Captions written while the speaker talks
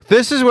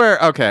This is where,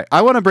 okay,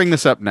 I want to bring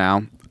this up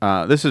now.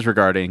 This is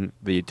regarding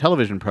the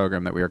television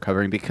program that we are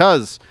covering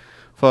because,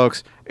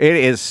 folks, it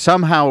is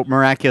somehow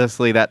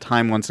miraculously that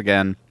time once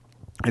again.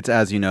 It's,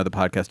 as you know, the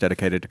podcast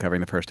dedicated to covering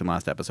the first and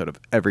last episode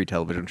of every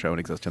television show in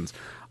existence.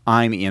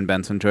 I'm Ian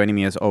Benson. Joining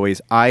me, as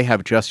always, I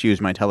have just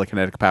used my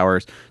telekinetic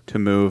powers to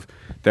move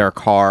their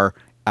car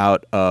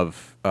out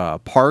of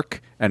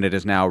park, and it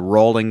is now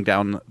rolling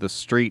down the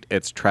street.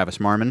 It's Travis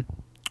Marmon.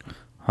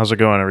 How's it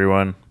going,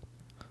 everyone?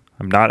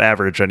 I'm not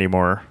average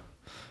anymore.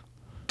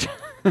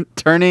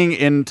 Turning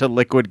into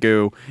liquid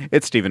goo,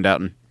 it's Stephen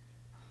Doughton.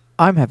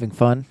 I'm having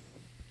fun.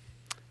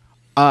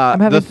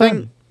 I'm having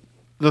fun.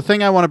 The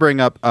thing I want to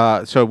bring up,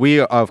 so we,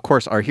 of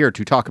course, are here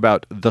to talk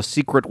about The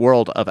Secret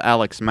World of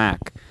Alex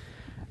Mack,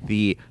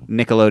 the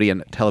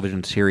Nickelodeon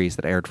television series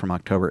that aired from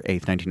October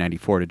 8th,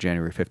 1994 to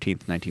January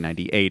 15th,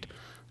 1998,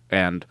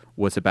 and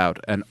was about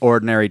an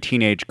ordinary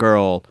teenage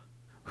girl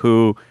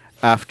who,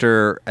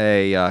 after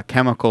a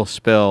chemical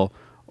spill,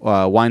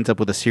 winds up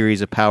with a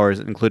series of powers,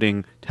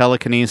 including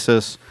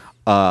telekinesis,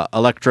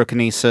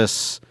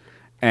 electrokinesis,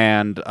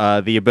 and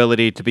the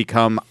ability to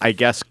become, I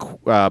guess,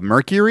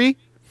 Mercury?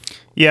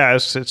 Yeah,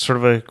 it's sort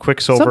of a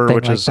Quicksilver, Something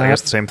which like is, I that.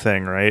 guess, the same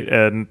thing,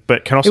 right?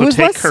 But can also was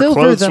take less her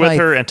silver clothes than with I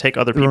her and take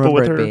other people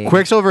with remember it her. being.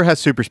 Quicksilver has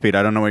super speed.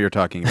 I don't know what you're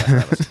talking about,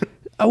 Travis.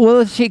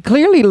 Well, she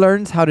clearly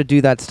learns how to do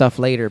that stuff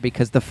later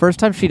because the first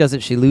time she does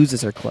it, she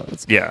loses her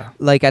clothes. Yeah.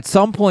 Like at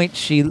some point,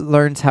 she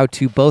learns how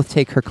to both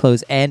take her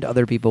clothes and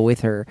other people with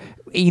her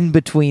in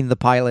between the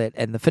pilot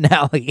and the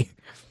finale.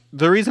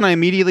 The reason I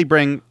immediately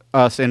bring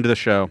us into the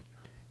show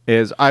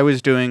is I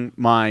was doing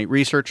my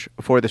research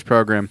for this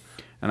program,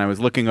 and I was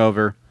looking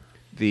over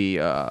the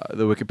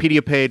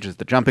Wikipedia page as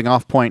the jumping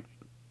off point,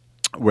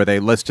 where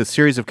they list a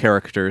series of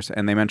characters,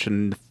 and they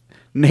mentioned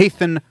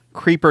Nathan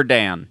Creeper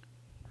Dean.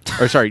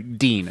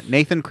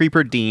 Nathan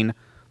Creeper Dean,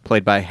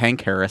 played by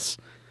Hank Harris.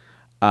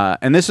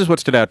 And this is what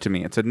stood out to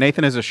me. It said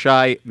Nathan is a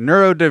shy,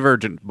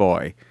 neurodivergent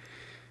boy.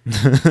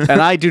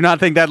 And I do not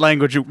think that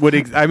language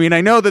would... I mean,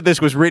 I know that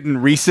this was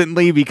written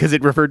recently because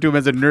it referred to him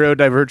as a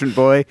neurodivergent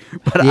boy,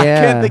 but I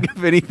can't think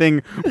of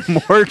anything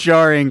more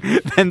jarring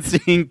than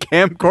seeing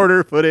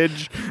camcorder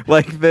footage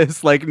like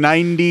this, like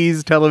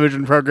 90s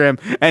television program,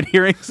 and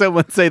hearing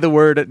someone say the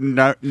word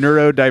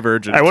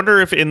neurodivergent. I wonder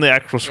if in the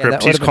actual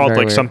script he's called like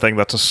weird. something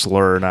that's a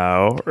slur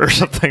now or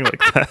something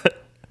like that.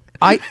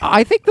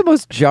 I think the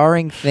most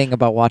jarring thing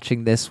about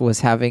watching this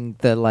was having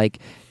the like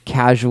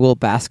casual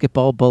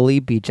basketball bully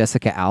be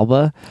Jessica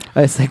Alba.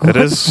 It's like that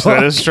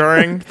is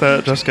jarring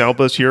that Jessica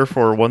Alba is here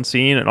for one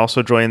scene and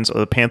also joins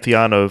a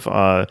pantheon of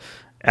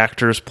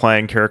actors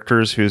playing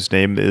characters whose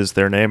name is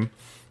their name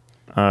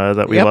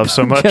that we love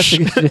so much.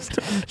 Jessica's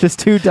just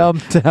too dumb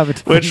to have a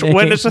different Which, name.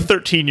 when it's a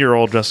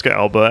 13-year-old Jessica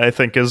Alba, I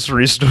think is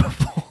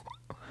reasonable.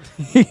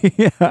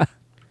 Yeah.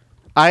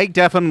 I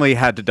definitely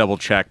had to double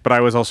check, but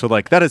I was also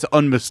like, that is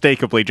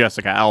unmistakably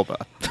Jessica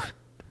Alba.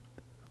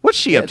 What's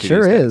she up It to?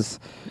 sure these days? is.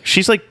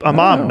 She's like a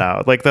mom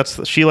now. Like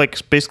she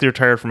like basically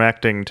retired from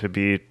acting to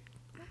be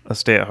a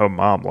stay-at-home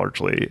mom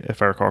largely,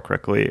 if I recall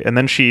correctly. And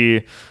then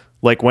she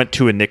like went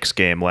to a Knicks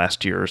game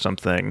last year or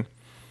something.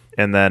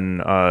 And then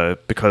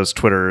because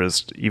Twitter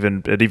is an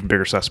even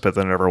bigger cesspit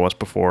than it ever was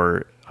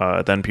before,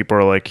 then people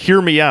are like,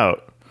 "Hear me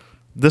out.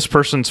 This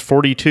person's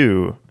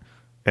 42,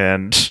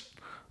 and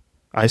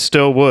I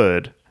still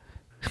would."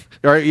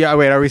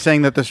 Are we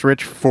saying that this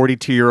rich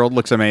 42-year-old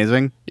looks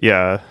amazing?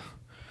 Yeah.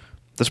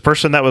 This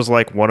person that was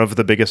like one of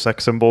the biggest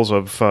sex symbols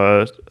of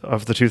the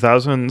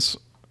 2000s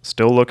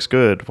still looks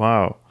good.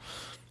 Wow.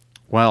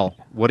 Well,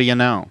 what do you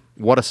know?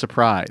 What a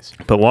surprise.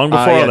 But long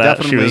before that,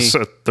 definitely. she was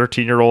a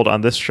 13-year-old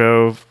on this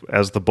show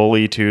as the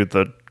bully to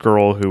the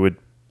girl who would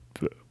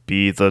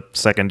be the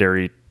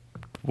secondary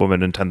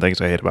woman in 10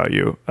 Things I Hate About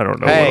You. I don't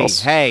know what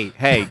else.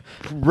 Hey.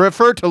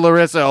 Refer to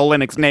Larissa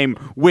Olenik's name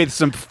with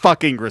some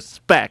fucking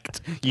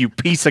respect, you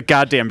piece of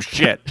goddamn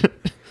shit.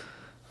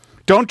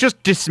 Don't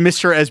just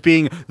dismiss her as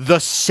being the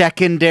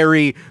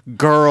secondary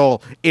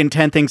girl in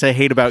 10 Things I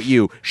Hate About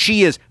You.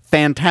 She is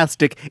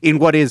fantastic in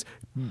what is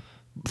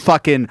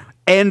fucking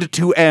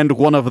end-to-end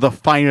one of the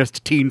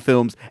finest teen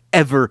films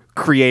ever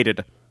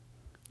created.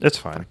 It's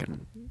fine.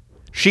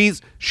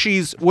 She's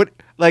what,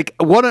 like,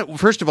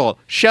 first of all,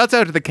 shouts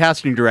out to the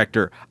casting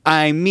director.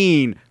 I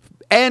mean,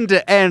 end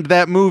to end,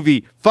 that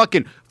movie,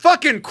 fucking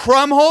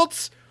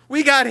Krumholtz.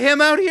 We got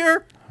him out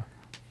here.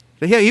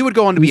 Yeah, he would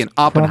go on to be an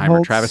Oppenheimer.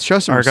 Krumholtz? Travis, show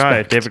some Our guy,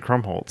 respect. David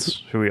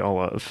Krumholtz, who we all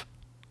love.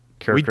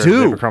 We Character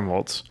do. David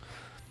Krumholtz.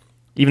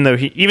 Even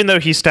though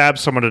he stabbed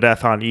someone to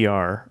death on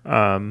ER.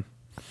 I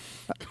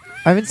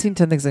haven't seen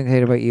 10 Things I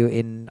Hate About You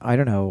in, I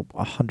don't know,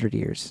 100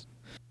 years.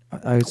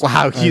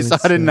 Wow, you saw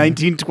it in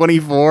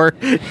 1924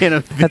 in a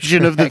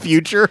vision of the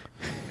future?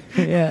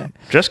 Yeah.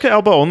 Jessica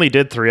Alba only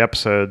did 3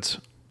 episodes.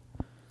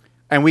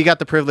 And we got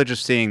the privilege of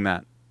seeing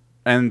that.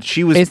 And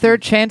she was... Is there a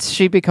chance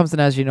she becomes an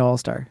As You Know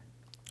All-Star?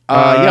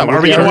 Yeah,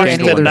 are we going to watch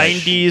Angel. the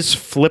 90s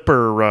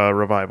Flipper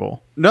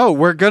revival? No,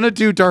 we're going to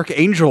do Dark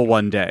Angel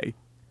one day.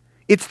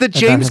 It's the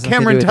James has nothing to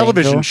Cameron do with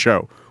television Angel?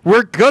 show.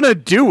 We're going to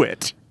do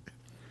it.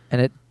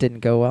 And it didn't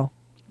go well?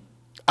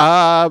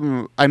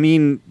 I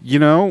mean,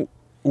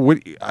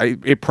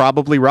 it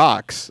probably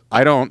rocks.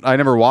 I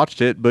never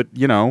watched it, but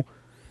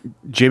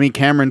Jimmy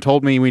Cameron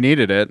told me we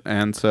needed it,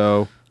 and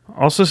so.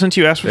 Also, since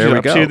you asked what There she's we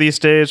up go. to these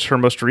days, her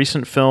most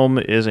recent film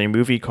is a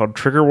movie called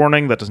Trigger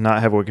Warning that does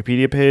not have a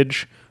Wikipedia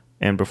page.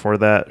 And before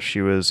that,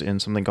 she was in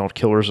something called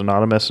Killers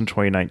Anonymous in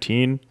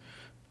 2019.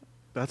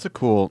 That's a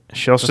cool.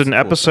 She also did an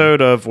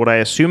episode of what I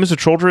assume is a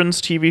children's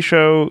TV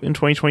show in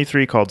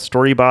 2023 called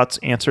Storybot's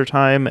Answer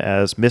Time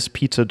as Miss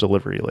Pizza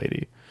Delivery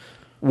Lady.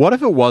 What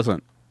if it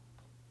wasn't?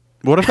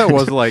 What if that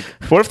was like?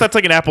 What if that's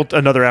like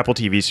another Apple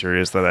TV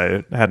series that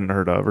I hadn't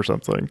heard of or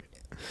something?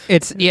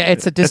 It's a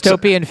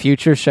dystopian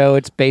future show.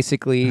 It's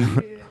basically,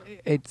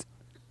 it's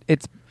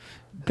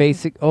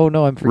basic. Oh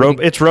no, I'm forgetting.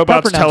 It's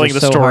robots Proper nouns telling are the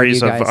so hard,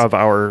 stories you guys. of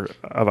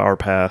our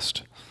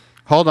past.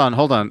 Hold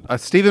on.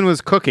 Steven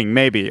was cooking,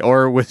 maybe,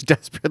 or was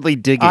desperately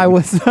digging. I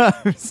was not.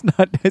 It's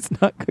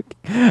not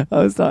cooking.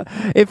 I was not.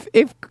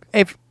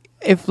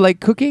 If like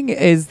cooking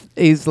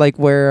is like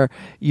where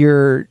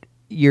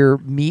your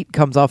meat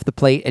comes off the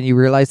plate and you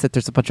realize that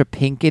there's a bunch of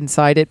pink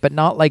inside it, but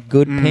not like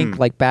good pink,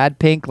 like bad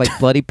pink, like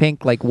bloody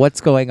pink, like what's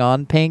going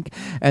on pink.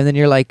 And then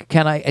you're like, it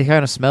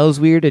kind of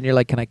smells weird. And you're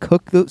like, can I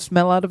cook the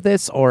smell out of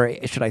this, or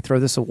should I throw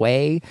this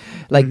away?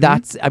 Like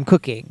I'm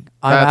cooking.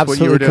 I'm That's what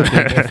you were absolutely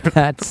doing. cooking. If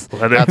that's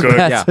Let it cook.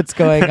 that's Yeah. what's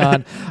going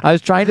on. I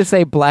was trying to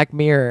say Black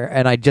Mirror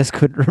and I just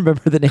couldn't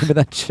remember the name of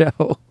that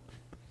show.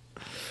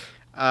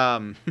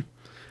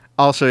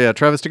 Also, yeah,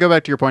 Travis, to go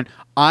back to your point,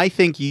 I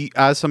think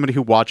as somebody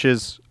who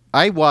watches,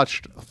 I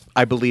watched,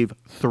 I believe,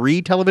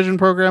 3 television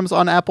programs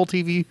on Apple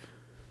TV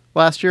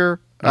last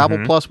year, Apple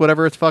Plus,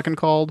 whatever it's fucking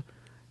called.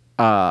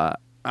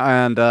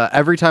 And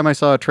every time I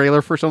saw a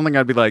trailer for something,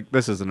 I'd be like,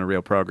 this isn't a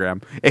real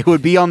program. It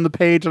would be on the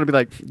page, and I'd be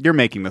like, you're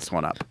making this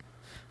one up.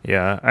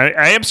 Yeah,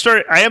 I am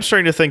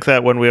starting to think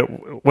that when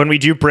we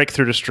do break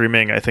through to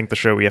streaming, I think the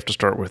show we have to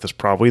start with is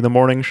probably the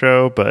morning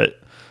show. But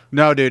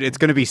No, dude, it's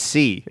going to be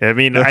C. I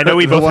mean, I know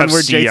we The both one have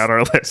where C on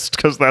our list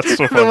because that's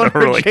the The one one that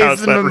we're where like, how's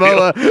Jason that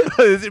real?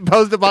 Momoa,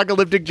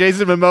 post-apocalyptic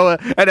Jason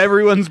Momoa, and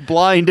everyone's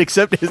blind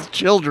except his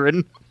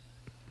children.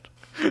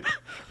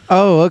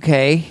 Oh,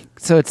 okay.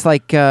 So it's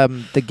like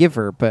The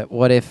Giver, but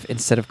what if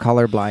instead of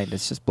colorblind,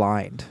 it's just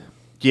blind?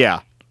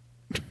 Yeah.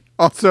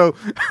 Also,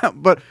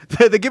 but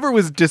the Giver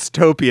was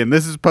dystopian.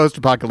 This is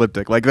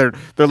post-apocalyptic. Like they're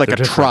like a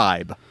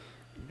tribe.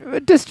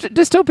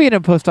 Dystopian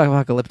and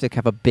post-apocalyptic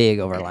have a big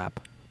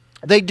overlap.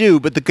 They do,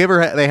 but the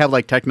Giver they have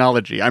like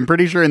technology. I'm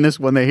pretty sure in this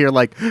one they hear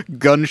like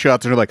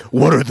gunshots and they're like,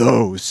 "What are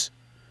those?"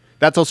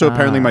 That's also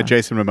apparently my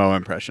Jason Momoa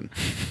impression.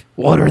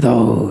 What are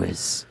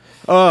those?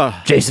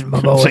 Jason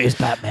Momoa is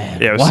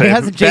Batman. Yeah, Why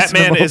hasn't Jason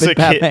Batman Momoa is been a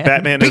Batman? kid.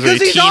 Batman Because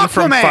is a he's teen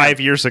from Aquaman. 5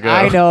 years ago.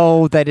 I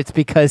know that it's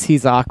because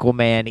he's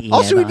Aquaman. Ian,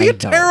 Also, he'd be I a know.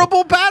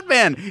 terrible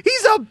Batman.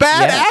 He's a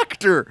bad Yeah.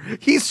 actor.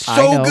 He's I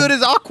so know. good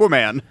as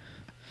Aquaman.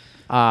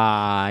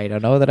 I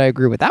don't know that I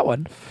agree with that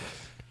one.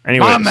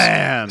 Anyways, My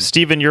man.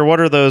 Steven, your what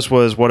are those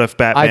was what if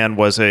Batman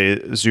was a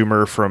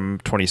Zoomer from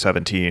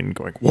 2017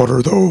 going, what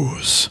are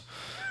those?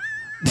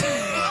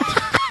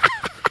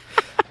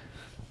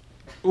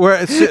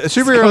 Where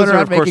superheroes Going are,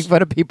 around of course, making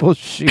fun of people's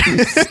shoes.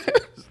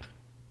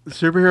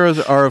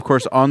 superheroes are of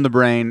course on the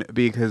brain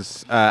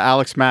because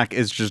Alex Mack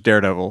is just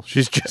Daredevil.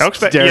 She's just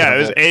Yeah,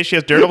 Daredevil. she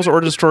has Daredevil's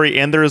origin story,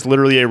 and there is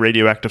literally a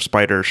radioactive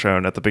spider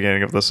shown at the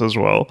beginning of this as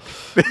well.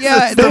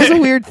 Yeah, that was a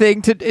weird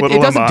thing. It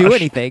Little doesn't do homage.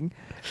 anything.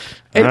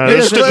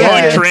 There's just a doesn't-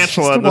 glowing yeah,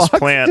 tarantula in this just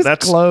plant. just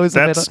That's glows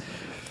a bit.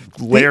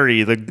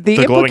 Larry, the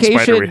glowing implication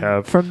spider we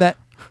have. from that.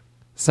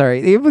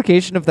 Sorry, the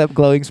implication of that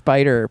glowing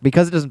spider,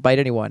 because it doesn't bite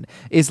anyone,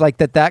 is like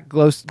that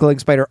glowing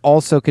spider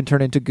also can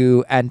turn into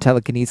goo and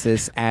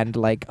telekinesis and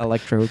like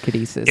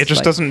electrokinesis. It just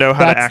Like, doesn't know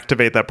how to that's-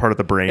 activate that part of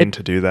the brain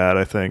to do that,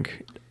 I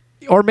think.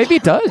 Or maybe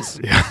it does.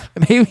 Yeah.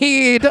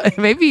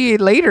 Maybe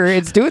later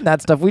it's doing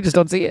that stuff. We just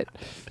don't see it.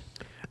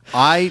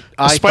 I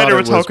Spider with thought it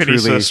was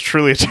telekinesis,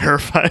 truly a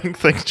terrifying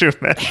thing to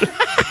imagine.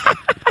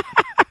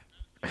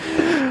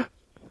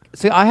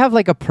 So I have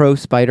like a pro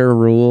spider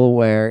rule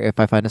where if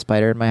I find a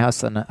spider in my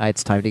house and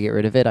it's time to get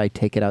rid of it, I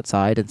take it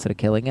outside instead of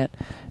killing it.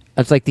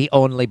 It's like the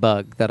only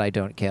bug that I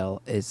don't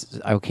kill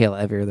is I'll kill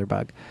every other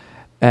bug.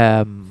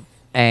 I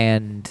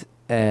think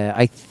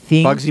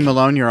Bugsy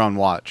Malone, you're on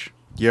watch.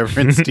 You ever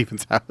in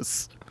Steven's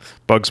house?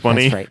 Bugs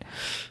Bunny. that's right.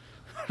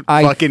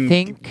 I Fucking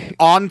think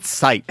on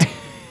site,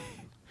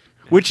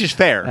 which is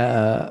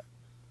fair.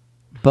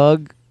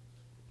 bug.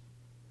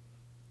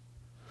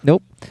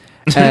 Nope.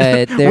 We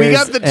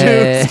got the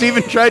 2.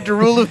 Steven tried to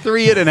rule of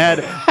 3 it and had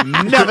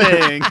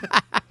nothing.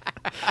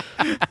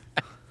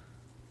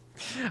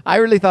 I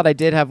really thought I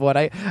did have one.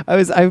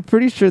 I'm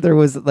pretty sure there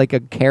was like a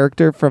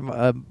character from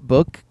a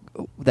book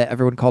that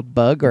everyone called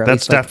Bug, or at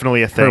That's least, like,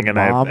 definitely a her thing, and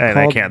I mom can't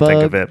called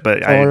think of Bug, it,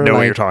 but I or, know what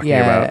like, you're talking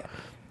yeah, about.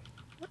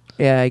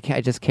 Yeah,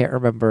 I just can't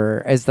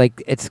remember. As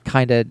like it's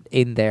kind of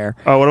in there.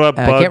 Oh, what about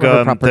I can't remember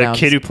Bug? proper The nouns.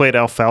 kid who played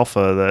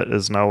Alfalfa that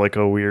is now like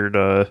a weird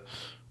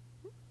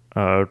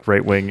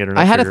right-wing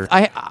internet figure.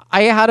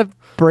 I had a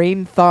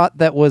brain thought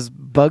that was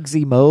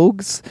Bugsy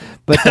Mogs,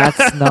 but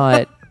that's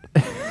not.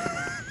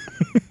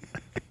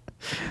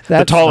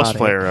 The tallest funny.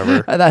 player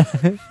ever.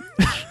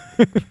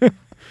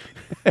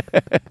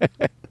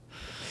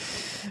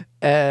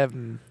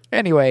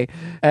 Anyway,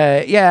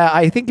 yeah,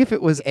 I think if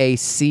it was a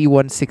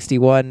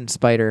C161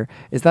 spider,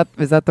 is that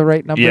the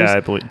right number? Yeah, I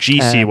believe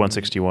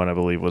GC161. I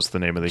believe was the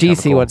name of the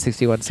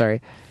GC161.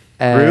 Sorry.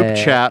 Group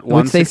chat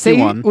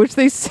 161. Which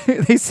they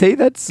say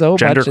that so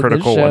Gender much in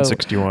critical this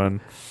show.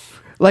 161.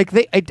 Like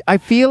I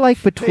feel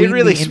like between It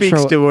really the speaks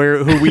intro,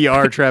 to who we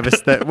are,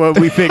 Travis. That what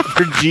we pick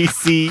for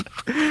GC.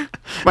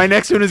 My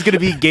next one is going to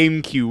be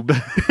GameCube.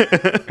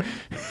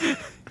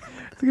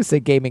 I was gonna say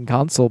gaming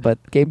console, but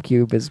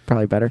GameCube is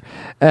probably better.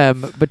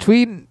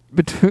 Between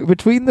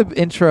the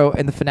intro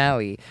and the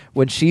finale,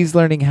 when she's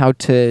learning how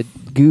to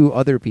goo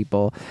other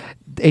people,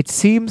 it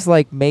seems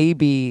like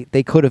maybe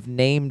they could have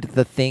named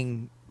the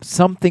thing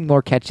something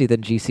more catchy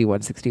than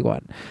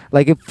GC161.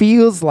 Like it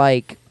feels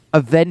like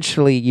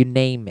eventually you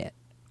name it.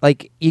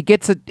 Like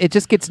it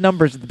just gets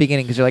numbers at the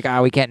beginning because you're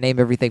like, we can't name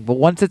everything. But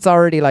once it's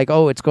already like,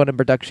 it's going in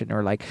production,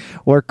 or like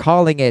we're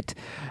calling it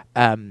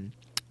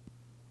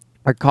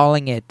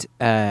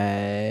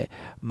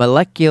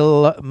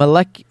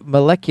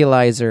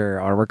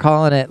moleculizer, or we're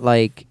calling it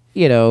like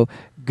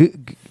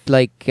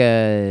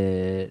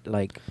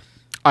like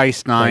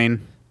Ice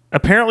 9.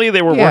 Apparently,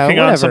 they were working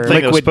on whatever. something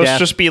that was Liquid supposed death.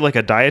 to just be like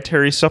a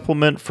dietary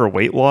supplement for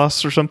weight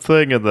loss or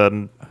something, and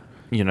then,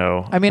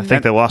 I mean, I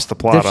think they lost the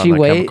plot on the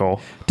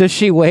chemical. Does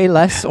she weigh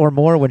less or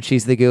more when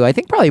she's the goo? I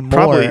think probably more.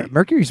 Probably.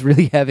 Mercury's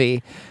really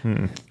heavy.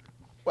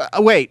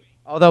 Wait.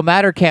 Although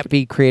matter can't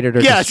be created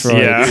or Yes.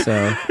 destroyed, Yeah.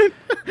 so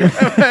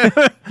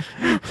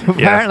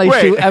apparently,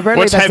 Wait, apparently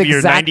What's that's heavier,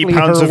 exactly 90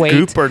 pounds her of weight.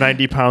 goop or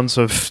 90 pounds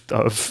of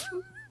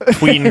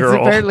tween It's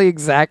girl? apparently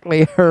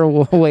exactly her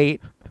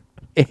weight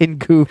in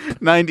goop.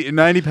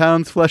 90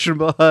 pounds flesh and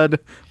blood,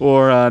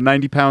 or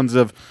 90 pounds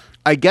of.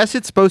 I guess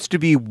it's supposed to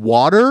be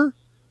water,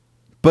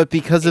 but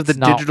because of the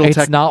digital tech,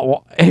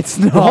 it's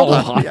not Hold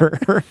on.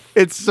 water.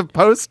 it's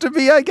supposed to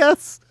be. I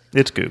guess.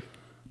 It's goop.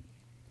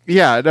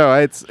 Yeah, no,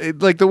 it's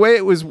like the way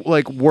it was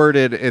like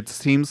worded. It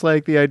seems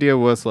like the idea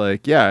was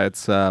like,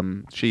 it's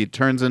she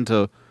turns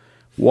into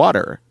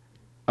water.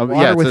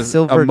 Water with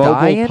silver a mobile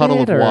dye in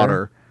puddle it, of or-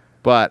 water.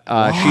 But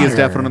she is Water.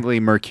 definitely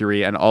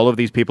mercury, and all of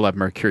these people have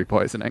mercury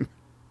poisoning.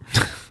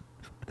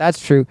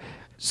 That's true.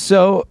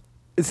 So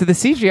the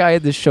CGI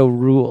of this show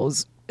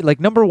rules.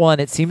 Like, number one,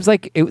 it seems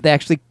like they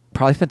actually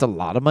probably spent a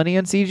lot of money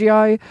on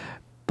CGI.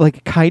 Like,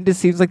 it kind of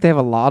seems like they have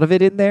a lot of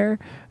it in there.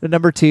 And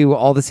number two,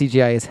 all the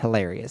CGI is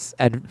hilarious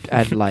and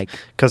like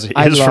Because it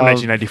is from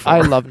 1994.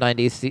 I love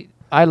 90s.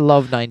 I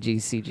love 90s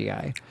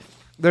CGI.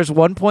 There's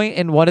one point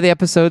in one of the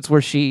episodes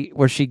where she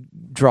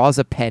draws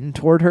a pen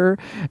toward her,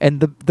 and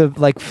the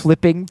like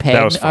flipping pen.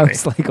 That was I funny.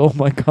 was like, oh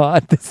my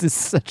god, this is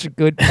such a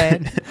good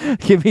pen.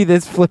 Give me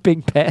this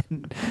flipping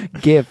pen.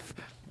 GIF.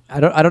 I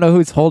don't know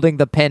who's holding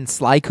the pen.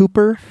 Sly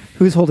Cooper.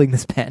 Who's holding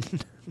this pen?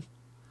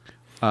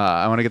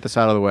 I want to get this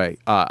out of the way.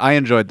 I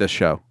enjoyed this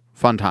show.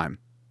 Fun time.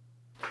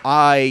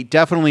 I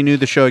definitely knew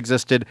the show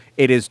existed.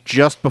 It is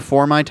just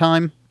before my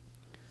time.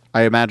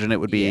 I imagine it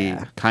would be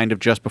kind of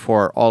just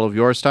before all of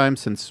yours time,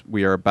 since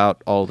we are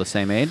about all the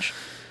same age.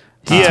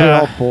 Since we're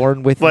all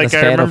born with Like, the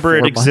I span remember of it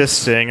 4 months.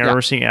 existing. I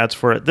remember seeing ads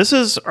for it. This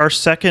is our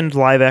second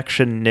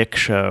live-action Nick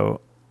show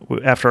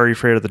after Are You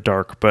Afraid of the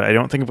Dark, but I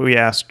don't think we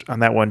asked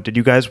on that one, did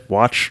you guys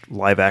watch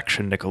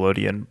live-action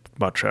Nickelodeon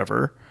much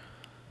ever?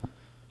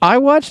 I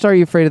watched Are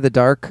You Afraid of the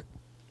Dark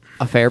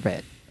a fair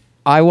bit.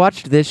 I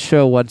watched this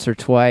show once or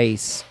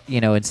twice,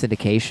 in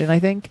syndication, I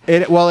think.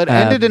 It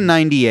ended in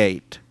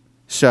 '98,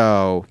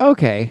 so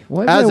Okay.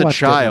 Well, As I a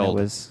watched it when child,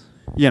 it was,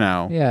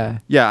 yeah.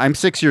 I'm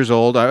 6 years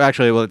old.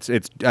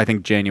 It's I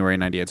think January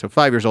 '98, so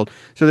 5 years old.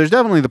 So there's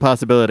definitely the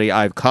possibility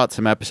I've caught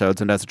some episodes,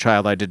 and as a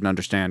child I didn't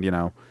understand,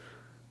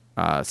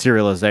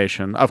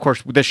 serialization. Of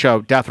course, this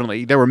show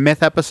definitely there were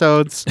myth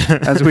episodes,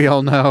 as we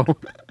all know.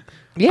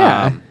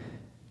 yeah.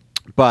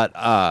 But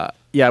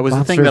it was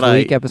the thing Monsters that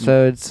Week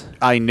episodes.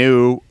 I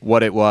knew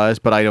what it was,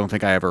 but I don't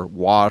think I ever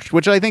watched,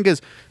 which I think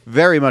is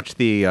very much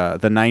the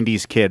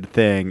 '90s kid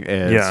thing.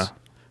 Is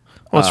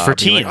Well, it's for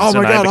being teens. like, oh my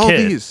and I'm god, a all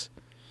kid. these.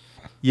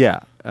 Yeah,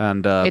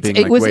 and being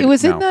It like, was wait, it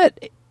was no. in that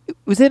it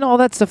was in all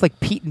that stuff like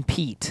Pete and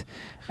Pete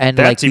and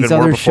That's like these even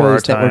more other before our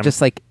shows that were time.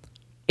 just like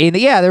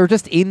they were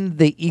just in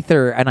the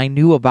ether, and I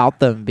knew about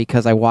them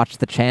because I watched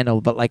the channel,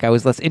 but like I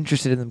was less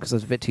interested in them because I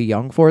was a bit too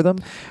young for them.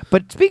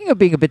 But speaking of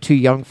being a bit too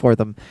young for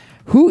them,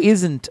 who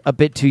isn't a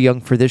bit too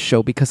young for this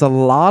show? Because a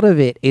lot of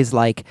it is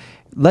like,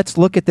 let's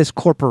look at this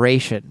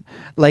corporation.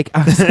 Like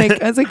I was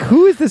like,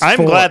 who is this? I'm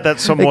for? glad that Like,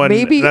 someone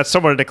maybe at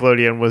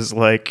Nickelodeon was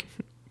like,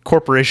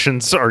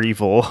 corporations are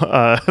evil.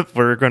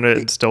 We're going to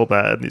instill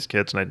that in these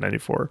kids in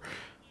 1994.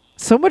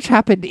 so much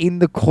happened in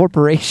the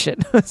corporation.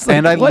 It's like,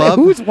 And I love-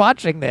 who's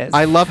watching this.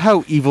 I love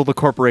how evil the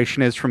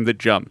corporation is from the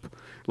jump.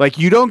 Like,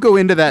 you don't go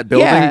into that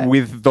building Yeah.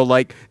 with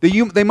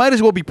they might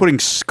as well be putting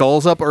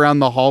skulls up around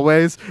the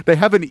hallways. They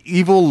have an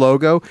evil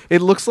logo.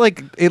 It looks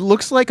like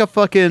a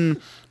fucking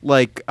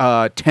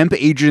temp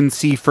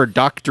agency for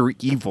Dr.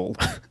 Evil.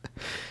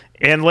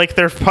 And like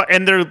their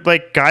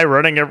like guy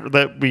running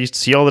that we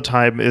see all the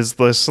time is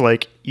this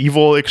like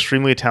evil,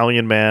 extremely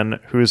Italian man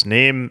whose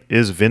name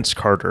is Vince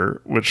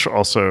Carter, which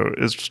also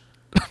is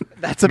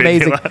that's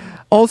amazing.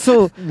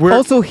 Also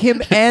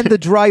him and the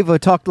driver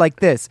talked like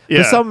this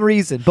for some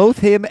reason. Both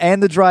him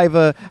and the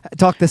driver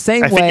talk the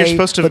same way. You're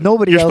supposed to, but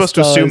nobody else. You're supposed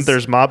to assume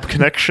there's mob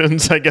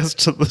connections, I guess,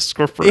 to this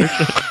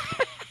corporation.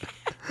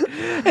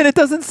 And it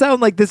doesn't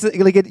sound like this.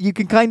 Like you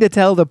can kind of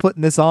tell they're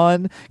putting this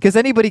on because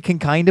anybody can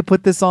kind of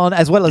put this on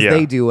as well as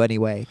they do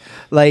anyway.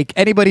 Like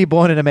anybody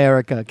born in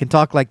America can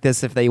talk like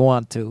this if they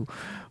want to.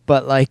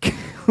 But like,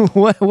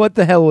 what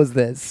the hell was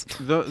this?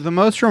 The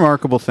most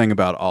remarkable thing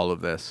about all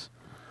of this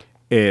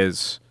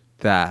is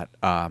that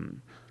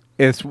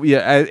this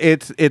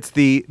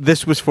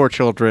was for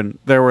children.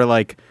 There were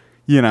like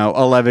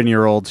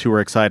 11-year-olds who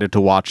were excited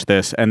to watch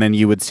this, and then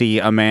you would see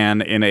a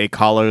man in a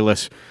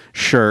collarless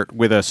shirt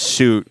with a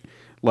suit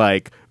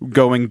like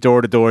going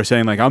door to door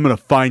saying like, I'm gonna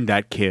find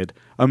that kid,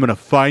 and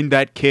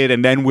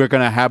then we're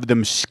gonna have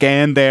them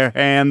scan their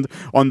hand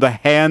on the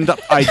hand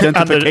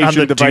identification on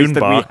the device that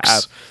box. we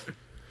have.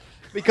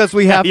 Because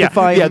we have to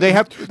find. Yeah, they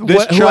have.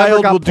 This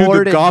child will do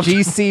the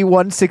GC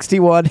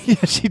 161.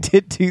 Yeah, she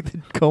did do the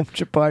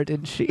Gomcha part,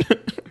 didn't she?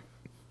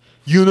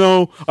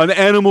 An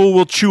animal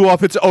will chew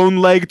off its own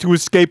leg to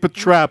escape a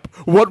trap.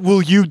 What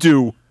will you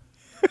do?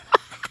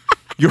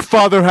 Your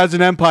father has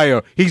an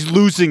empire. He's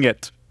losing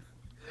it.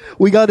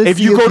 We gotta. If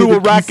you go to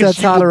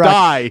Arrakis, you will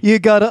die. You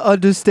gotta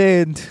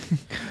understand.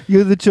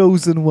 You're the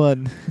chosen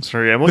one.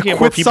 Sorry, I'm looking at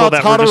more people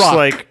that were just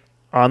like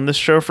on this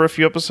show for a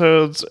few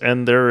episodes,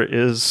 and there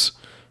is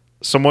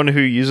someone who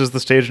uses the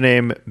stage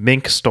name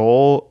Mink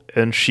Stoll,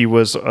 and she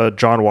was a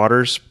John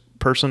Waters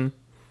person.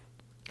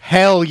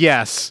 Hell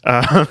yes.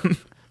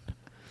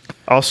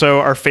 Also,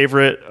 our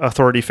favorite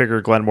authority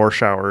figure, Glenn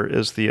Morshower,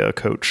 is the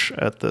coach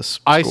at this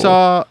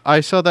school. I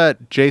saw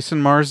that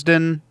Jason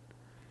Marsden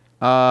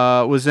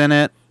was in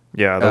it.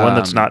 Yeah, the one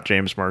that's not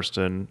James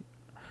Marsden.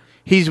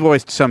 He's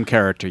voiced some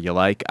character you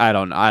like. I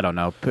don't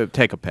know.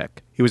 Take a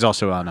pick. He was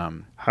also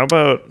on How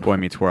about Boy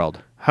Meets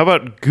World. How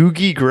about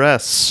Googie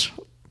Gress?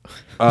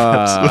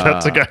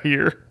 That's a guy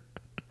here.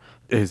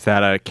 Is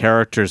that a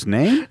character's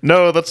name?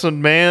 No, that's a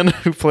man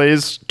who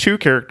plays two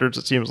characters,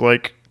 it seems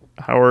like,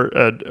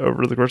 Howard,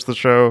 over the course of the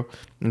show.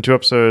 In 2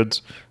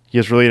 episodes, he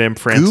is really named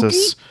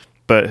Francis,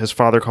 but his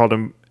father called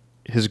him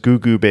his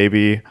Goo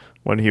baby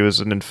when he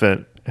was an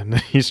infant, and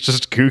he's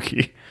just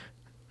Googie.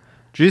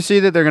 Did you see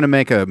that they're going to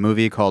make a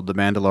movie called The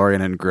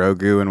Mandalorian and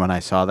Grogu? And when I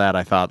saw that,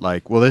 I thought,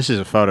 like, well, this is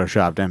a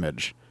photoshopped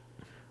image.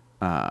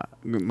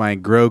 My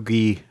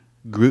Grogu...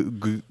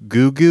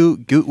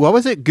 Gugu, what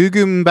was it?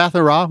 Gugu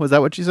Mbatha-Raw? Was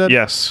that what she said?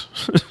 Yes.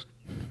 She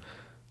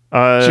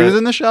was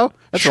in the show?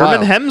 That's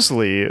Sherman wild.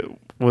 Hemsley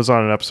was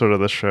on an episode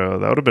of this show.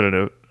 That would have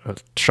been a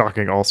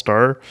shocking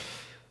all-star.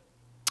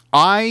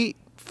 I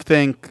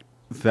think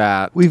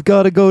that... We've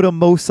got to go to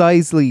Mos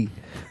Eisley,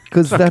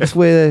 because that's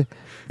where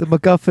the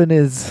MacGuffin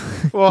is.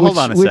 Well, hold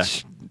on a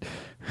sec.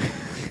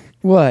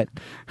 What?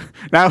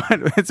 Now,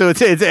 so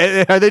it's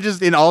are they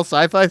just in all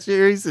sci-fi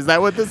series? Is that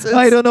what this is?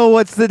 I don't know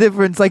what's the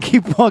difference. I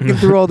keep walking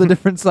through all the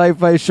different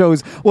sci-fi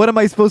shows. What am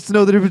I supposed to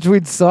know the difference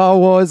between Star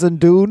Wars and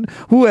Dune?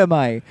 Who am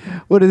I?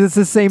 What is this?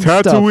 The same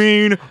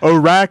Tatooine, stuff.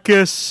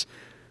 Arrakis.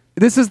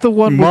 This is the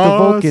one Mars. with the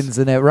Vulcans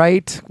in it,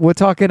 right? We're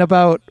talking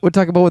about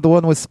the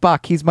one with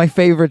Spock. He's my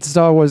favorite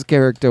Star Wars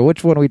character.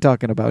 Which one are we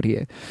talking about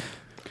here?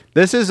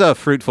 This is a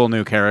fruitful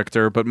new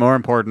character, but more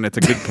important, it's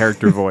a good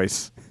character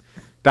voice.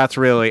 That's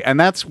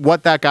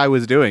what that guy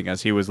was doing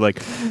as he was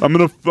like, I'm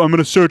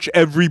gonna search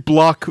every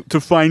block to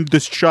find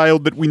this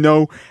child that we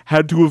know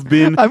had to have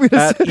been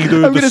at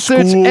either the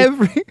school.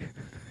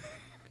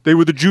 They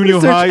were the junior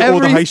high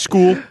or the high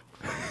school.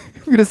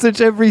 I'm gonna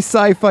search every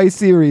sci-fi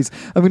series.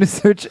 I'm gonna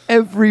search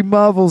every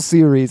Marvel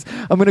series.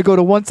 I'm gonna go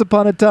to Once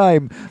Upon a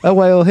Time. That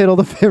way I'll hit all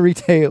the fairy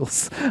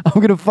tales.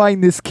 I'm gonna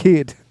find this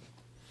kid.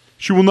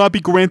 She will not be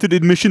granted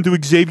admission to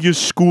Xavier's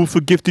School for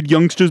Gifted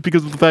Youngsters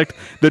because of the fact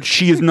that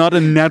she is not a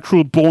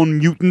natural-born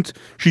mutant.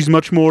 She's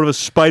much more of a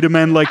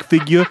Spider-Man-like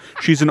figure.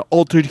 She's an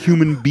altered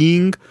human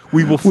being.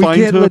 We will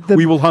find her,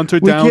 we will hunt her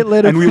down,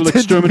 and we will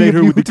exterminate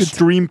her with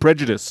extreme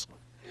prejudice.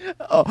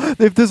 Oh,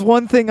 if there's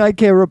one thing I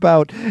care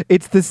about,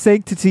 it's the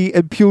sanctity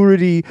and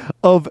purity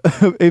of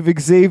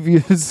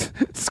Xavier's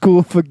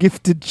School for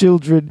Gifted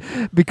Children,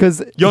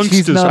 because youngsters,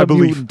 she's not I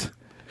believe. Mutant.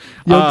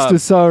 Youngster,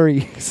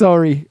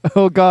 sorry.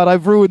 Oh God,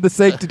 I've ruined the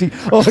sanctity.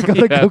 Oh, I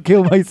gotta go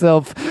kill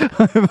myself.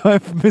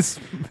 I've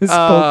misspoken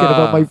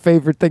about my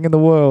favorite thing in the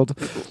world.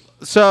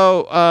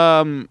 So,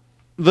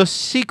 the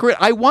secret.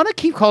 I want to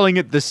keep calling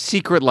it the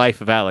Secret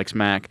Life of Alex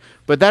Mack,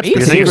 but that's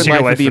the Secret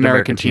Life of the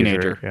American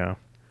Teenager.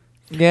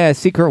 Yeah,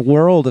 Secret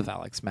World of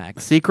Alex Mack.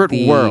 Secret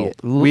World.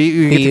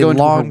 We get to go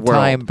into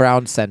long-time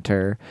Brown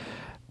Center.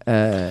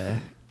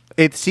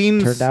 It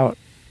seems turned out.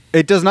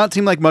 It does not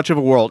seem like much of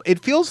a world. It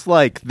feels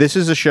like this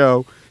is a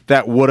show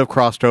that would have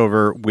crossed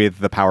over with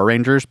the Power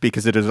Rangers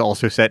because it is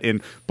also set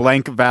in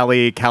Blank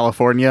Valley,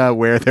 California,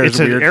 where there's it's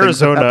weird in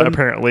Arizona things that happen.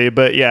 apparently,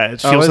 but yeah,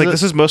 it feels like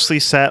this is mostly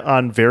set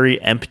on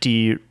very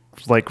empty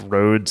like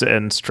roads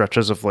and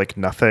stretches of like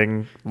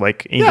nothing,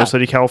 like Angel Yeah.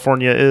 City,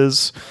 California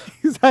is.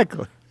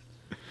 Exactly.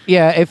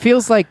 Yeah, it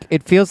feels like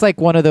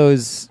one of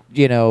those,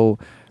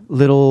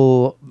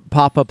 little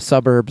pop-up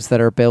suburbs that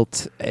are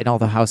built and all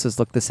the houses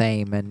look the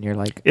same, and you're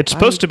like, It's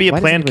supposed to be a why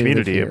does planned anybody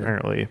live community, here?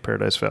 apparently,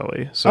 Paradise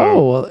Valley. So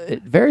Oh, well,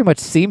 it very much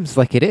seems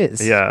like it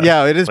is. yeah,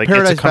 Yeah, it is like, it's a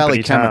Paradise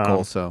Valley company town.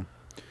 Chemical, so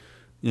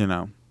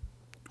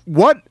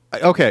what?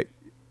 Okay,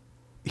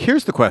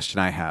 here's the question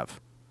I have.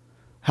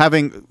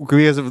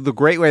 Because of the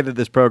great way that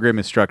this program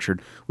is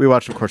structured, we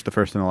watched, of course, the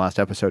first and the last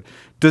episode.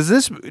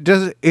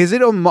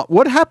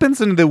 What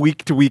happens in the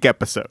week-to-week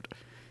episode?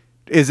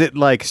 Is it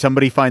like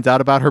somebody finds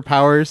out about her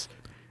powers?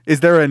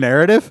 Is there a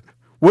narrative?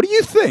 What do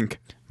you think?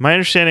 My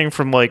understanding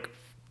from like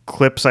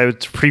clips I would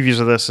previews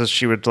of this is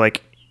she would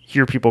like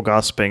hear people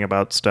gossiping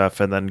about stuff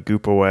and then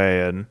goop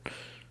away and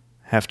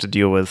have to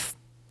deal with,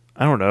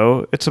 I don't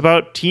know. It's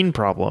about teen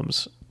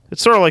problems.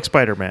 It's sort of like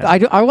Spider-Man.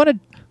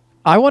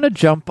 I want to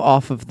jump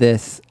off of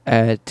this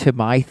to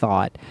my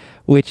thought,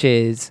 which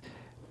is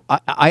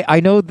I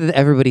know that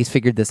everybody's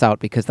figured this out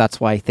because that's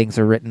why things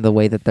are written the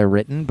way that they're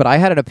written. But I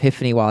had an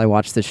epiphany while I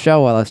watched the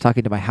show, while I was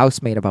talking to my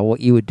housemate about what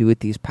you would do with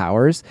these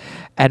powers,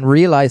 and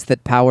realized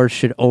that powers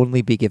should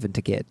only be given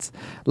to kids.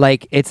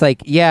 Like, it's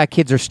like, yeah,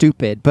 kids are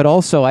stupid, but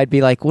also I'd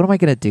be like, what am I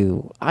going to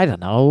do? I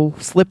don't know.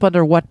 Slip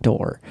under what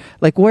door?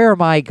 Like, where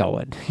am I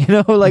going?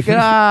 Like,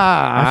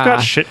 I've got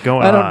shit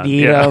going on. I don't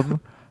need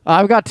them.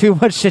 I've got too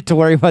much shit to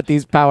worry about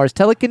these powers.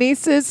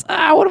 Telekinesis?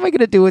 What am I going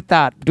to do with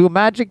that? Do a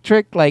magic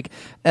trick?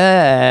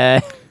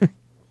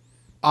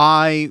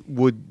 I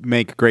would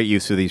make great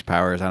use of these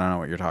powers. I don't know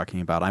what you're talking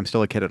about. I'm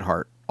still a kid at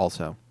heart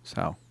also,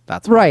 so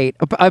that's why. Right.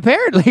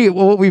 Apparently,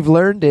 what we've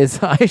learned is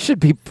I should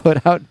be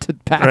put out to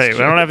pasture. Right, I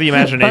don't have the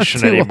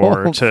imagination I'm too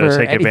anymore old to for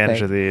take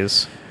advantage anything. of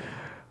these.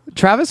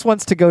 Travis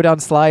wants to go down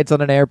slides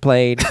on an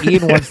airplane.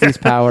 Ian wants these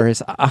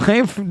powers.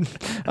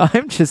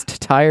 I'm just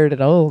tired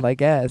and old, I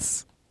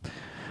guess.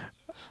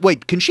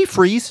 Wait, can she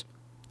freeze?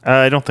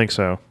 I don't think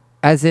so.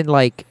 As in,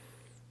 like,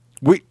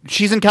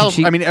 She's in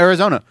California.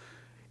 Arizona.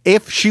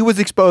 If she was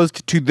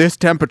exposed to this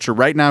temperature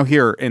right now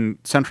here in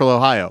central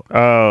Ohio,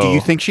 do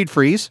you think she'd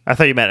freeze? I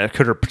thought you meant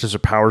does her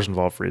powers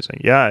involve freezing.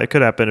 Yeah, it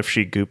could happen if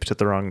she gooped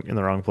in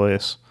the wrong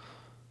place.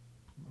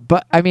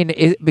 but I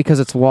mean, because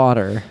it's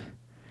water.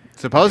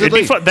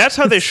 Supposedly. That's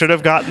how they should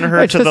have gotten her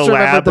I to just the remembered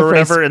lab the or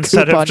phrase, whatever,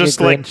 instead "Goop of on just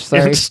you, like Grinch,"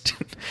 sorry.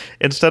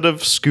 instead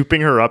of scooping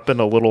her up in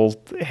a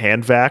little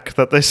hand vac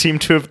that they seem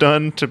to have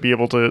done to be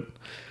able to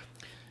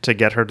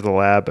get her to the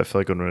lab. I feel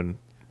like it would have been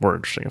more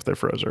interesting if they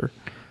froze her.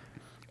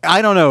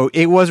 I don't know.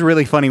 It was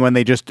really funny when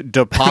they just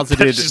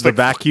deposited Just the like-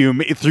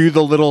 vacuum through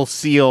the little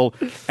seal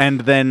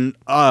and then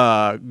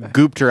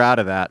gooped her out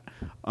of that.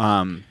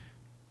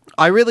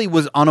 I really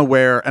was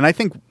unaware, and I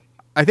think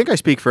I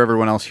speak for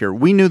everyone else here.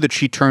 We knew that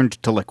she turned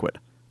to liquid.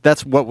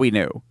 That's what we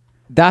knew.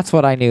 That's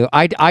what I knew.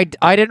 I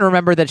didn't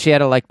remember that she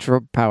had electro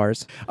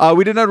powers.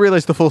 We did not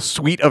realize the full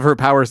suite of her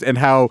powers and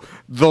how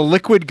the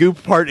liquid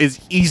goop part is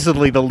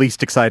easily the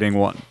least exciting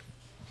one.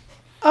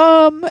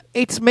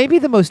 It's maybe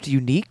the most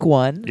unique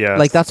one. Yes.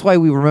 Like, that's why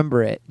we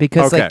remember it.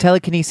 Because, Okay. like,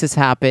 telekinesis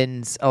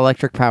happens,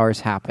 electric powers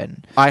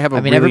happen. I have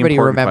a really everybody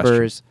important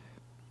remembers.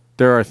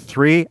 There are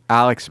 3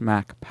 Alex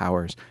Mack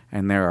powers,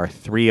 and there are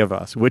 3 of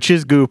us. Which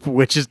is goop,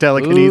 which is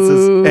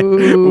telekinesis,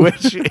 Ooh.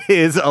 which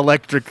is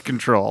electric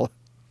control.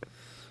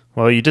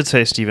 Well, you did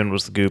say Steven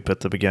was the goop at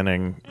the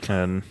beginning,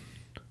 and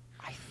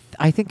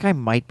I think I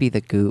might be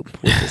the goop,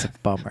 which is a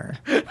bummer.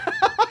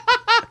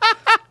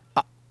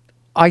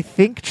 I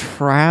think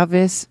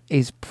Travis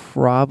is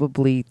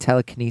probably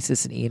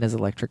telekinesis and Ian is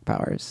electric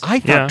powers. I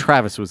thought Yeah.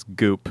 Travis was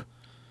goop.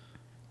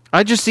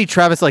 I just see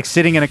Travis like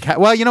sitting in a cat.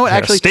 Well, you know what? Yeah,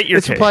 Actually, state your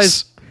it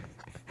supplies.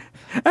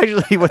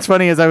 Actually, what's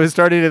funny is I was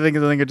starting to think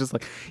of just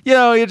like,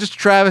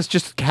 Travis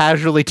just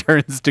casually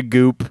turns to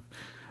goop.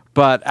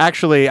 But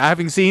actually,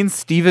 having seen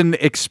Steven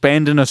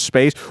expand in a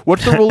space,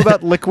 what's the rule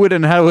about liquid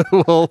and how it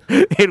will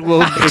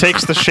it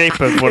takes the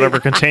shape of whatever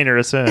container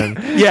it's in.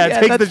 yeah, it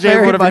takes the that's shape of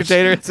very whatever much-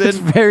 container it's It's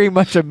in. very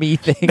much a me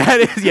thing. That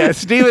is, yeah,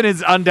 Steven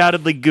is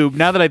undoubtedly goop.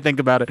 Now that I think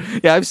about it.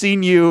 Yeah, I've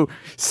seen you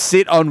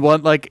sit on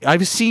one,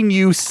 I've seen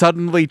you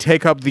suddenly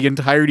take up the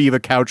entirety of a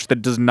couch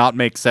that does not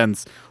make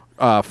sense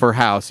for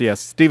house.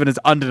 Yes, Steven is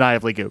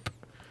undeniably goop.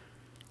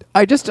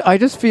 I just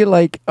feel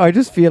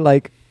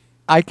like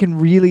I can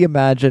really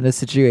imagine a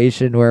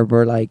situation where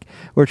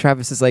where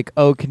Travis is like,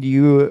 "Oh, can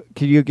you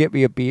get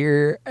me a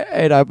beer?"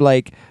 And I'm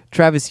like,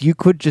 "Travis, you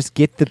could just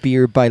get the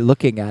beer by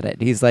looking at it."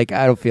 And he's like,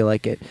 "I don't feel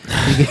like it.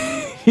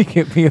 You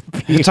get me a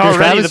beer." It's already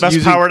Travis the best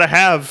using- power to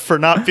have for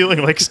not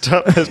feeling like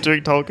stuff as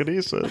doing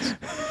telekinesis.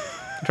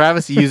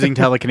 Travis using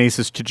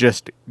telekinesis to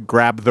just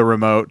grab the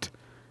remote.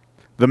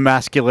 The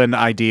masculine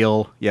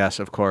ideal, yes,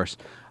 of course.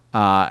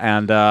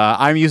 And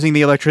I'm using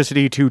the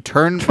electricity to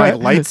turn my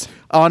lights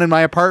on in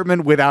my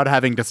apartment without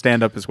having to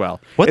stand up as well.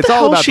 What It's the all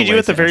hell about did she do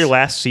at the very laziness.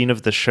 last scene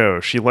of the show?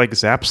 She like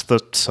zaps the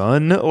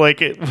sun?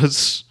 Like it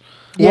was...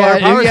 Well, our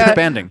Yeah, power's yeah.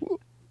 expanding.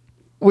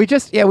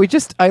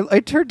 I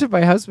turned to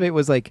my housemate,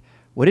 was like,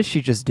 what did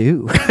she just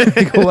do?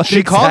 Like, what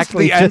She caused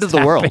exactly the end of just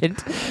the world.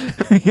 happened?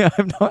 Yeah,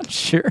 I'm not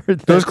sure.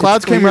 Those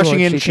clouds came rushing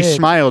in. She did.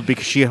 smiled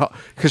because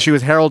she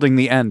was heralding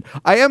the end.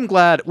 I am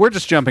glad. We're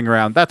just jumping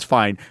around. That's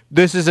fine.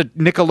 This is a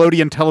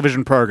Nickelodeon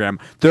television program.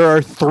 There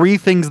are 3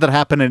 things that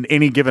happen in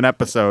any given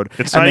episode.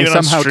 It's and not they even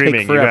on somehow take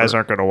streaming. You forever. guys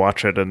aren't going to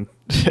watch it and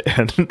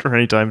or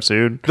anytime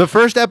soon. The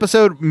first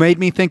episode made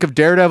me think of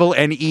Daredevil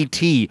and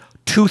E.T.,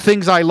 2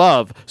 things I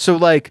love. So,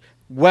 like,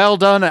 well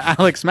done,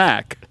 Alex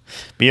Mack.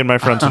 Me and my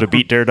friends would have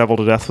beat Daredevil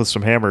to death with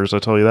some hammers, I'll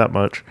tell you that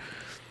much.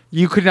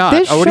 You could not.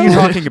 This What are you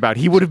show- talking about?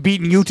 He would have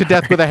beaten you to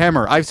death with a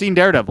hammer. I've seen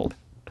Daredevil.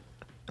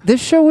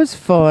 This show is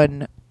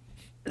fun.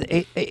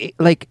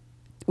 Like,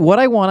 what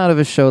I want out of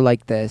a show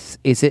like this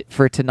is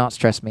for it to not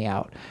stress me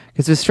out.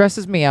 Because if it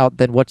stresses me out,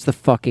 then what's the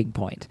fucking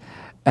point?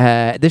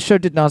 This show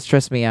did not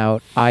stress me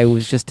out. I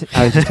was just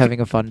having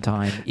a fun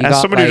time.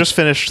 As somebody who just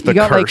finished The you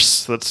got, like-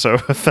 Curse, that's so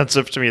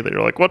offensive to me that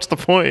you're like, what's the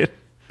point?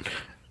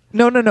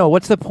 No.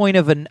 What's the point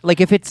of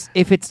if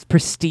it's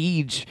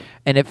prestige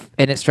and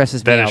it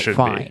stresses me Then it out, should be.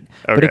 fine.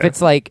 But if Okay.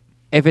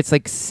 it's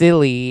like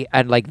silly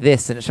and like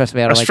this and it stresses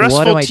me out, A I'm like, stressful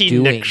what am I teen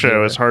doing Nick show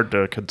here? is hard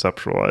to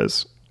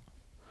conceptualize.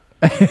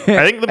 I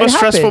think the most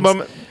stressful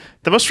happens.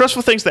 the most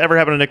stressful things that ever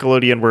happened to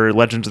Nickelodeon were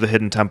Legends of the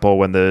Hidden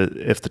Temple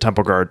if the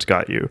temple guards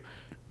got you.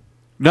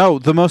 No,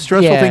 the most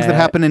stressful things that Yeah.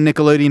 happen in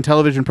Nickelodeon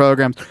television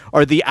programs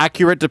are the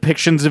accurate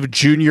depictions of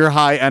junior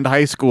high and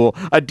high school,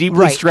 a deeply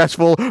Right.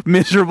 stressful,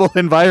 miserable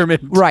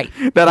environment Right.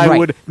 that I Right.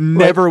 would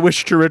never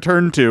wish to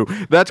return to.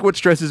 That's what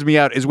stresses me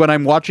out, is when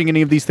I'm watching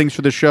any of these things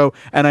for the show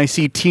and I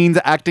see teens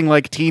acting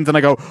like teens and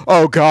I go,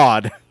 oh,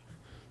 God.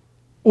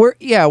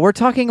 We're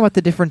talking about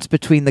the difference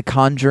between The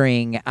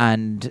Conjuring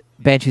and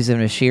Banshees of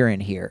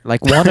Inisherin here.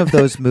 Like, one of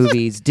those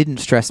movies didn't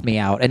stress me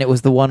out, and it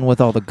was the one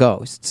with all the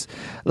ghosts.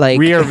 Like,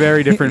 We are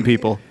very different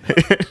people.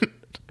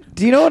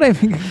 do you know what I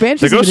mean? Banshees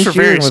The of ghosts are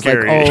very Inisherin was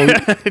scary.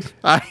 like,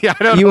 oh, I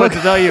don't You know what would-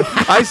 to tell you.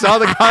 I saw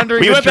The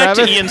Conjuring We with went back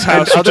to Travis Ian's and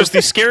house, which other- is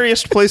the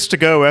scariest place to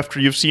go after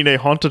you've seen a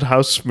haunted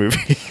house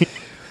movie.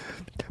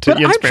 To but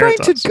Ian's I'm trying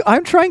parents' to house.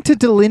 I'm trying to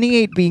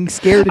delineate being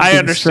scared and I being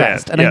understand.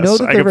 stressed, and I Yes, know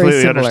that I they're very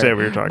completely similar. understand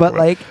what you're talking but about.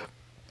 like,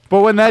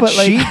 But when that But,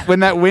 like- sheet,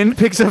 when that wind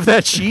picks up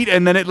that sheet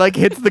and then it like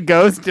hits the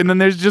ghost and then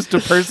there's just a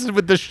person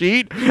with the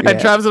sheet Yeah. and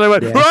Travis and I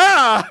went, Yeah.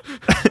 ah!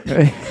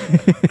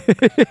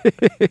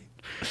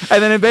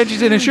 And then in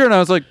Banshees in Inisherin, I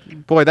was like,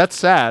 boy, that's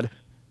sad.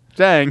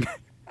 Dang.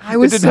 I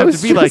was didn't so have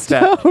to be like stressed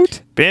that.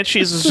 out.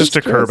 Banshees is So just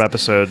a Curb stressed.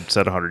 episode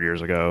set 100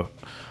 years ago.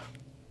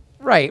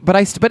 Right, but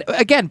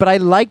I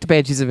liked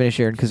Banshees of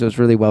Inisherin because it was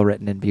really well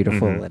written and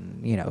beautiful, Mhm.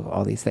 and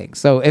all these things.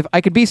 So if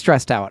I could be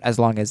stressed out as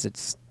long as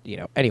it's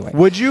anyway.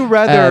 Would you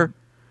rather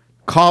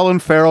Colin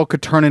Farrell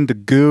could turn into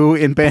goo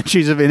in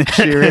Banshees of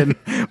Inisherin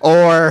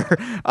or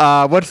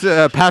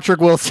Patrick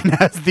Wilson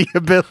has the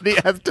ability,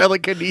 has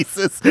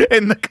telekinesis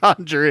in The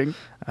Conjuring?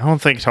 I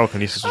don't think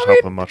telekinesis would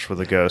help him much with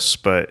the ghosts,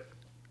 but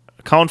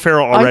Colin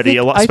Farrell already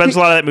think- spends a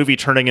lot of that movie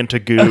turning into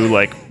goo,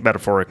 like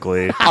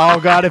metaphorically. Oh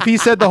God! If he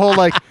said the whole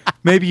like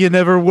maybe you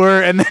never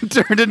were, and then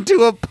turned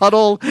into a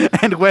puddle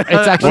and went.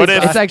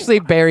 It's actually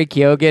Barry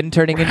Keoghan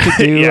turning into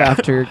goo Yeah.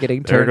 after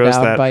getting There turned goes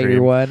down that by dream.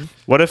 year one.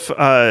 What if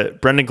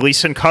Brendan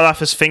Gleeson cut off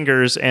his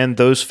fingers and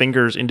those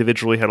fingers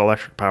individually had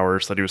electric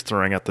powers that he was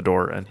throwing at the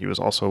door, and he was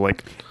also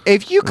like,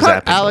 If you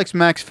cut Zapping them. Alex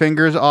Mack's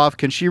fingers off,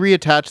 can she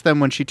reattach them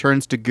when she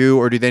turns to goo,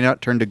 or do they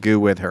not turn to goo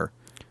with her?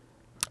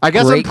 I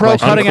guess Great I'm pro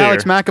question. cutting Unclear.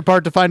 Alex Mack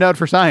apart to find out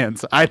for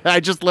science. I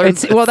just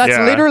learned. Well, that's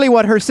Yeah. literally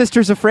what her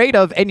sister's afraid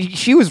of, and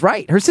she was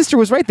right. Her sister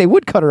was right. They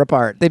would cut her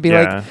apart. They'd be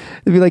Yeah.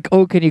 like,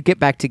 "Oh, can you get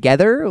back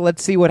together?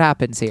 Let's see what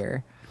happens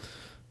here."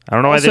 I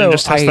don't know why they didn't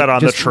just test that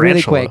on the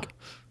tarantula.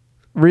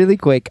 Really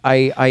quick,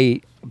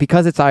 I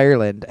because it's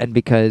Ireland and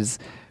because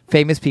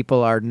famous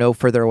people are no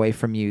further away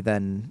from you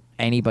than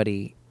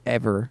anybody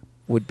ever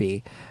would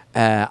be.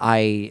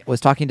 I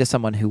was talking to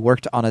someone who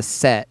worked on a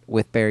set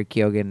with Barry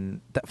Keoghan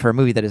for a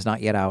movie that is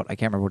not yet out. I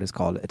can't remember what it's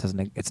called.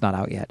 It's not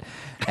out yet.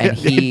 And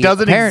he it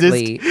doesn't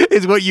apparently, exist,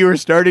 is what you were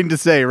starting to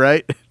say,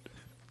 right?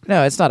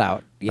 No, it's not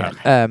out yet.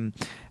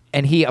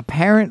 And he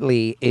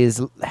apparently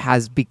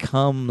has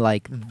become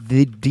like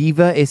the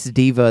diva-ist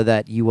diva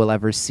that you will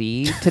ever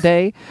see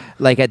today.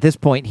 Like at this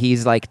point,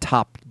 he's like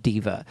top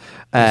diva.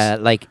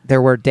 Like there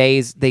were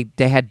days they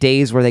had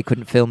days where they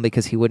couldn't film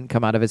because he wouldn't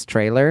come out of his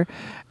trailer.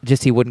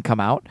 Just he wouldn't come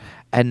out,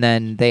 and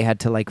then they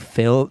had to like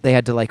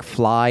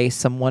fly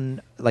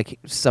someone, like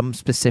some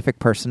specific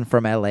person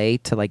from LA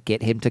to like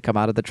get him to come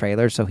out of the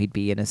trailer so he'd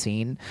be in a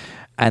scene,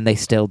 and they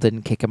still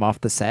didn't kick him off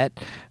the set.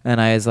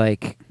 And I was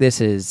like,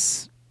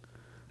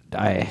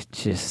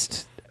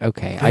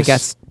 okay. I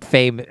guess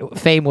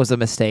fame was a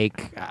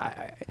mistake.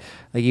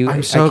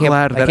 I'm so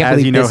glad that,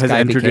 as you know, has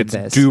entered its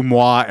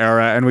Dumois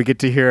era, and we get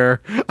to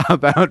hear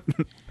about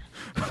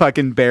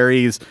fucking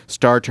Barry's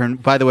star turn.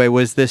 By the way,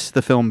 was this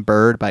the film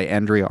Bird by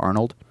Andrea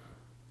Arnold?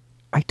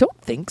 I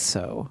don't think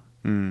so.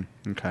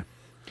 Okay.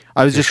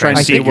 I was just trying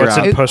to see figure what's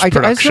out. in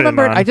post-production.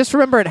 I just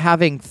remember it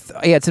having.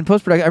 It's in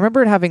post production. I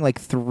remember it having like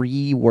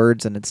 3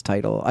 words in its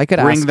title. I could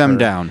Bring ask them her.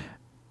 down.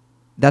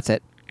 That's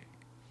it.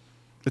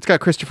 It's got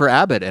Christopher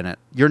Abbott in it.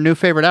 Your new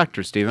favorite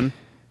actor, Steven.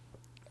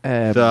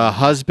 The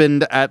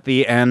husband at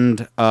the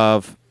end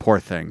of Poor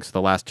Things,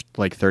 the last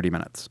 30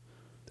 minutes.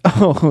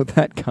 Oh,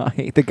 that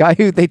guy. The guy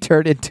who they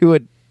turned into a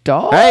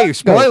dog? Hey,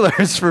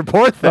 spoilers for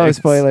Poor Things. Oh,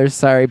 spoilers.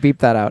 Sorry, beep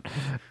that out.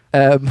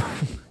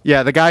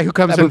 Yeah, the guy who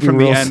comes That in movie from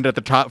rules. the end at the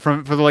top,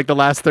 for the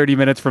last 30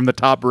 minutes from the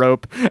top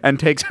rope and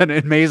takes an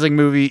amazing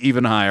movie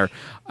even higher.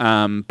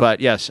 But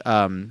yes,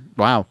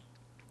 wow.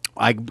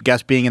 I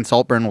guess being in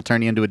Saltburn will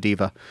turn you into a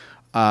diva.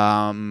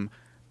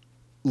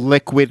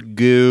 Liquid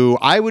goo.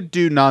 I would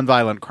do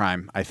nonviolent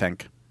crime, I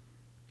think.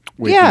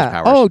 With these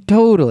powers. Oh,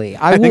 totally.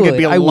 I would. think it'd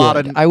be a lot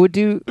of- I would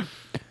do.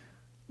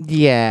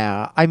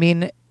 Yeah. I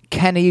mean,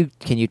 can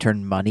you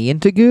turn money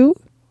into goo?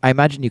 I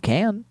imagine you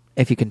can.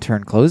 If you can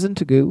turn clothes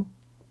into goo.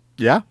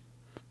 Yeah.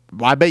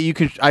 Well, I bet you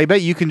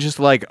can just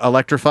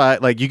electrify,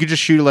 you could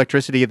just shoot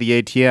electricity at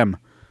the ATM.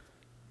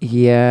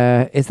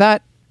 Yeah. Is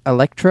that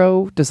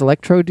Electro? Does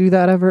Electro do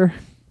that ever?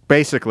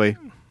 Basically.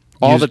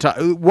 All the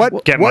time.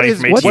 What Get what money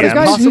is from what is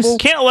ATMs. possible?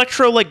 Can't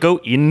Electro go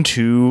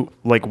into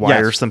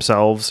wires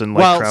themselves and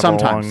travel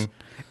sometimes. along?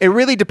 It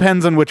really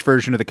depends on which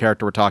version of the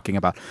character we're talking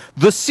about.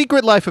 The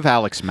Secret Life of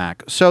Alex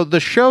Mack. So the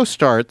show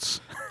starts,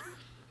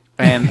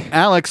 and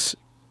Alex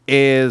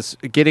is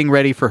getting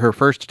ready for her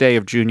first day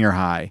of junior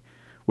high,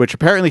 which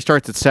apparently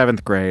starts at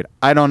 7th grade.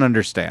 I don't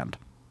understand.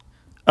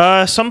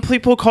 Some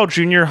people call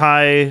junior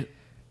high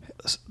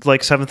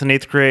 7th and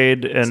 8th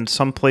grade, and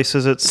some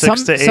places it's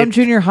 6th to 8th. Some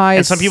junior highs.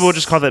 and some people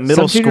just call that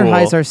middle some school. Junior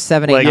highs are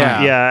 7, 8, 9.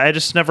 Yeah. I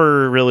just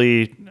never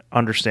really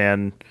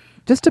understand.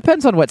 Just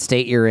depends on what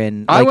state you're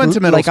in. I went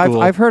to middle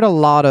school. I've heard a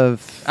lot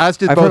of. As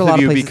did I've both heard a of lot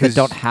you, of places because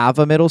that don't have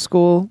a middle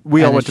school.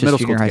 we all and went it's to middle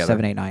just school junior high together.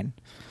 7, 8, 9.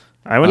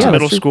 I went Yeah, to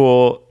middle that's true.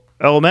 school.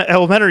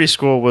 Elementary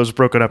school was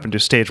broken up into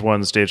stage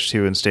 1, stage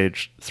 2, and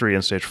stage 3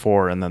 and stage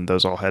 4, and then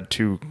those all had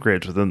 2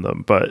 grades within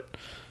them. But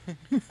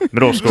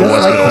middle school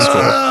was middle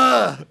school.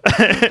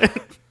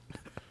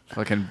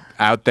 Fucking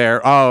out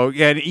there. Oh,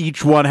 and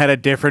each one had a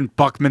different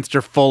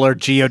Buckminster Fuller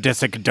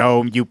geodesic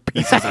dome, you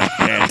pieces of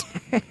shit.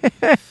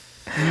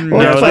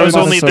 No, that was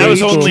only stage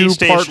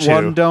part 2.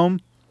 1 dome.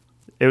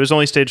 It was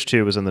only stage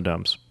 2 was in the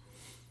domes.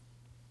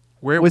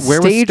 Where Was was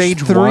stage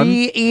 3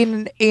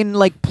 1?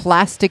 in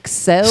plastic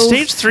cells?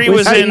 Stage 3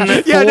 was in.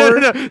 Yeah,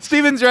 no.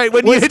 Steven's right.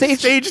 When you Was hit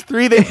stage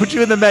 3, they put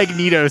you in the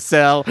magneto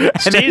cell. And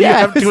then you Yeah,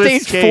 have to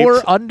stage escape.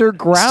 4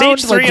 underground.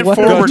 Stage 3 and what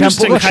 4 are were we just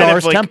Temple, in kind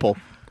of Shar's Temple.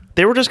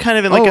 They were just kind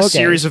of in Oh, a okay.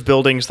 series of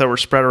buildings that were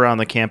spread around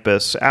the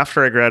campus.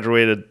 After I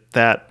graduated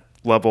that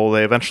level,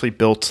 they eventually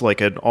built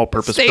an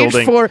all-purpose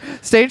building.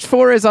 Stage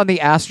 4 is on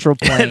the astral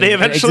plane. they It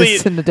eventually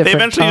exists in a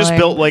different just time.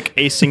 built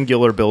a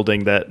singular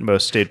building that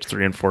most stage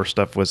 3 and 4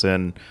 stuff was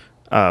in.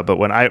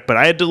 But I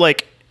had to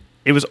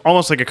it was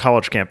almost like a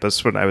college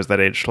campus when I was that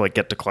age to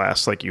get to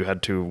class. You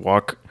had to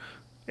walk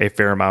a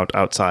fair amount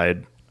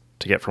outside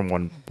to get from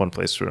one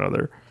place to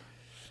another.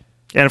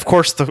 And of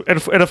course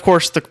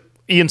the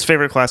Ian's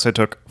favorite class I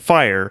took,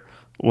 fire,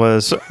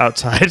 was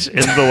outside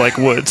in the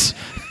woods.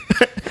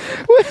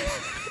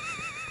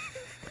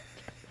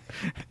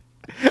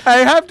 I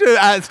have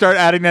to start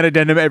adding that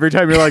addendum every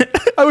time you're like,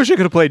 I wish I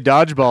could have played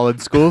dodgeball in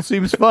school.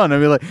 Seems fun. I'd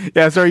be like,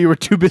 yeah, sorry, you were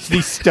too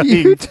busy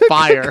studying You took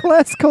fire. a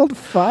class called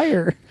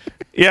fire.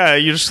 Yeah,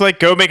 you just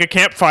go make a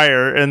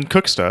campfire and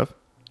cook stuff.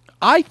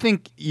 I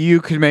think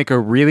you could make a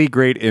really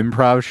great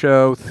improv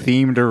show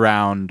themed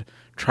around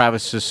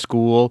Travis's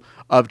school.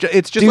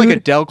 It's just like a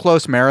Dude. Del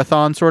Close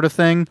marathon sort of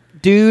thing.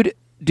 Dude,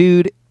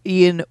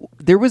 Ian,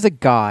 there was a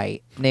guy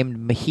named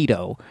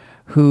Mojito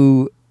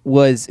who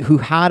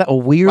had a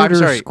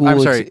weirder school. I'm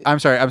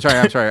sorry.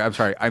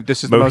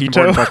 This is the most Mojito?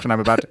 important question I'm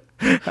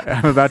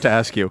about to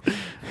ask you.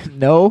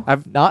 No,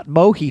 not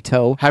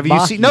Mojito. Have you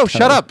seen? No, Mojito.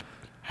 shut up.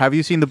 Have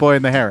you seen The Boy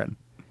and the Heron?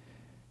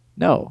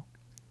 No.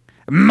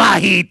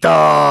 Mojito.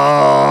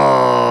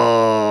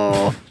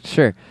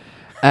 Sure.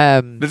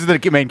 This is the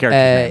main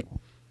character's name.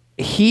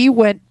 He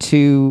went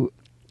to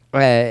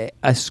a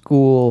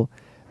school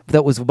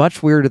that was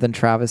much weirder than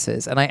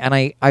Travis's, and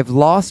I've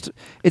lost.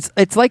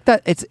 It's like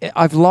that.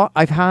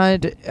 I've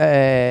had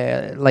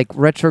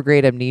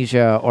retrograde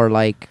amnesia or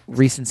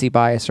recency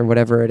bias or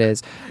whatever it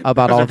is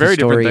about Those all are very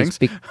the different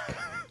stories.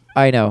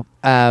 I know,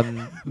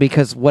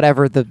 because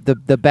whatever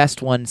the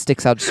best one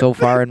sticks out so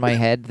far in my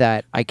head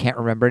that I can't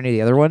remember any of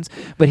the other ones.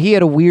 But he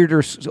had a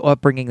weirder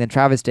upbringing than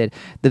Travis did.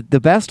 The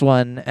best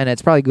one, and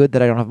it's probably good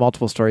that I don't have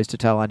multiple stories to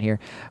tell on here,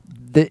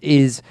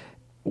 is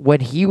when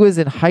he was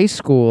in high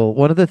school.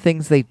 One of the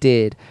things they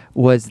did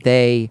was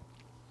they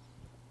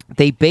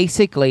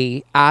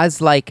basically,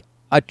 as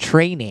a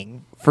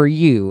training for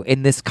you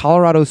in this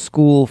Colorado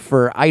school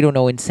for, I don't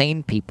know,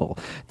 insane people,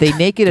 they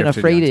naked and Gifted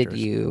afraided youngsters.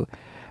 you.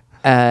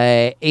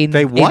 In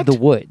They what? the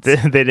woods. They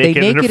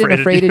naked and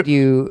afraided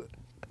you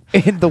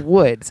in the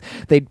woods.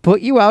 They'd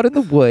put you out in the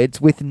woods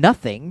with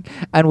nothing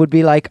and would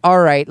be like,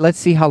 all right, let's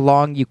see how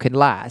long you can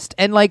last.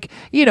 And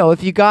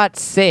if you got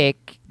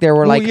sick, there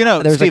were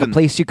there's Steven, a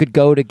place you could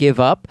go to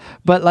give up.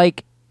 But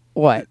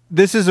what?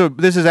 This is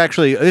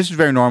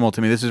very normal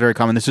to me. This is very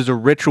common. This is a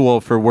ritual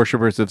for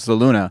worshippers of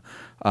Seluna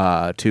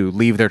to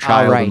leave their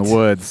child in the right.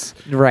 woods,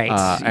 Right.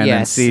 and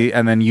yes.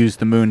 and then use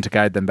the moon to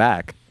guide them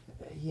back.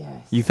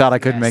 Yes. You thought I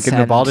couldn't make it in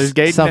the and Baldur's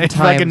Gate?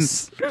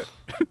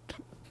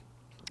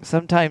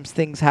 Sometimes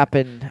things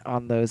happen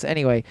on those.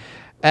 Anyway,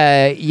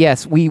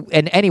 yes,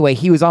 anyway,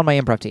 he was on my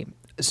improv team,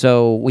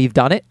 so we've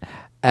done it.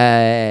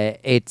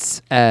 It's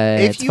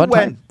fun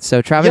time.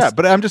 So Travis, yeah,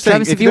 but I'm just saying,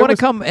 Travis, if you want to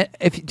come, do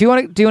you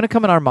want to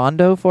come in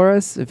Armando for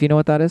us? If you know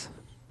what that is.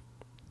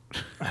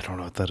 I don't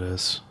know what that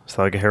is. Is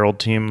that like a Herald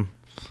team?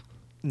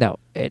 No,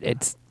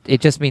 it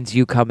just means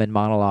you come in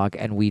monologue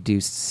and we do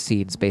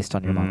scenes based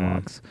on your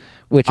monologues,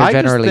 which are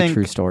generally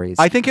true stories.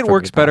 I think it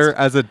works better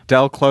as a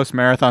Del Close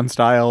marathon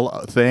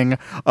style thing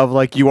of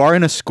like you are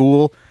in a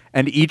school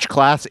and each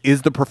class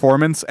is the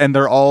performance and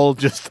they're all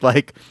just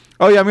like,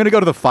 oh yeah, I'm going to go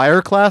to the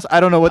fire class. I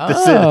don't know what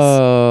this is.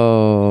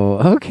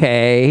 Oh,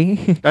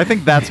 okay. I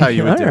think that's how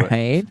you would do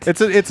it.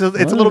 It's a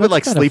little bit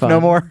like Sleep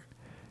No More.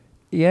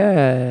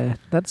 Yeah,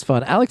 that's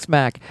fun. Alex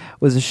Mack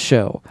was a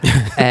show.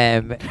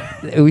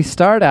 We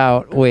start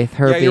out with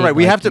her. Yeah, you're right.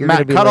 We have to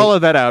cut all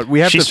of that out.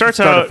 We have she to starts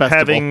start out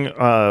having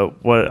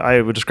what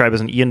I would describe as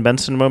an Ian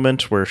Benson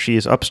moment, where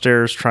she's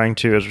upstairs trying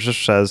to, as Richard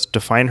says,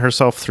 define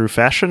herself through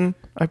fashion.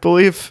 I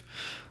believe.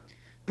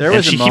 There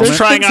was she a moment. keeps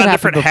trying on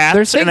different hats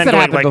There's and things then that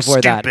going happened like before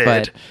stupid.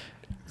 that,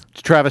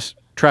 but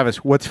Travis,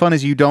 what's fun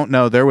is you don't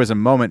know there was a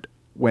moment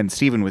when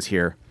Steven was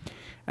here,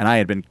 and I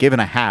had been given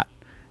a hat,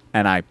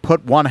 and I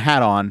put one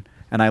hat on.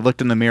 And I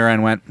looked in the mirror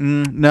and went,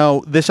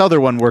 no, this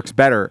other one works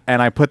better. And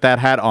I put that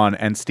hat on,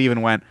 and Steven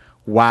went,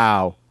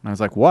 wow. And I was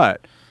like,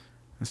 what?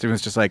 And Steven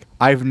was just like,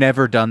 I've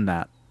never done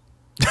that.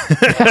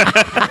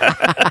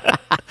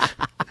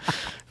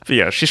 But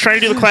yeah, she's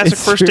trying to do the classic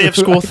first day of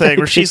school thing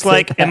where she's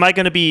like, am I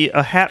going to be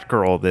a hat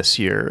girl this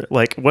year?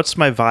 Like, what's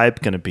my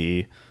vibe going to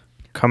be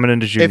coming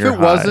into junior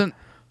high?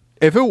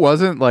 If it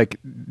wasn't like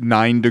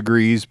 9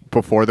 degrees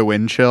before the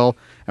wind chill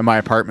and my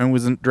apartment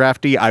wasn't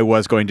drafty, I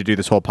was going to do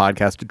this whole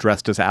podcast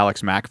dressed as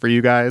Alex Mack for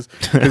you guys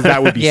because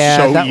that would be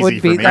so easy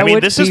for me. I mean,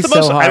 this is the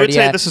most. Hard, I would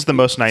say this is the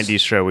most '90s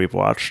show we've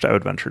watched. I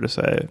would venture to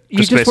say, you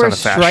just based wear on a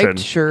the fashion. striped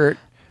shirt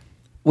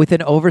with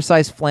an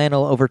oversized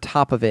flannel over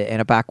top of it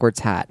and a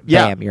backwards hat.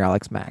 Yeah. Bam, you're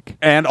Alex Mack.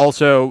 And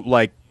also,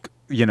 like,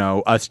 you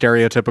know, a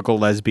stereotypical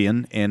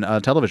lesbian in a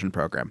television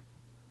program.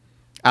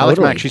 Alex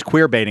Mack, she's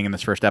queer baiting in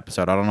this first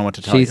episode. I don't know what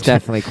to tell you. She's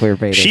definitely queer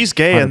baiting. She's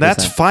gay, 100%. And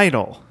that's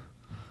final.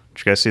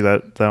 Did you guys see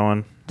that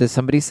one? Did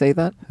somebody say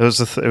that? It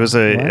was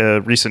a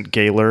recent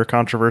Gaylor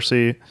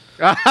controversy.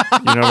 You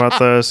know about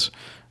those?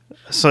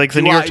 So like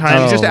the New York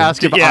Times. Just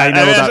ask if I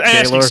know about Gaylor.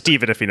 Asking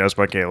Steven if he knows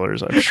about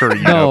Gaylors. I'm sure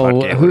you know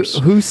about Gaylors.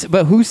 Who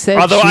said?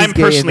 Although she's I'm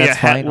gay personally and a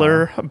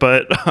Hetler,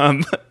 but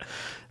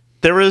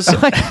there was,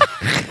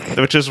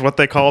 which is what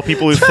they call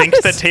people who think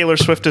that Taylor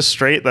Swift is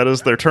straight. That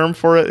is their term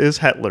for it, is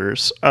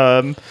Hetlers.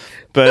 But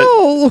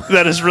no.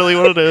 That is really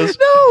what it is.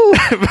 No.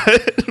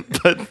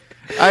 but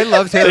I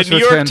love Taylor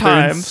Swift fans. They're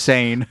Times.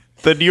 Insane.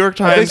 The New York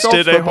Times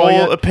did a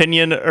whole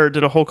opinion or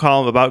did a whole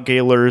column about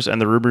Gaylors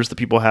and the rumors that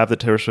people have that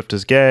Taylor Swift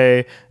is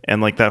gay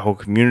and like that whole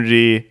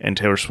community, and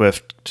Taylor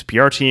Swift's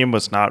PR team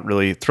was not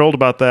really thrilled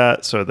about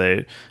that, so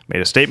they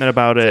made a statement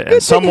about it.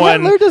 And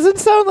someone Hitler doesn't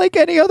sound like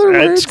any other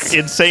words. It's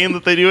insane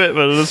that they do it,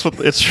 but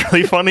it's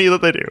really funny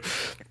that they do.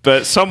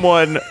 But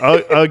someone,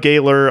 a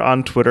Gaylor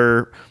on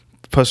Twitter,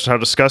 posted how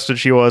disgusted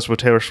she was with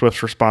Taylor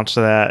Swift's response to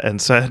that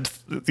and said,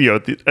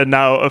 and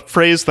now a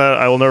phrase that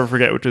I will never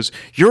forget, which is,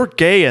 "You're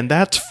gay and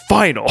that's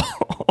final."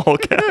 All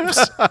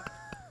caps.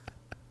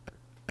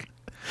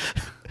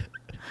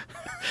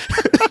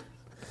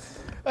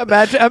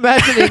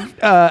 Imagining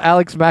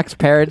Alex Mack's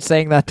parents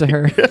saying that to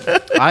her.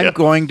 I'm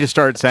going to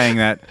start saying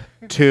that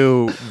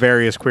to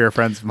various queer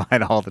friends of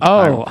mine all the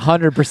time. Oh,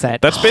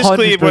 100%. That's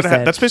basically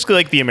 100%. That's basically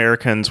like the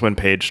Americans when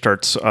Paige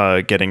starts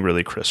getting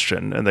really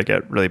Christian and they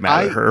get really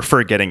mad at her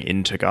for getting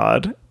into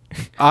God.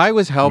 I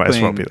was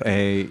helping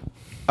an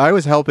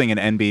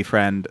NB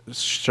friend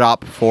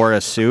shop for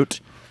a suit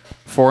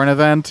for an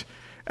event,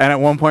 and at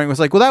one point was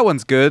like, "Well, that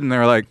one's good," and they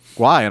were like,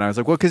 "Why?" And I was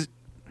like, "Well, because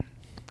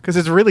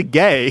it's really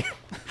gay."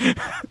 And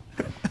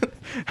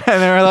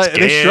they were like,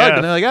 they shrugged,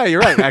 and they're like, "Oh,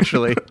 you're right,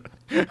 actually."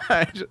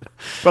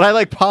 But I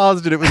like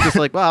paused, and it was just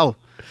like, "Wow,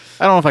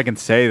 I don't know if I can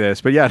say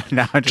this," but yeah,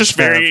 now I just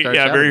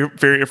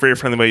very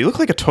friendly way. You look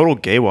like a total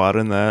gay wad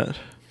in that.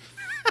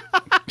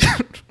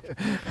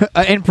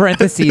 In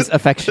parentheses,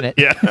 affectionate.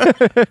 Yeah.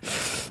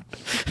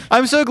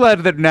 I'm so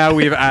glad that now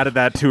we've added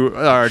that to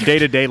our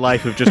day-to-day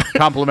life of just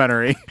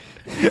complimentary.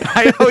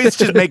 I always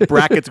just make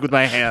brackets with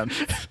my hand.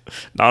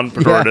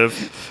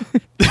 Non-pejorative.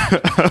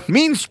 Yeah.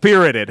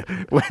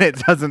 Mean-spirited when it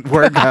doesn't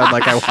work out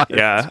like I want.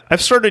 Yeah.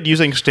 I've started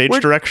using stage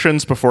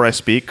directions before I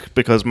speak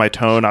because my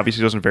tone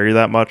obviously doesn't vary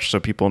that much, so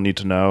people need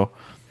to know.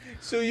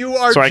 So you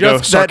are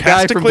just that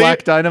guy from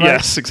Black Dynamite?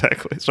 Yes,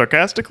 exactly.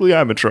 Sarcastically,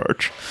 I'm in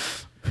charge.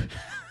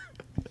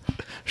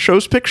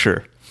 Show's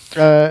picture.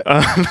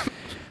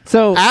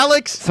 So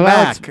Alex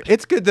Mack.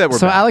 It's good that we're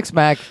back.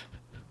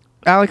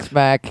 Alex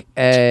Mack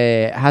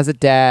has a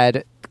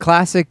dad,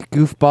 classic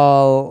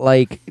goofball,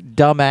 like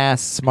dumbass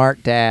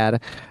smart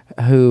dad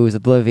who's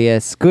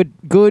oblivious. Good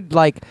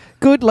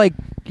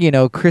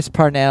Chris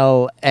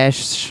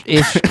Parnell-ish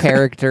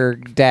character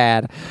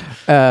dad.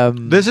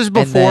 This is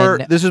before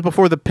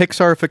the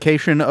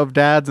Pixarification of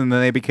dads, and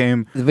then they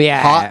became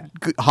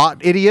hot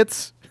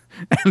idiots.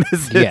 And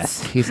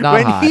he's not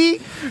when hot. He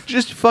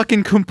just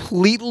fucking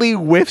completely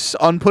whiffs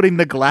on putting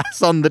the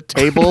glass on the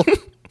table.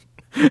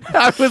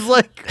 I was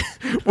like,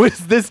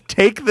 was this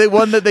take the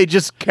one that they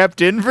just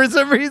kept in for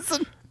some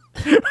reason?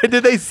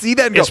 Did they see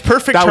that? And it's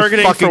perfect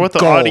targeting for what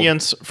the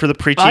audience, for the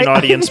preteen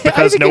audience,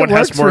 because no one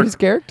has more his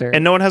character,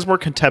 and no one has more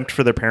contempt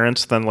for their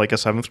parents than like a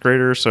 7th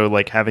grader. So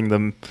like having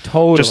them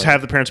just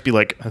have the parents be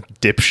like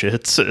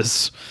dipshits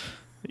is,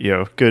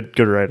 good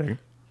writing.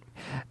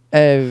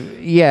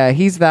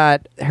 He's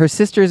that. Her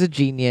sister is a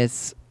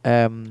genius.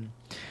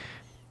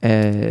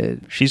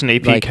 She's an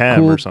AP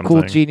Chem or something.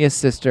 Cool genius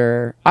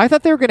sister. I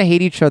thought they were going to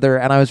hate each other,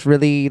 and I was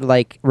really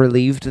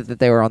relieved that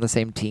they were on the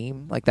same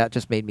team. Like that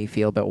just made me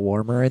feel a bit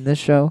warmer in this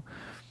show.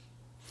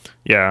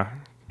 Yeah,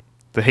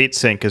 the hate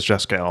sink is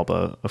Jessica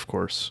Alba, of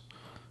course.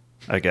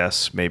 I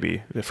guess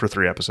maybe for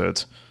 3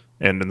 episodes,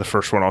 and in the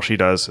first one, all she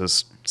does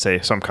is say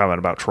some comment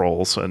about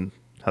trolls and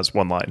has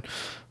one line.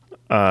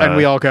 And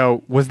we all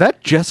go, "Was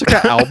that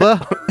Jessica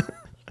Alba?"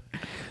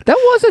 That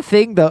was a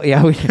thing, though.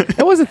 Yeah,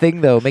 that was a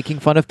thing, though. Making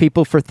fun of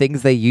people for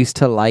things they used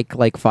to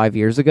like 5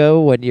 years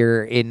ago when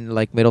you're in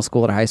like middle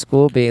school or high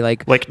school. Being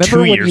like remember 2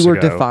 when years you were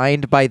ago.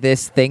 defined by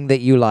this thing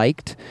that you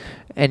liked,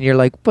 and you're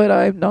like, but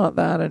I'm not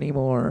that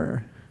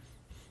anymore.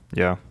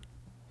 Yeah.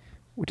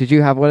 Did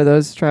you have one of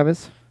those,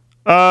 Travis?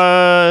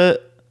 I'm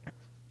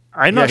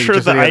not sure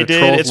that I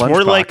did. It's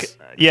more like,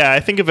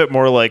 I think of it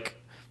more like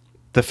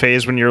the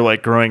phase when you're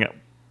like growing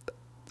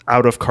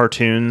out of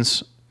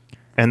cartoons.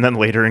 And then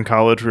later in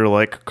college, we were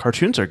like,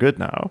 cartoons are good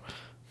now.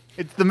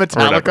 It's the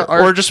Metallica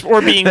art.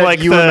 Or being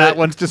like you and Matt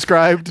once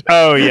described.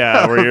 Oh,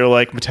 yeah, where you're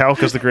like,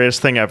 Metallica's the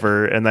greatest thing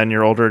ever. And then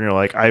you're older and you're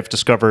like, I've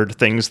discovered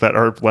things that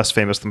are less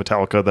famous than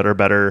Metallica that are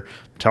better.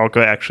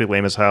 Metallica actually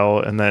lame as hell.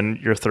 And then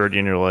you're 30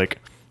 and you're like,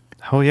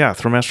 oh, yeah,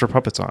 throw Master of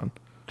Puppets on.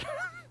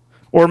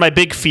 Or my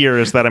big fear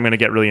is that I'm going to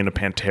get really into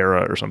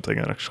Pantera or something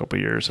in the next couple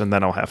of years. And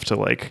then I'll have to,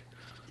 like,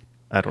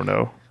 I don't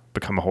know,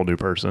 become a whole new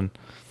person.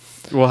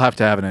 We'll have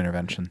to have an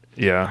intervention.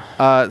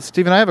 Yeah.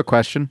 Steven, I have a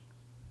question.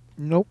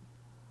 Nope.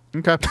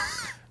 Okay.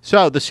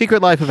 So, The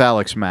Secret Life of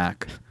Alex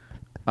Mack.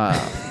 So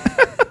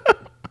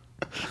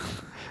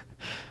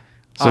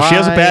she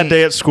has a bad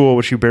day at school,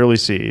 which you barely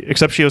see,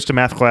 except she goes to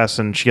math class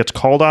and she gets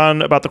called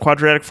on about the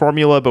quadratic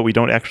formula, but we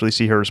don't actually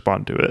see her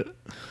respond to it.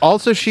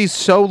 Also, she's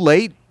so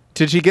late.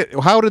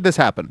 How did this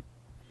happen?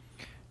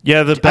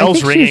 Yeah, the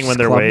bell's ringing when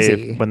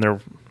clumsy. when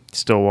they're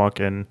still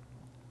walking.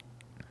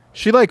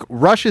 She like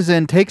rushes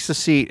in, takes a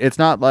seat. It's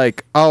not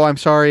like, oh, I'm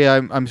sorry,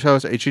 I'm so.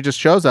 She just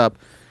shows up.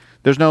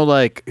 There's no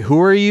like, who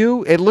are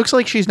you? It looks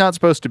like she's not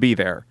supposed to be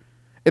there.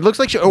 It looks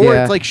like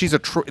it's like she's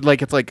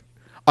it's like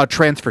a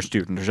transfer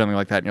student or something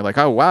like that. And you're like,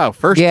 oh wow,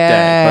 first day.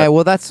 Yeah,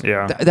 well,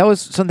 that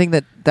was something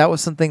that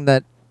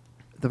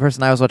the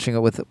person I was watching it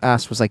with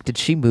asked was like, did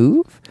she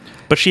move?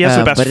 But she has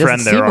a best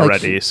friend there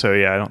already, like so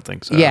yeah, I don't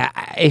think so. Yeah,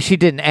 she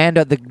didn't. And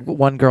the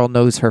one girl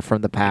knows her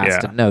from the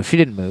past. Yeah. And no, she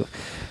didn't move.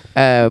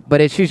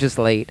 But she's just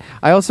late.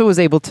 I also was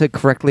able to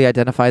correctly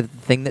identify that the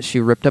thing that she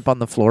ripped up on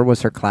the floor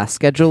was her class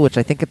schedule, which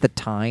I think at the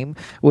time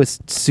was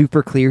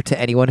super clear to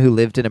anyone who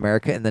lived in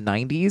America in the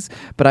 90s.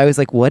 But I was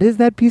like, what is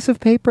that piece of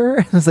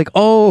paper? I was like,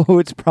 oh,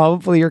 it's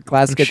probably her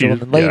class schedule.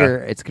 And then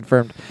later it's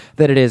confirmed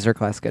that it is her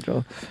class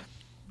schedule.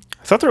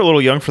 I thought they were a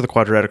little young for the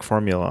quadratic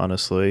formula,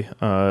 honestly.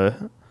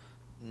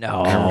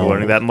 No. I remember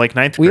learning that in like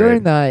 9th grade. We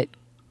learned that.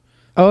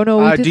 Oh, no,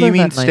 we did learn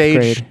that in 9th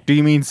grade. Do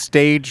you mean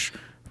stage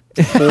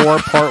 4,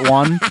 part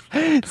 1?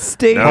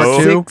 Stage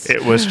Part 2? 6.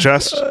 It was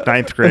just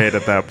 9th grade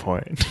at that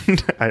point.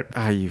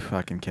 Are you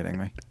fucking kidding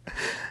me?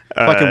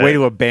 Fucking way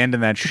to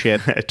abandon that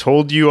shit. I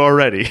told you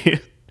already.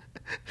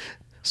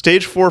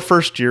 Stage 4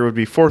 first year would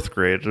be 4th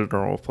grade at a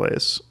normal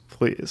place.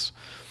 Please.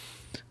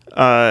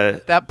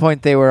 At that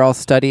point, they were all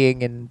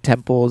studying in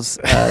temples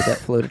that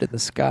floated in the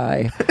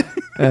sky.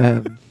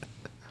 Their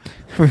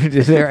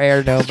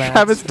air nomads.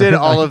 Travis did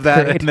all of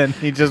that, and then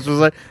he just was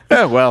like,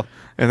 oh, well.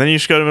 And then you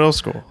just go to middle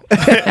school.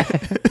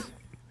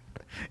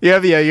 You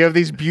have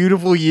these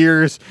beautiful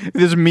years,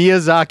 this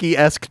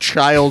Miyazaki-esque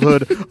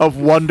childhood of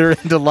wonder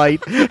and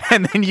delight,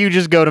 and then you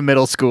just go to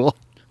middle school.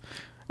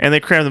 And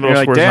they cram the middle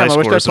You're like, schoolers and damn, high I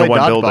wish I schoolers in played one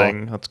dodgeball.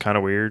 building. That's kind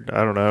of weird.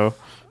 I don't know.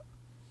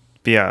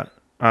 But yeah,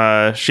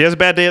 she has a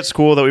bad day at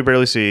school that we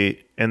barely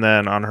see, and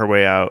then on her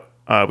way out,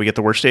 we get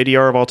the worst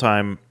ADR of all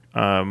time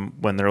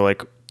when they're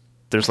like,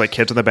 there's like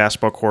kids in the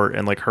basketball court,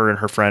 and like her and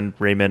her friend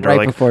Raymond are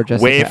like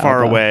way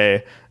far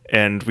away.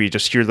 And we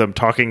just hear them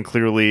talking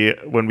clearly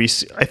when we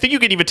see, I think you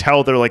can even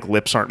tell their like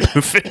lips aren't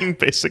moving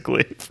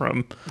basically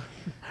from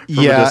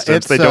the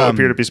distance. They don't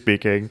appear to be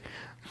speaking.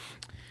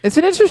 It's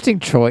an interesting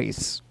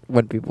choice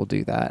when people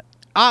do that.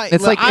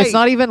 It's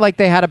not even like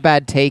they had a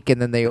bad take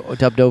and then they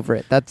dubbed over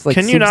it. That's like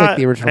seems like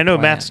the original. I know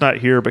plan. Matt's not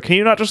here, but can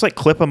you not just like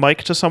clip a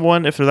mic to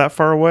someone if they're that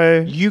far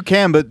away? You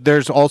can, but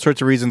there's all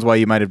sorts of reasons why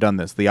you might have done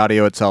this. The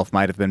audio itself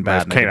might have been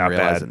bad, and they didn't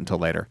realize it until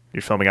later.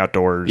 You're filming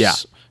outdoors.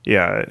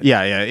 Yeah.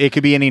 It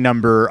could be any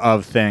number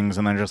of things,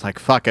 and then just like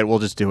fuck it, we'll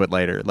just do it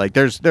later. Like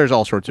there's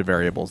all sorts of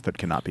variables that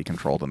cannot be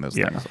controlled in those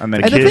things. And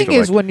then the thing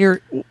is, when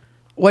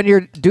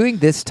you're doing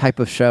this type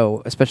of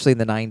show, especially in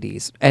the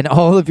 90s, and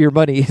all of your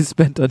money is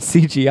spent on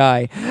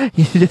CGI,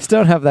 you just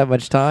don't have that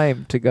much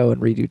time to go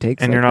and redo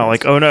takes. And you're not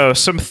like, oh no,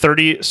 some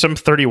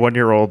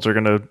 31-year-olds are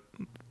gonna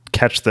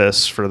catch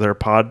this for their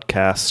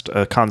podcast,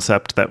 a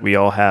concept that we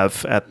all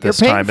have at this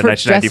time in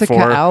 1994.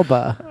 Jessica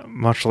Alba.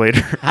 Much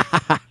later.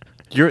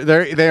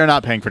 They are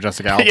not paying for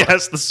Jessica Alba.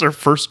 Yes, this is her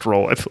first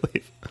role, I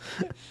believe.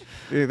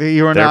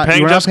 They're not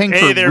paying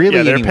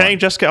They're paying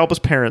Jessica Alba's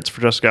parents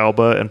for Jessica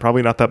Alba, and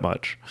probably not that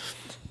much.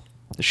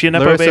 Is she a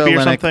Nepo baby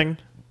or something?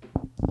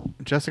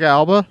 Jessica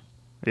Alba?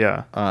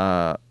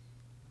 Yeah.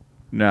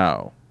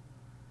 No.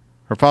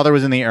 Her father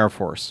was in the Air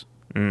Force.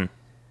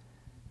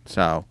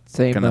 So,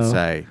 gonna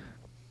say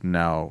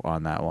no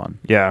on that one.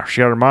 Yeah,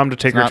 she got her mom to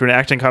take her to an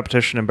acting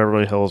competition in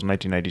Beverly Hills in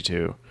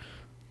 1992.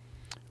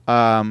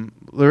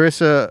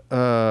 Larissa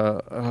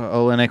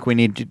Olenek, we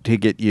need to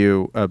get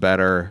you a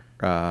better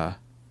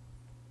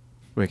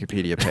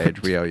Wikipedia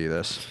page. We owe you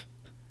this.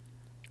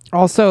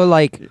 Also,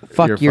 like,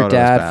 fuck your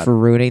dad bad. for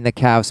ruining the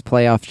Cavs'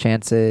 playoff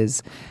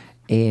chances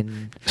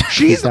in...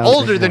 She's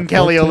older than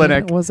Kelly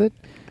Olynyk. Was it?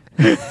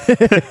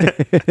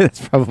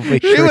 That's probably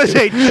true. She was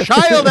a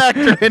child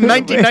actor in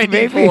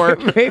 1994.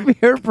 Maybe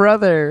her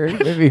brother.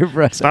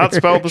 It's not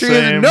spelled the she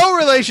same. is no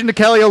relation to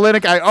Kelly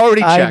Olynyk. I already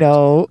checked.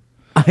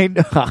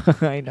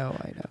 I know.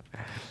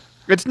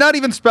 It's not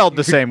even spelled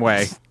the same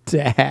way.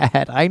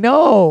 Dad, I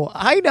know.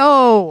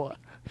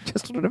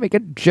 Just wanted to make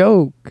a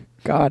joke.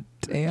 God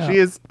damn. She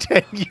is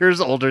 10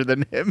 years older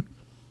than him.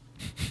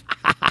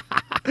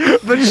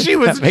 But she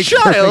was a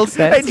child,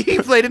 and he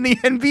played in the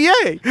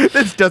NBA.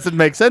 This doesn't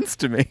make sense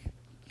to me.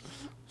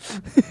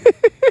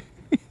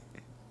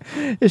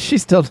 Is she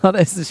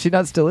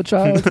not still a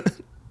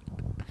child?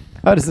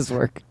 How does this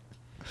work?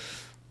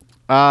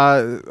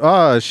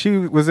 She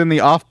was in the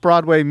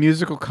off-Broadway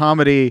musical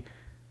comedy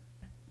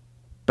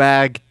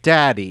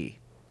Baghdadi.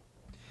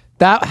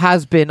 That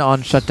has been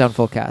on Shutdown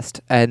Fullcast,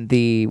 and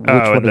which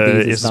one of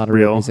these is not a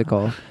real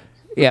musical?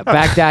 Yeah,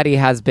 Baghdadi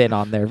has been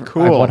on there.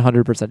 Cool. I'm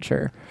 100%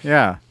 sure.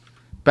 Yeah.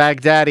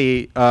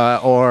 Baghdadi,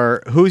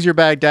 or Who's Your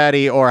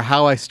Baghdadi, or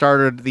How I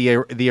Started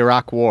the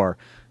Iraq War.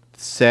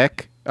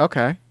 Sick.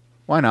 Okay.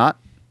 Why not?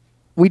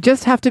 We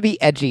just have to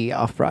be edgy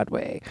off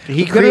Broadway.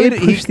 He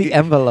pushed the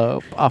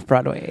envelope off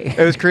Broadway.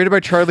 It was created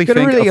by Charlie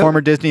Fink, a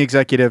former Disney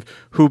executive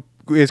who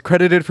is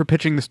credited for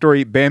pitching the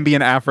story Bambi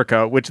in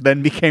Africa, which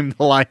then became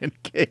The Lion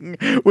King,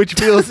 which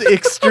feels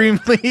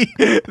extremely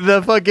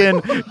the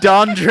fucking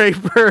Don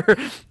Draper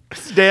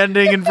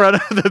standing in front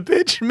of the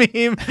bitch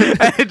meme,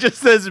 and it just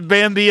says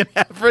Bambi in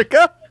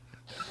Africa.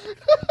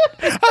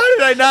 How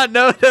did I not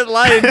know that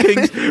Lion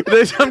King's...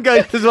 There's some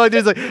guy who's like,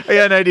 I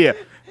got an idea.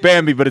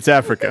 Bambi, but it's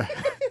Africa.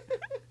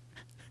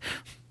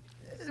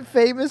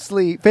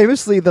 Famously,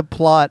 the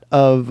plot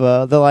of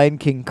The Lion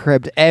King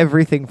cribbed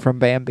everything from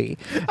Bambi.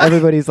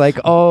 Everybody's like,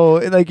 oh,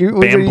 like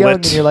when you're young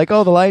and you're like,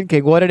 oh, The Lion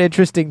King, what an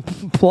interesting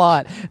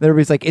plot. And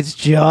everybody's like, it's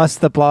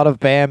just the plot of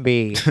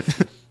Bambi.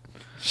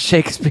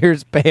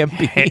 Shakespeare's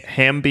Bambi.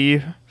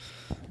 Hamby.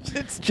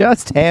 It's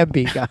just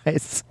Hamby,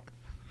 guys.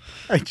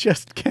 I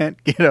just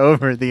can't get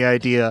over the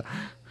idea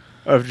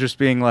of just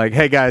being like,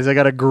 hey, guys, I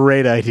got a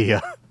great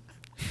idea.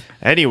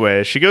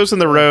 Anyway, she goes in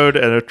the road,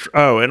 and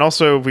and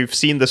also we've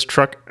seen this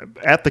truck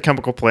at the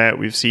chemical plant.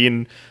 We've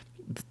seen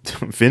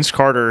Vince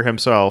Carter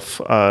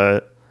himself,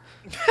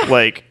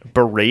 like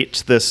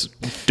berate this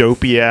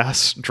dopey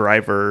ass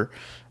driver,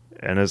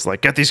 and is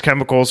like, "Get these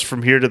chemicals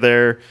from here to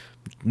there,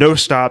 no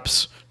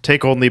stops,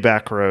 take only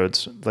back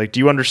roads." Like, do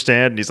you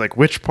understand? And he's like,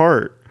 "Which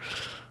part?"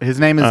 His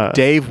name is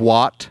Dave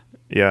Watt.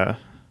 Yeah.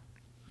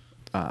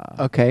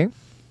 Okay.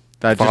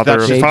 Father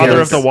of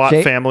the Watt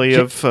family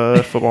of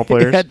football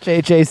players. Yeah,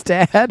 JJ's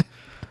dad.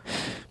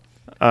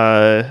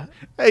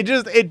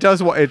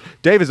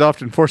 Dave is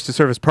often forced to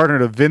serve as partner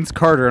to Vince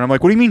Carter, and I'm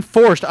like, what do you mean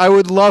forced? I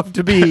would love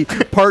to be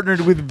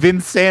partnered with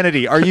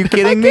Vinsanity. Are you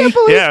kidding me?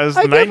 Yeah, it was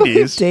the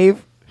 90s.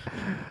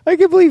 I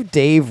can't believe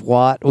Dave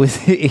Watt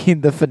was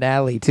in the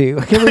finale too.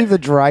 I can't believe the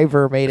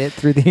driver made it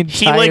through the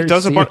entire. He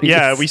does series.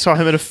 Yeah, we saw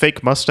him in a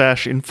fake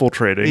mustache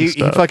infiltrating. He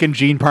fucking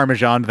Gene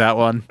Parmesan'd that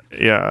one.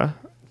 Yeah.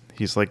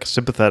 He's like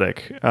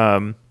sympathetic.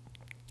 But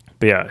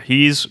yeah,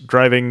 he's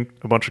driving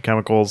a bunch of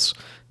chemicals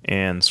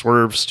and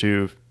swerves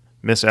to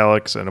miss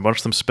Alex, and a bunch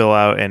of them spill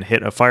out and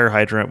hit a fire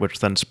hydrant, which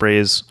then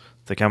sprays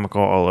the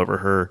chemical all over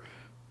her,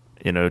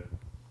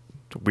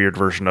 weird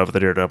version of the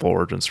Daredevil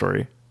origin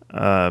story.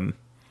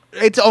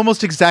 It's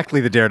almost exactly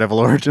the Daredevil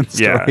origin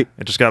story. Yeah,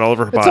 it just got all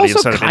over her body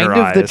instead of in her eyes. It's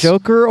also kind of the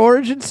Joker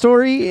origin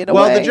story in a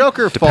way. Well, the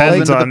Joker falls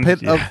into the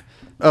pit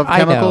of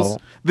chemicals.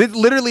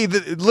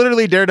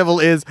 Literally, Daredevil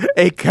is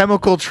a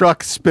chemical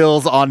truck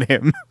spills on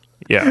him.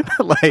 Yeah.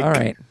 All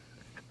right.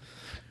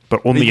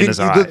 but only in his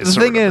eyes. The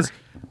thing is,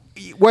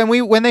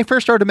 when they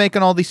first started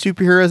making all these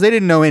superheroes, they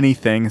didn't know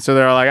anything. So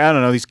they're like, I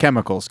don't know, these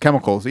chemicals.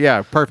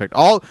 Yeah, perfect.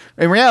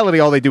 In reality,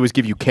 all they do is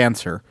give you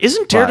cancer.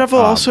 Isn't Daredevil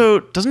also,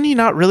 doesn't he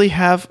not really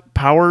have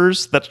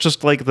powers? That's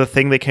just like the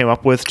thing they came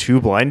up with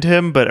to blind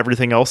him, but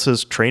everything else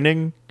is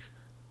training?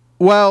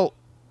 Well,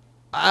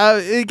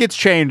 it gets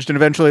changed, and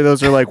eventually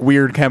those are like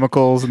weird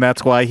chemicals, and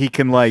that's why he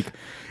can like.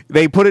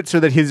 They put it so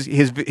that his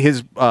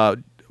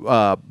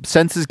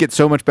senses get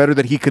so much better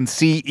that he can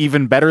see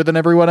even better than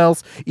everyone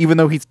else, even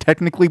though he's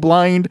technically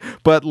blind.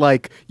 But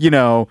like,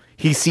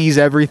 he sees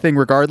everything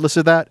regardless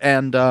of that,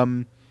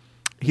 and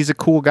he's a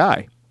cool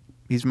guy.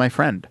 He's my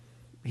friend.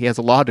 He has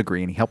a law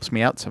degree, and he helps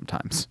me out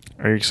sometimes.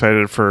 Are you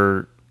excited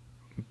for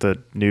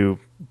the new?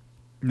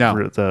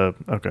 No.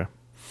 Okay.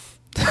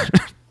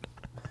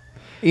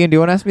 Ian, do you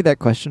want to ask me that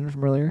question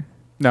from earlier?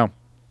 No.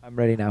 I'm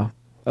ready now.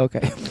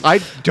 Okay. I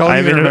don't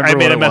even remember I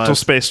made what a it mental was.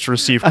 space to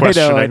receive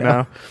questioning I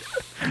know.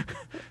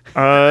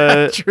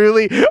 now.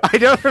 Truly, I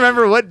don't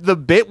remember what the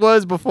bit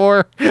was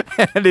before,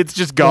 and it's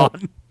just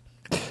gone.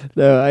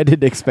 No, I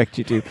didn't expect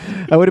you to.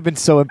 I would have been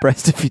so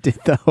impressed if you did,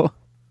 though.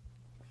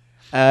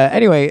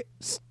 Anyway,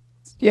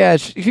 yeah,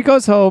 she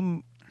goes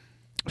home.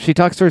 She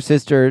talks to her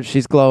sister.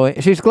 She's glowing.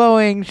 She's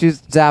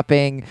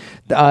zapping.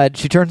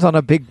 She turns on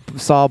a big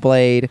saw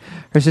blade.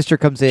 Her sister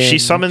comes in. She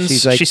summons.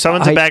 She's like, she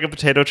summons a bag of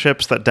potato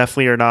chips that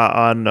definitely are not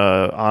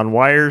on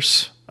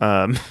wires.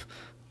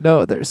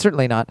 No, they're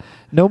certainly not.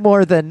 No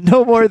more than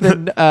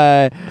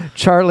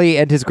Charlie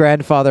and his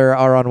grandfather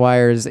are on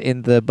wires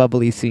in the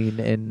bubbly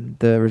scene in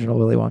the original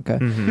Willy Wonka.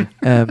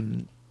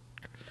 Mm-hmm.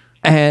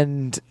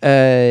 And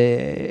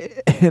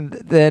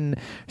then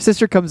her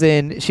sister comes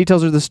in. She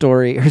tells her the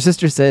story. Her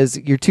sister says,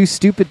 "You're too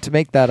stupid to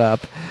make that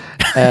up."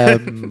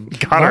 Got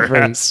not her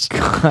very ass.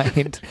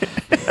 kind.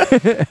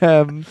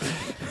 And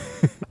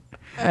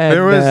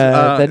There was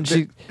then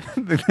she.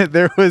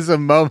 there was a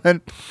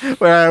moment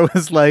where I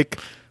was like,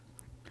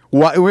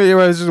 where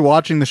I was just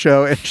watching the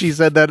show, and she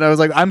said that, and I was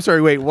like, I'm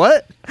sorry, wait,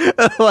 what?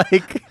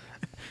 Like,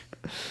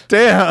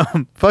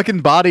 damn, fucking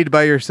bodied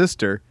by your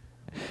sister.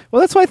 Well,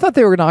 that's why I thought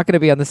they were not going to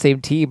be on the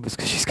same team,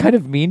 because she's kind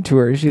of mean to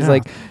her. She's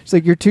like,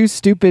 you're too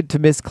stupid to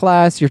miss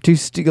class. You're too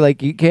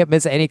like, you can't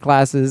miss any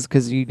classes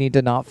because you need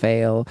to not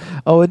fail.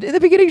 Oh, and in the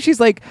beginning, she's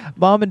like,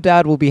 Mom and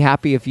Dad will be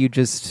happy if you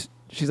just.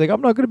 She's like,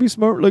 I'm not going to be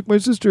smart like my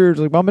sister.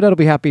 She's like, Mom and Dad will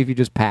be happy if you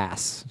just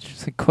pass.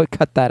 She's like,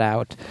 cut that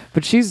out.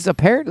 But she's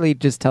apparently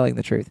just telling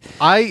the truth.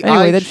 I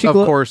of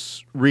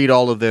course, read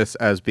all of this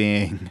as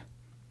being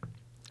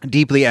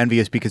deeply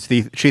envious because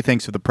she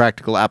thinks of the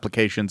practical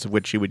applications of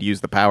which she would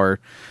use the power,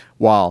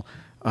 while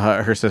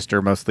her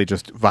sister mostly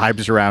just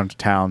vibes around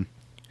town.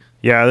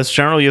 Yeah, this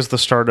generally is the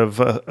start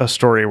of a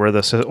story where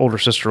the older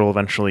sister will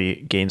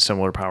eventually gain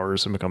similar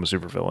powers and become a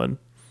supervillain.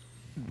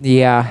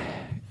 Yeah,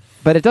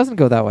 but it doesn't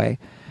go that way.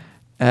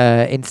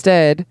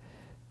 Instead,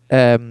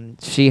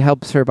 she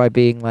helps her by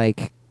being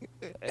like,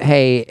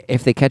 hey,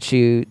 if they catch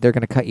you, they're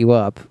going to cut you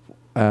up.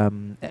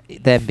 Them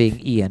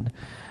being Ian.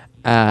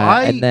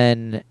 And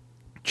then...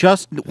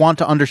 just want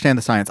to understand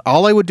the science.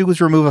 All I would do is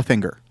remove a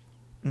finger.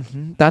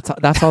 Mm-hmm.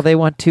 That's all they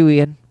want too,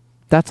 Ian.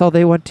 That's all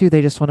they want too.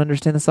 They just want to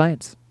understand the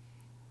science.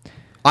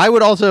 I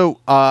would also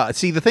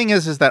see. The thing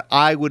is that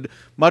I would,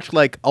 much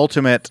like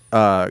Ultimate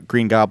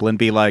Green Goblin,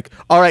 be like,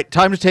 "All right,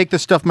 time to take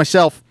this stuff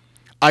myself.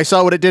 I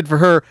saw what it did for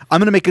her. I'm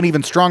going to make an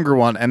even stronger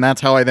one," and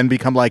that's how I then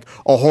become like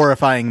a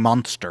horrifying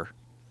monster.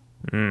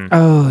 Mm.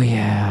 Oh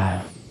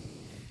yeah.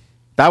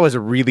 That was a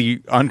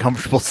really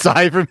uncomfortable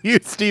sigh from you,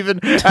 Stephen.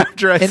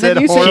 After I said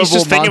you say- horrible He's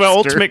just thinking about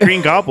monster. Ultimate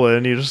Green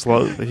Goblin. You just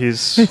love.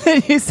 He's.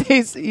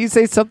 you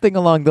say something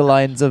along the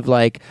lines of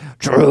like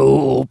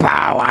true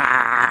power,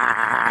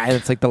 and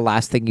it's like the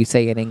last thing you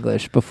say in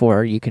English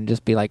before you can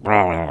just be like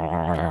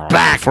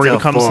Back Before he to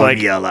becomes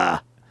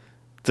formula.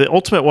 The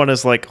ultimate one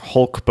is like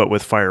Hulk, but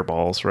with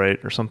fireballs, right,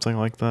 or something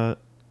like that.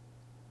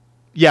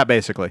 Yeah,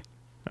 basically.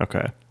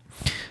 Okay.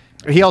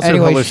 He also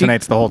Anyway,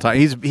 hallucinates the whole time.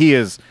 He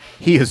is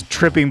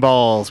tripping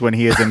balls when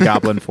he is in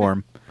goblin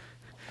form.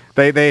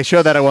 They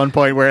show that at one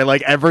point where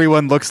like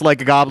everyone looks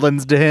like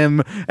goblins to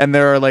him, and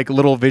there are like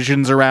little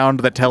visions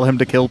around that tell him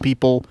to kill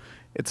people.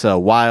 It's a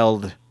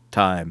wild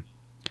time.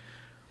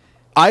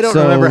 I don't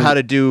remember how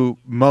to do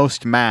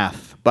most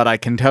math, but I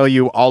can tell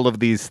you all of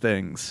these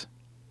things.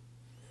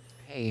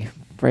 Hey,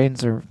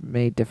 brains are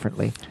made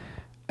differently.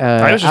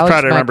 I was just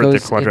proud I Mack remembered the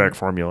goes quadratic in-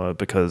 formula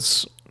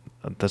because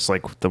that's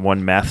like the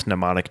one math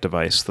mnemonic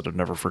device that I've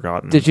never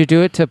forgotten. Did you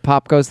do it to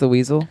Pop Goes the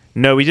Weasel?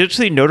 No, we did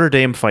the Notre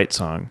Dame fight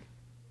song.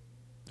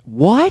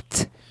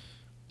 What?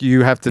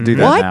 You have to do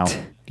that What?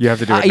 now. You have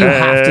to do it. You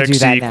now. have to do X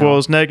that now.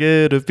 equals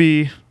negative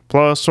b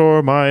plus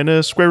or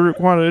minus square root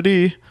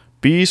quantity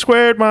b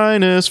squared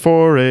minus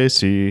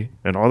 4ac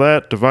and all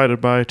that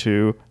divided by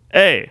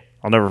 2a.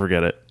 I'll never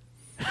forget it.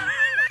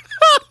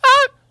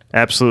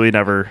 Absolutely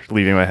never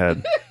leaving my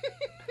head.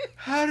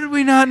 How did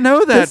we not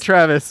know that,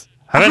 Travis?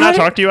 Have I not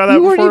talked to you about that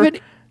before?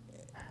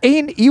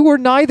 You were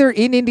neither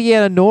in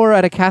Indiana nor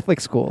at a Catholic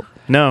school.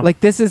 No.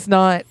 Like, this is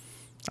not...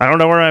 I don't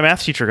know where my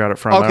math teacher got it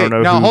from. I Okay, don't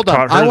know now who hold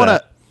on. taught her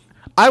that.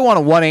 I want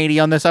a 180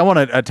 on this. I want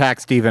to attack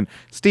Steven.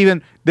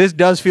 Steven, this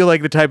does feel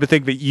like the type of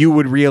thing that you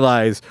would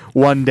realize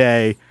one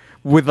day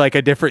with like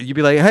a different, you'd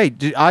be like, hey,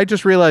 I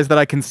just realized that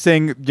I can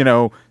sing,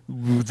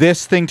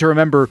 this thing to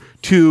remember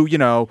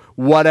to,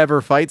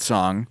 whatever fight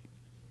song.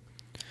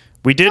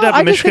 We did have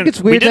a Michigan.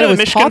 It's weird we did that have it a was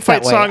Michigan taught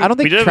fight that way. song. I don't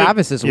think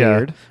Travis is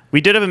weird.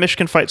 We did have a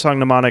Michigan fight song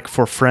mnemonic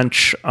for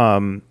French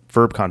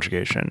verb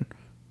conjugation,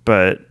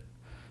 but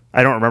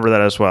I don't remember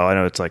that as well. I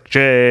know it's like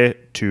J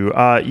tu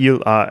a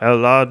il a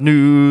elle a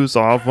nous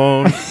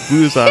avons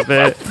vous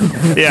avez.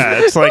 Yeah,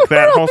 it's like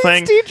that whole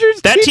thing.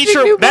 That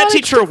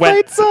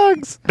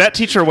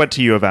teacher went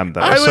to U of M though.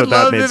 I would so that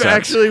love made if sense.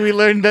 actually we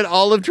learned that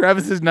all of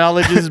Travis's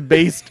knowledge is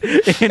based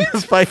in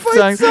the fight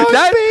songs.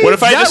 What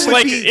if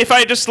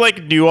I just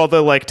knew all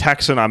the like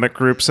taxonomic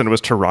groups and it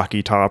was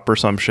Taraki Top or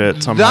some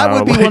shit somehow? That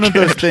would be one of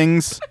those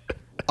things.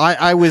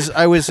 I was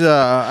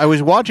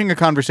watching a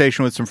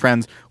conversation with some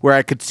friends where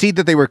I could see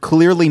that they were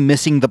clearly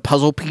missing the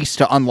puzzle piece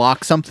to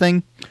unlock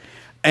something,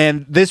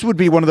 and this would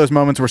be one of those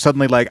moments where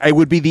suddenly, like, it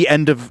would be the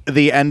end of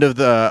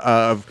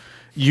the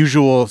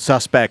Usual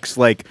Suspects,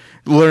 like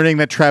learning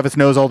that Travis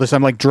knows all this.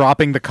 I'm like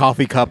dropping the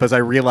coffee cup as I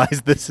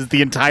realize this is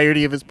the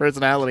entirety of his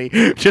personality.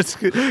 Just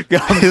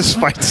his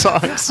fight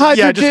songs.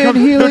 Hydrogen,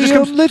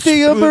 helium,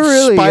 lithium,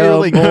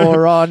 beryllium,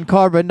 boron,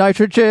 carbon,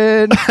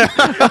 nitrogen,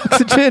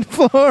 oxygen,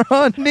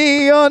 fluorine,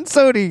 neon,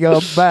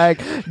 sodium,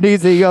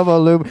 magnesium,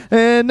 aluminum,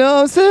 and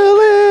no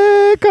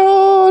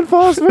silicon,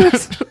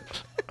 phosphorus.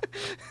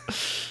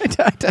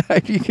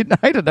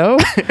 I don't know.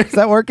 Is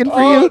that working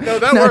for you? No,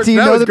 that now, works. do you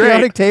that know was the great.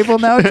 periodic table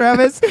now,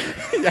 Travis?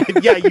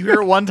 Yeah, you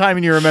hear it one time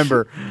and you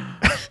remember.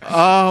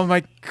 Oh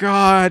my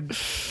God,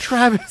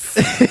 Travis.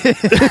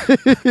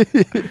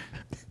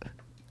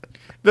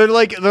 They're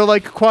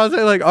like quasi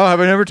like, oh, have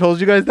I never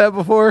told you guys that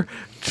before?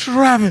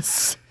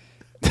 Travis.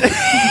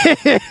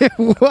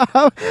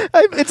 Wow.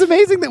 It's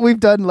amazing that we've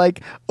done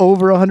like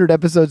over 100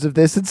 episodes of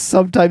this, and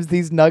sometimes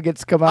these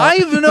nuggets come out.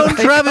 I've known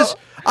Travis.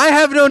 I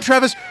have known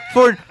Travis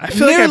for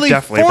nearly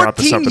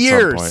 14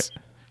 years. Some point.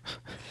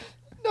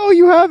 No,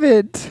 you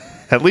haven't.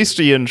 At least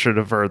Ian should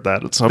have heard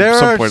that at some There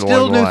are point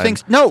still along the new line.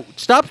 things. No,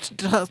 stop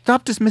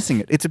dismissing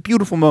it. It's a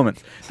beautiful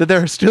moment that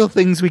there are still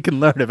things we can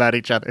learn about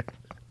each other.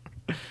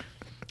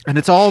 And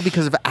it's all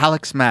because of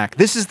Alex Mack.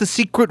 This is the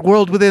secret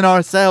world within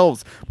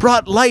ourselves,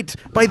 brought light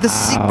by the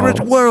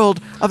secret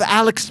world of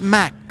Alex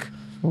Mack.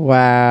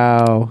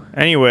 Wow.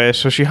 Anyway,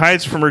 so she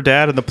hides from her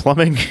dad in the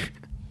plumbing.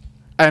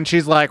 And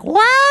she's like,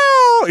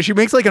 wow! She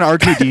makes like an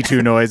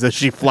R2-D2 noise as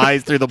she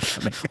flies through the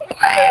plumbing.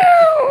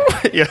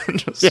 Yeah,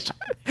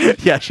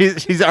 she's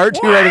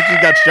R2 right as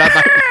she got shot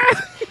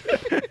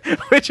by.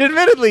 Which,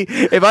 admittedly,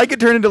 if I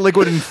could turn into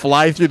liquid and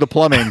fly through the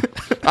plumbing,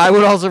 I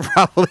would also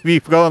probably be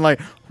going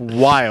like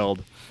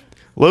wild.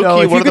 Low-key,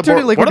 No, if you could turn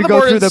it liquid to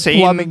go through the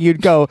plumbing,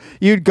 you'd go,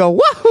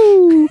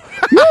 wahoo! Woo!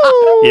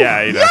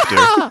 Yeah, you'd have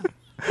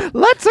to.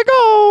 Let's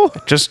go!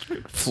 Just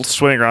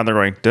swimming around there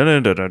going, dun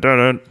dun dun dun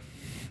dun.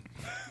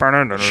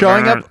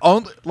 Showing up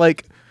only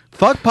like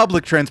fuck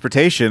public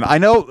transportation. I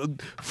know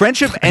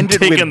friendship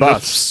ended with the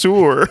bus.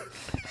 sewer.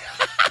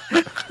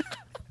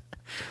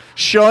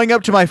 Showing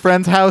up to my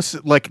friend's house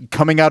like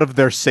coming out of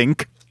their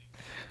sink.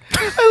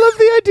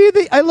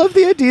 I love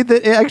the idea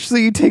that it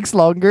actually takes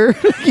longer.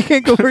 You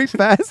can't go very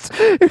fast.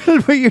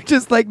 But you're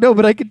just like, no,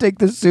 but I can take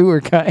the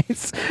sewer,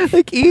 guys.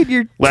 Like, Ian,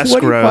 you're Less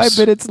 25 gross.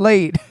 minutes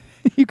late.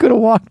 You could have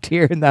walked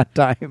here in that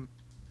time.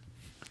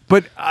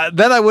 But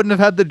then I wouldn't have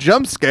had the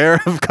jump scare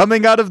of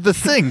coming out of the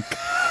sink.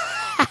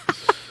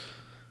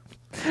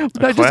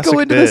 Now just go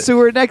into the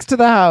sewer next to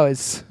the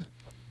house.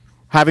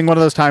 Having one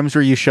of those times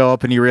where you show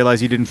up and you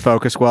realize you didn't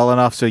focus well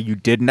enough, so you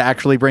didn't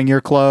actually bring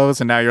your clothes,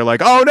 and now you're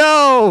like, oh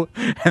no!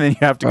 And then you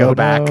have to go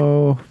back.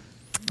 Oh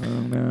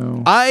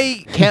no.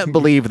 I can't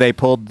believe they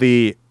pulled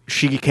the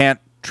she can't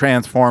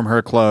transform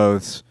her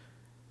clothes,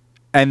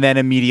 and then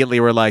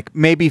immediately were like,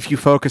 maybe if you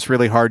focus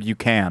really hard, you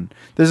can.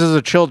 This is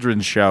a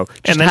children's show.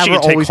 Just And then have she her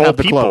can take always whole have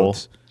the people.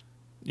 clothes.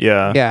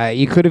 Yeah. Yeah,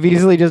 you could have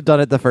easily just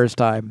done it the first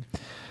time.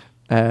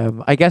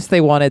 I guess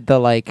they wanted the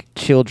like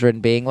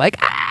children being like,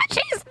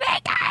 she's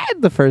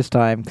naked the first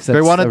time.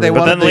 They wanted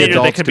But then the later they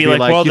adults could to be like,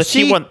 well, "You the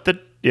see?"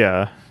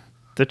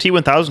 the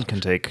T1000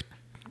 can take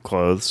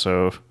clothes,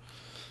 so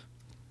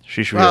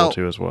she should be able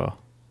to as well.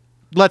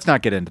 Let's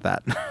not get into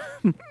that.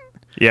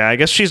 Yeah, I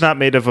guess she's not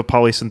made of a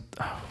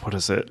what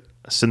is it?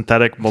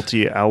 Synthetic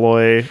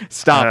multi-alloy.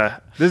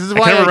 Stop. This is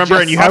why I can't remember,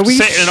 and you have to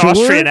say it in an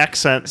sure? Austrian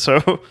accent,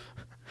 so...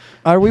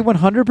 Are we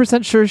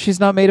 100% sure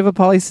she's not made of a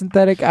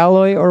polysynthetic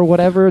alloy or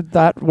whatever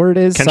that word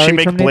is? Can Sorry, she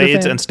make Terminator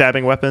blades fan. and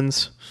stabbing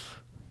weapons?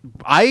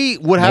 I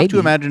would have to Maybe.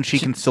 imagine she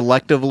can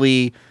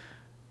selectively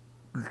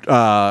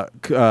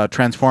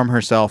transform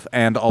herself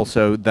and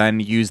also then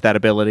use that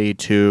ability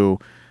to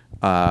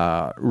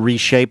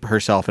reshape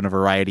herself in a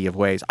variety of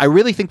ways. I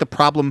really think the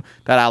problem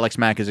that Alex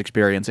Mack is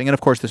experiencing, and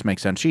of course this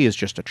makes sense, she is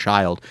just a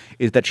child,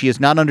 is that she is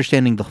not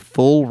understanding the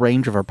full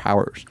range of her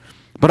powers.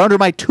 But under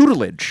my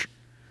tutelage,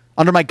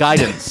 under my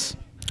guidance,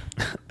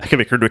 I can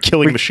make her into a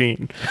killing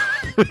machine.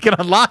 We can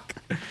unlock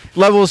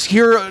levels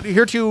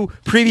hereto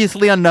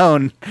previously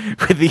unknown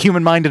with the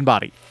human mind and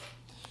body.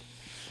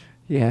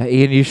 Yeah,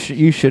 Ian,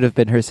 you should have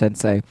been her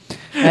sensei.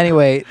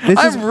 Anyway,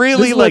 I'm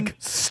really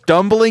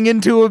stumbling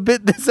into a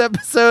bit this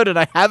episode, and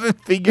I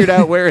haven't figured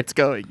out where it's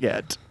going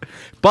yet.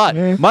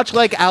 But much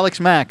like Alex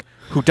Mack,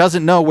 who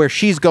doesn't know where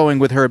she's going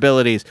with her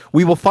abilities,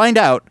 we will find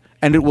out,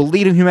 and it will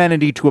lead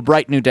humanity to a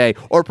bright new day,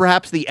 or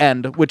perhaps the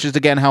end, which is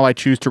again how I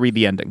choose to read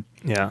the ending.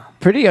 Yeah,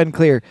 pretty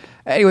unclear.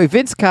 Anyway,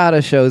 Vince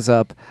Cotta shows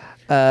up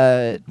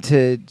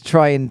to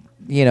try and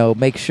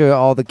make sure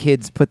all the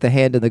kids put the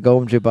hand in the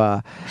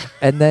gomjaba,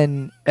 and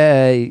then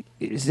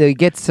so he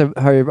gets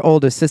her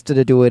older sister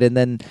to do it, and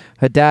then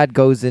her dad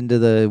goes into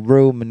the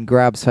room and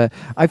grabs her.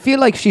 I feel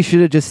like she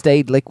should have just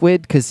stayed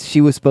liquid because she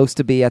was supposed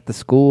to be at the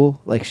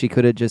school. Like she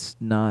could have just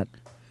not,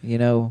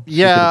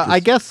 Yeah, I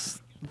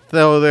guess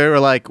though they were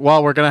like,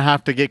 well, we're gonna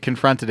have to get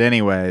confronted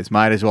anyways.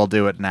 Might as well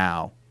do it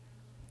now.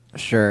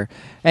 Sure.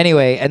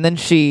 Anyway, and then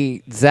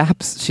she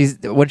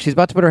zaps. When she's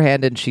about to put her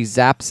hand in, she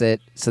zaps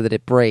it so that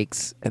it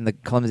breaks. And the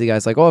clumsy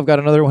guy's like, "Oh, I've got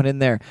another one in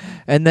there."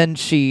 And then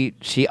she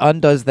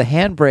undoes the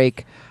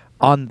handbrake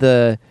on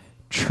the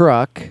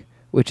truck,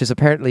 which is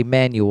apparently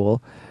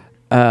manual,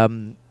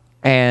 and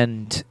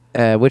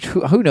which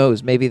who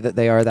knows? Maybe that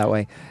they are that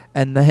way.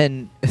 And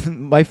then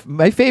my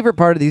favorite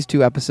part of these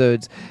two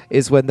episodes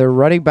is when they're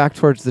running back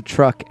towards the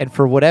truck, and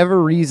for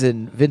whatever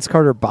reason, Vince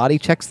Carter body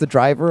checks the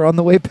driver on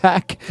the way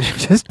back,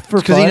 just for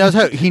because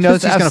he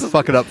knows he's gonna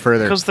fuck it up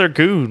further. Because they're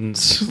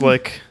goons,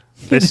 like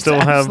they still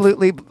have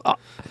absolutely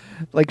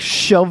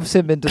shoves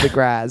him into the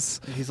grass.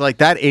 He's like,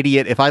 that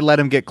idiot. If I let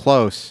him get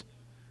close,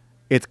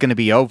 it's gonna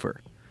be over.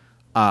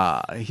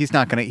 He's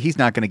not gonna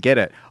get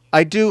it.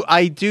 I do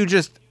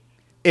just.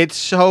 It's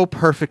so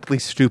perfectly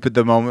stupid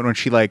the moment when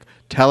she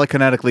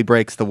telekinetically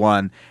breaks the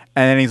one,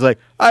 and then he's like,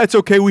 it's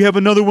okay, we have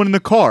another one in the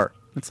car.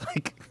 It's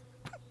like,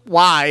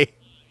 why?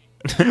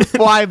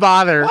 Why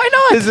bother? Why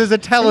not? This is a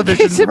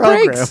television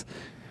program.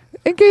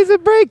 In case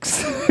it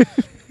breaks.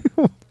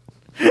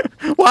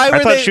 Why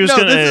were they? This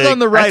is on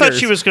the writers. I thought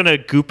she was going to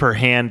goop her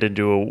hand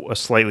into a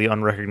slightly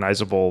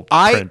unrecognizable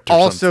print I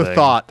also something.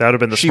 thought that would have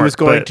been the she smart, was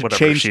going but to whatever.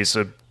 change. She's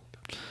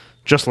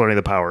just learning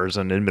the powers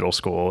and in middle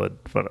school and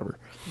whatever.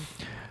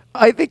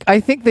 I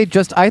think they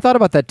just. I thought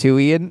about that too,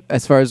 Ian.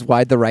 As far as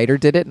why the writer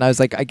did it, and I was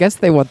like, I guess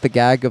they want the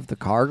gag of the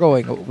car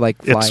going flying.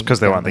 It's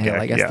because they want the gag.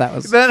 I guess that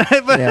was.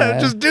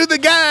 Just do the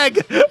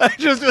gag. I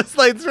just was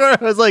I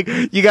was like,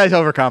 you guys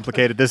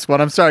overcomplicated this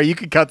one. I'm sorry. You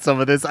could cut some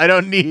of this. I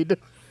don't need.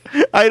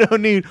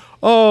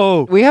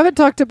 Oh, we haven't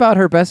talked about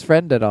her best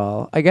friend at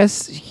all. I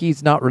guess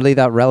he's not really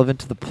that relevant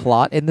to the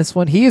plot in this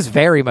one. He is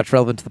very much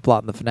relevant to the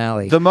plot in the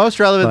finale. The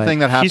most relevant thing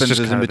that happens is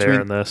in between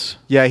there in this.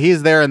 Yeah,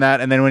 he's there in that,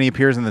 and then when he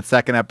appears in the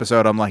second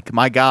episode, I'm like,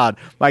 my God,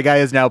 my guy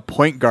is now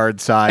point guard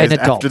size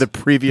after the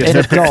previous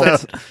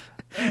episode.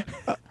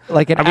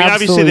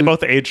 Obviously they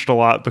both aged a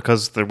lot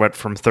because they went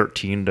from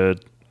 13 to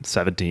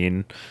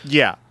 17.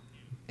 Yeah.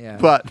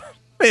 But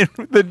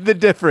the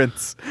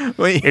difference.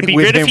 It'd be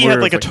great if he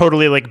had a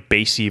totally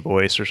bassy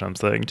voice or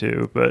something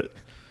too. But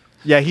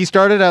yeah, he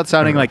started out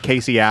sounding like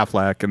Casey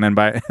Affleck, and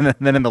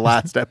then in the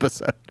last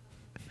episode,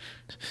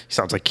 he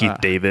sounds like Keith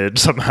David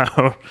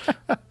somehow.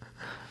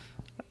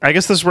 I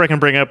guess this is where I can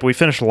bring up. We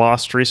finished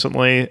Lost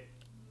recently,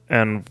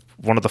 and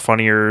one of the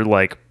funnier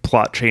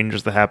plot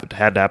changes that had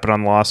to happen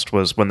on Lost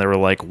was when they were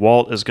like,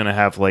 Walt is going to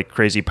have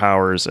crazy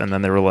powers, and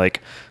then they were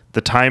like,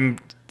 the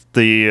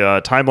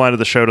timeline of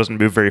the show doesn't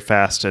move very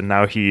fast, and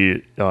now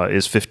he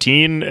is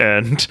 15,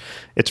 and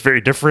it's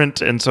very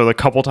different. And so the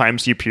couple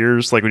times he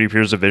appears, when he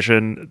appears a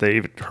Vision,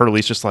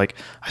 Hurley's just like,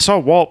 I saw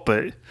Walt,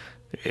 but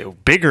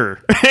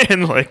bigger,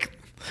 and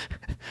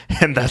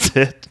and that's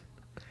it.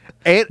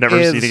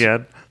 Never seen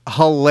again.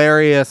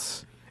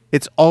 Hilarious.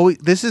 It's always.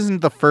 This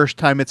isn't the first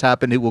time it's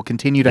happened. It will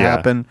continue to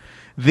happen.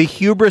 The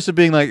hubris of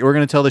being like, we're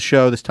going to tell the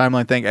show this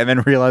timeline thing, and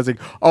then realizing,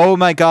 oh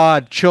my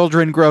God,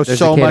 children grow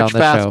so much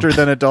faster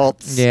than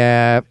adults.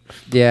 Yeah.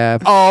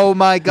 Oh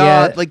my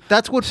God.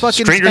 That's what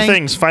fucking Stranger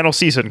Things final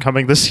season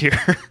coming this year.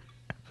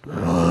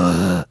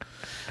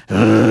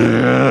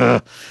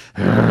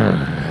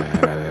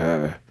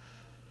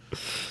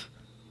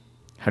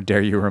 How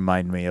dare you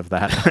remind me of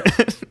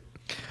that?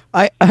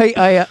 I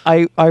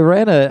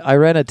ran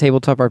a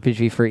tabletop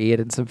RPG for Ian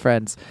and some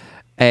friends,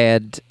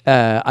 and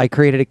I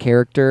created a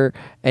character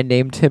and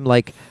named him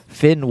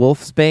Finn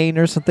Wolfsbane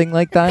or something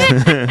like that.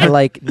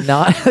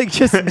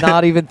 Just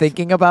not even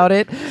thinking about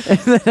it. And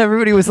then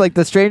everybody was like,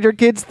 the Stranger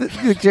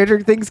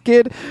Things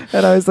kid,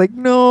 and I was like,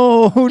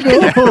 no. You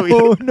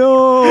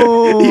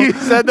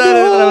said that,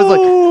 and I was like,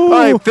 all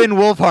right, Finn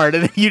Wolfhard,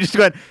 and then you just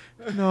went,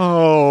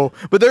 no.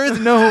 But there is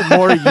no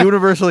more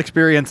universal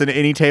experience in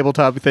any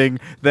tabletop thing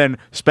than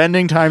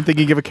spending time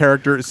thinking of a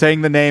character,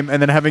 saying the name,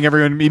 and then having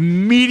everyone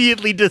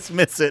immediately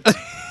dismiss it.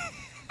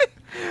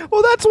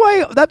 Well, that's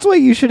why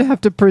you should have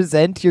to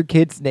present your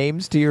kids'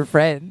 names to your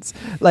friends.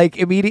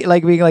 Immediately,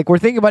 being like, we're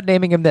thinking about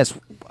naming him this.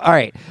 All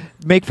right,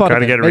 make fun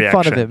of him. Make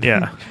fun of him.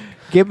 Yeah.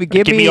 Give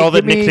me all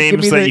the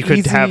nicknames that you could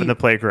easy, have in the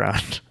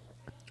playground.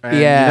 And,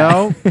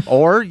 Yeah.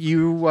 or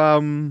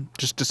you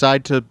just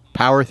decide to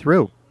power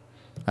through,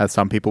 as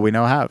some people we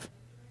know have.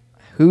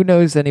 Who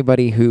knows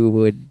anybody who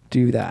would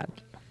do that?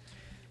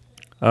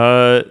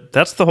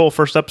 That's the whole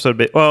first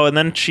episode. Well, and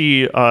then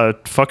she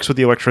fucks with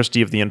the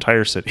electricity of the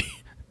entire city.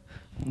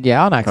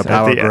 Yeah, on Her accident.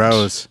 power the end.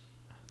 grows.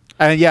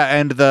 And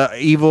and the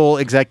evil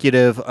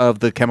executive of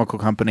the chemical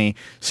company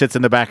sits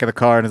in the back of the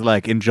car and is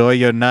like, enjoy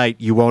your night.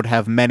 You won't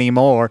have many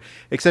more.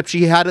 Except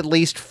she had at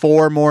least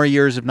 4 more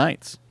years of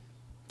nights.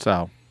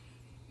 So,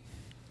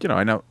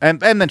 I know. And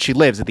then she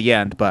lives at the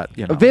end, but,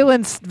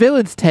 Villains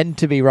tend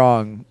to be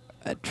wrong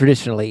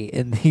traditionally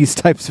in these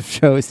types of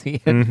shows. Ian.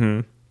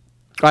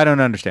 Mm-hmm. I don't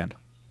understand.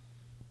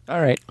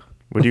 All right.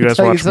 Would you guys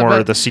Tell watch more something-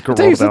 of The Secret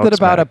tell you World of something Alex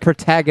about a Mack?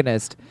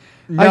 protagonist.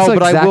 No, saw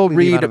but I will exactly the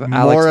read amount of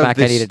Alex more of Mack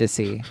this. I needed to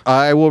see.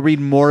 I will read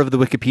more of the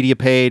Wikipedia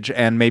page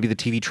and maybe the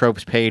TV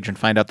tropes page and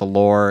find out the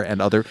lore and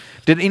other.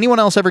 Did anyone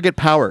else ever get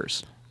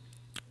powers?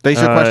 These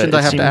are questions I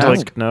It have to seems ask.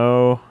 like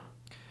no.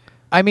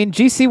 I mean,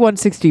 GC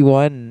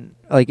 161,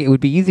 like it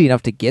would be easy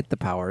enough to get the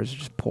powers,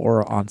 just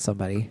pour on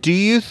somebody. Do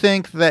you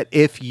think that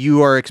if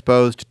you are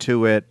exposed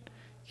to it,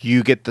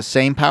 you get the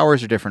same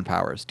powers or different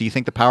powers? Do you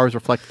think the powers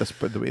reflect the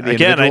Again, I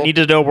individual? need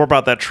to know more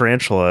about that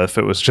tarantula. If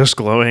it was just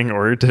glowing,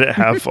 or did it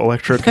have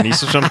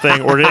electrokinesis or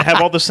something, or did it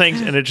have all those things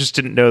and it just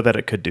didn't know that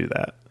it could do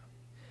that?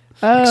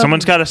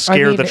 Someone's got to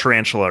scare the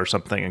tarantula or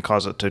something and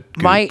cause it to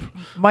goop.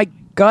 My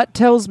gut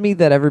tells me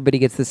that everybody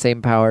gets the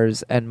same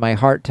powers, and my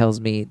heart tells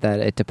me that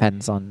it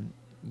depends on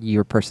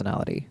your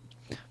personality.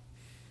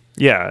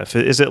 Yeah,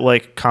 is it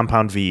like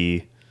Compound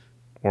V,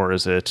 or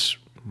is it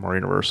more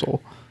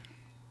universal?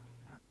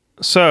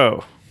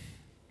 So,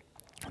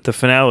 the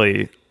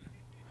finale,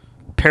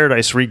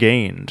 Paradise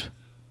Regained.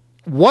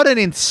 What an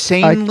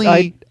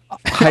insanely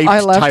hyped I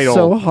laughed title.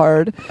 so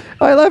hard.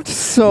 I laughed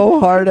so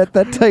hard at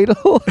that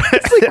title.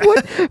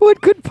 It's like,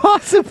 what could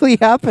possibly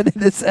happen in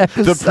this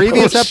episode? The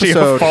previous Was she a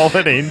episode-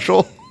 fallen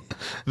angel?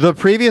 The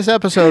previous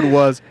episode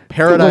was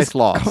Paradise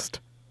Lost.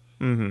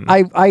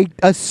 I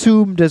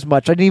assumed as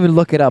much. I didn't even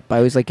look it up.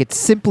 I was like, it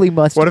simply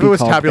must What if be it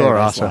was called Tabula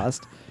Paradise Rasa?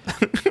 Lost.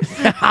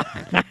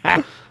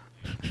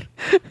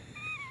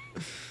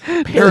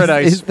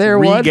 Paradise Is there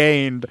one?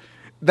 Regained.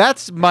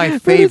 That's my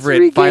it's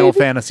favorite Final regained.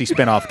 Fantasy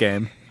spin-off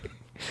game.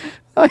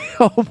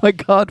 Oh my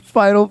god,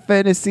 Final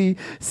Fantasy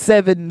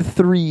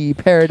 7-3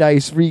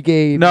 Paradise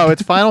Regained. No,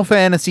 it's Final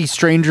Fantasy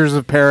Strangers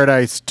of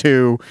Paradise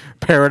 2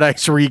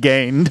 Paradise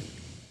Regained.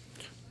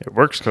 It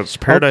works because it's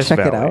Paradise check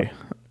it Valley.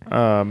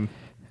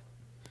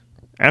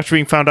 After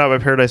being found out by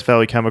Paradise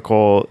Valley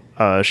Chemical,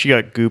 she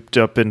got gooped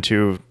up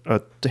into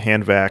a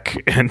hand vac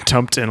and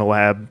dumped in a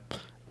lab.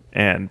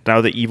 And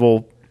now the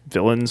evil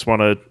villains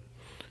want to...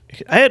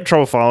 I had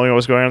trouble following what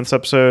was going on in this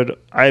episode.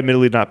 I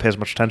admittedly did not pay as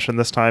much attention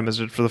this time as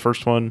I did for the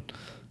first one.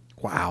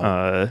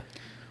 Wow.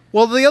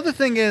 Well, the other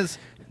thing is,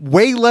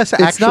 way less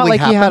It's actually not like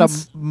happens. you had a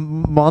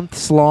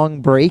months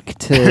long break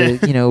to,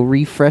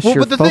 refresh Well,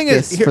 your but the thing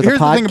is, focus for the here's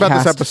the podcast, thing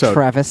about this episode.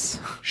 Travis.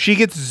 She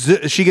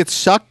gets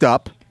sucked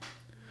up.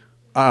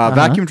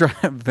 Vacuum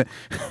drive.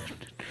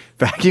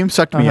 Vacuum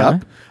sucked me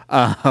up.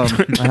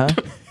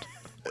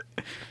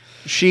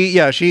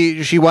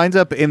 She winds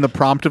up in the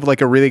prompt of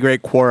like a really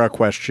great Quora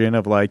question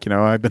of like,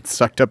 I've been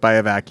sucked up by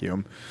a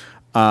vacuum.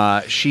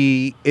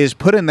 She is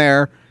put in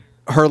there.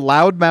 Her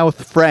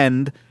loudmouth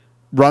friend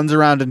runs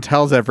around and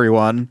tells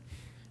everyone.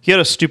 He had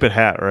a stupid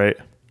hat, right?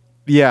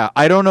 Yeah,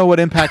 I don't know what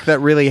impact that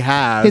really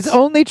has. His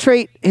only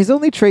trait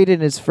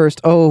in his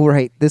first. Oh,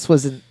 right. This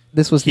was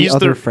the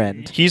other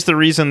friend. He's the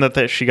reason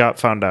that she got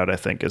found out, I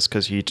think, is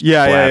because he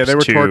Yeah. They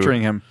were blabs to-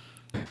 torturing him.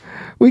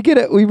 We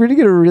really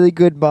get a really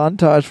good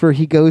montage where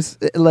he goes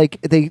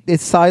it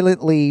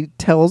silently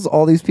tells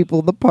all these people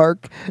in the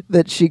park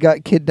that she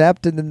got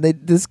kidnapped, and then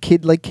this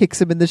kid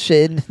kicks him in the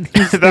shin. And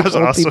he's That like, was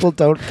old awesome. People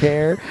don't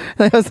care.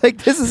 And I was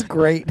like, this is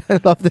great. I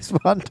love this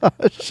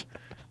montage.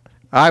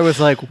 I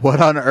was like,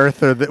 what on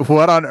earth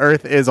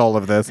is all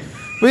of this?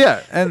 But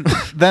yeah, and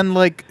then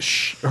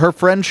her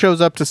friend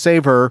shows up to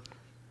save her.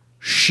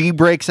 She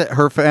breaks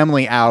her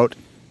family out,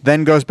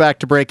 then goes back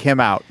to break him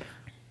out.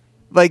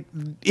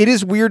 It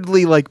is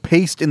weirdly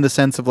paced in the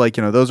sense of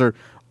those are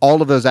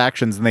all of those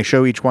actions, and they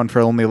show each one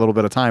for only a little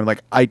bit of time.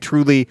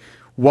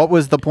 What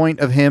was the point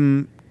of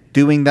him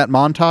doing that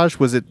montage?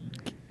 Was it,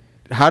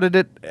 how did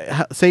it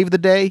save the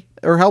day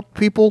or help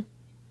people?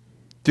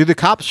 Do the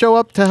cops show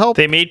up to help?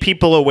 They made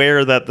people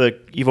aware that the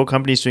evil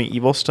company's doing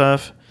evil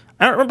stuff.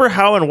 I don't remember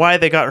how and why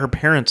they got her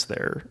parents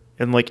there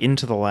and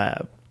into the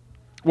lab.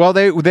 Well,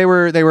 they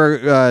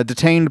were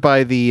detained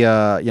by the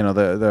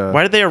the.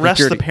 Why did they arrest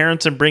security. the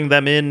parents and bring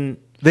them in?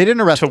 They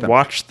didn't arrest to them.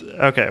 watch.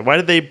 Okay, why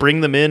did they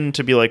bring them in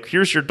to be like,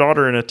 here's your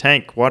daughter in a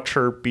tank, watch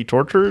her be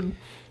tortured?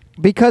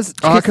 Because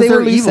Oh, they they're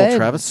were loose evil, ends.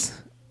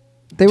 Travis.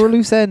 They were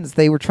loose ends.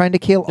 They were trying to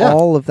kill Yeah.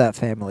 all of that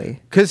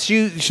family. Because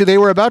they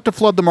were about to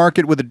flood the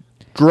market with a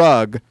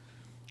drug,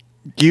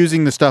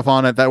 using the stuff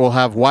on it that will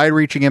have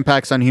wide-reaching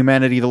impacts on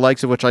humanity, the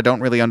likes of which I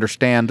don't really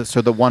understand.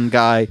 So the one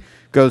guy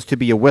goes to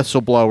be a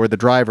whistleblower. The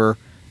driver,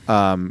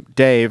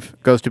 Dave,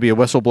 goes to be a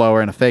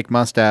whistleblower and a fake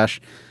mustache,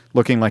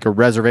 looking like a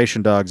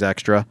Reservation Dogs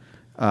extra.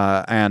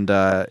 and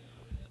her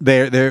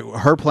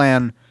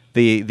plan.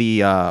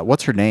 The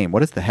what's her name?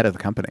 What is the head of the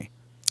company?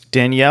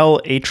 Danielle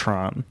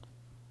Atron.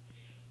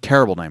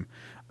 Terrible name.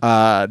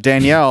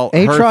 Danielle.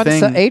 Her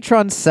thing.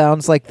 Atron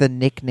sounds like the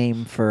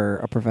nickname for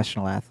a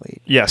professional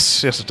athlete.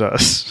 Yes, it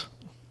does.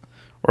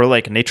 Or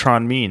like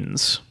Natron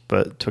Means,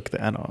 but took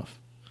the N off.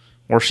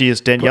 Or she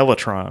is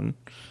Daniellatron.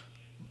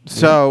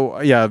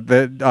 So yeah,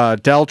 the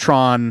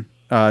Deltron,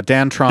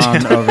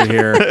 Dantron over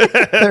here.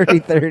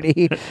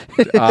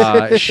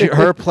 30-30.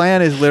 Her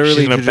plan is literally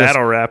She's to gonna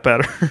battle rap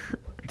at her.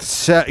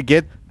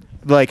 get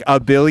like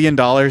 $1 billion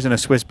in a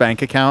Swiss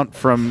bank account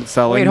from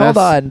selling. Wait, hold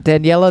on,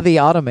 Daniela the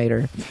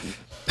Automator.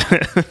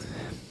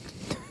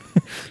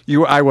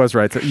 I was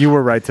right. You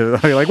were right to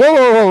you're like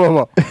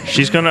whoa.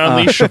 She's gonna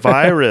unleash a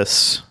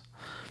virus.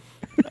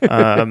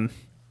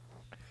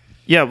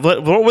 Yeah,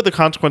 what would the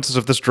consequences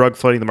of this drug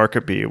flooding the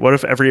market be? What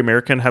if every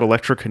American had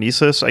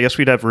electrokinesis? I guess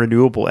we'd have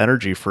renewable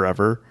energy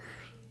forever.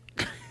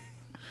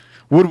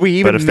 Would we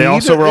even? But if they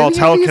also were all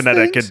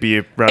telekinetic, things? that'd be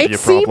a problem.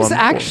 Seems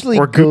actually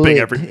or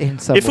gooping good in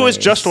some If it was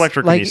ways. just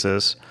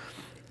electrokinesis,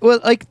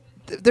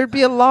 there'd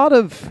be a lot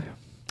of.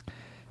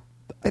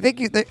 I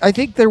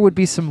think there would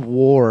be some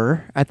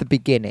war at the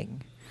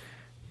beginning,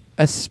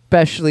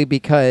 especially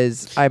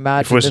because I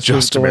imagine if it was this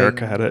just going,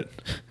 America had it.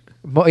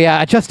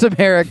 Yeah, just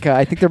America.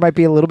 I think there might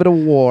be a little bit of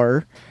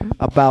war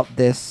about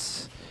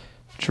this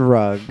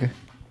drug.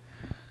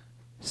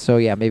 So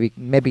yeah, maybe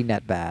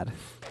not bad.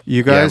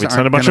 You guys, we'd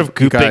send a bunch of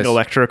gooping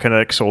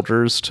electrokinetic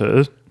soldiers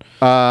to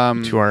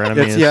our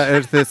enemies.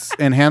 It's this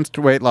enhanced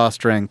weight loss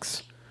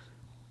drinks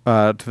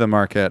to the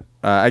market.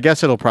 I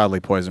guess it'll probably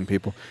poison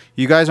people.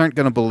 You guys aren't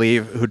going to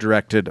believe who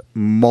directed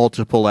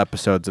multiple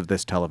episodes of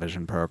this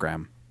television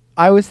program.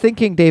 I was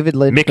thinking David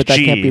Lynch, Mick but that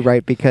G. can't be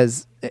right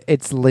because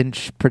it's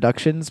Lynch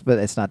Productions, but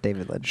it's not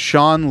David Lynch.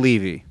 Sean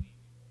Levy.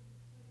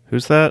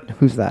 Who's that?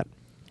 Who's that?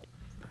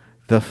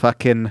 The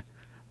fucking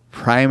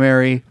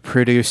primary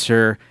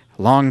producer,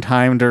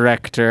 longtime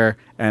director,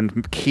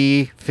 and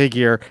key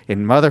figure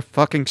in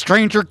motherfucking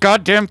Stranger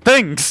Goddamn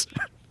Things.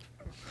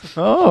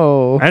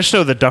 Oh. I just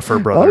know the Duffer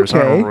Brothers. I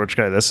don't Okay. remember which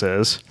guy this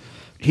is.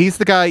 He's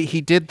the guy.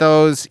 He did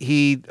those.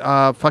 He's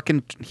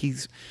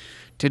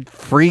did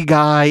Free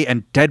Guy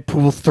and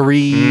Deadpool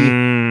 3.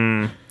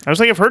 I was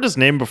like, I've heard his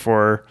name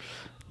before.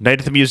 Night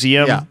at the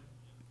Museum. Yeah.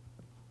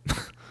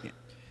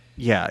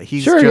 Yeah,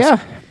 he's Sure,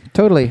 just yeah.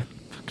 Totally.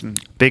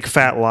 Big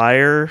Fat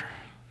Liar.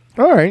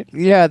 All right.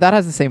 Yeah, that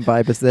has the same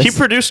vibe as this. He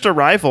produced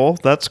Arrival.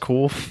 That's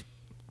cool.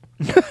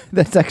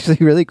 That's actually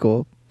really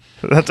cool.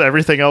 That's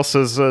everything else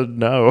is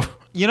no.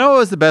 You know what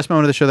was the best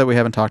moment of the show that we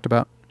haven't talked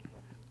about?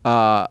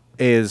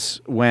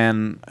 Is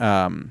when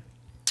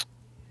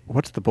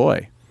what's the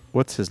boy?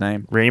 What's his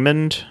name?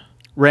 Raymond.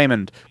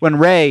 When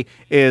Ray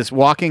is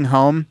walking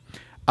home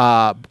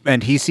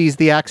and he sees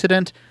the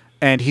accident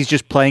and he's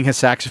just playing his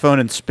saxophone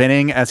and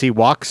spinning as he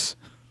walks.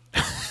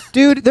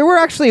 Dude, there were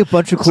actually a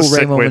bunch of It's a cool Ray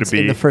sick way to moments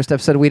in be. the first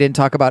episode we didn't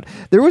talk about.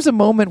 There was a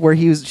moment where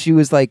she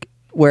was like,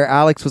 where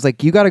Alex was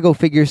like, you got to go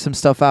figure some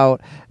stuff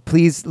out.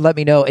 Please let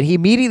me know. And he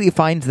immediately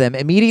finds them,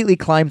 immediately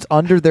climbs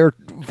under their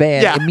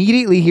van,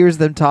 immediately hears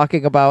them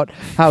talking about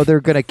how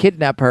they're going to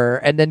kidnap her,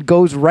 and then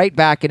goes right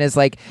back and is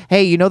like,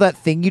 hey, you know that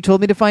thing you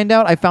told me to find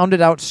out? I found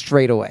it out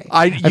straight away.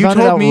 You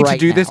told me to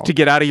do this to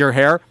get out of your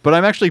hair, but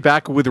I'm actually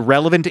back with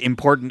relevant,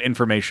 important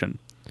information.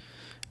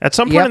 At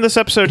some point in this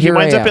episode, he Here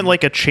winds I up am. in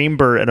like a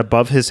chamber, and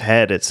above his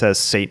head it says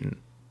Satan.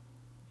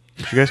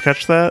 Did you guys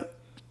catch that?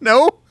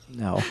 No.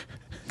 No.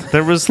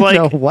 There was like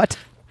No, what?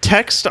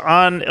 text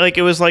on, like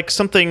it was like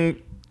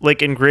something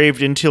like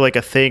engraved into like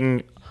a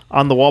thing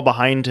on the wall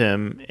behind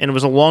him, and it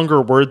was a longer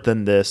word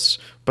than this,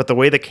 but the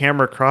way the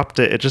camera cropped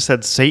it, it just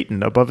said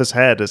Satan above his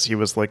head as he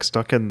was like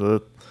stuck in the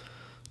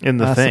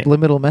thing.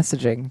 Subliminal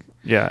messaging.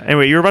 Yeah.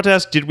 Anyway, you were about to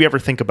ask, did we ever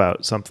think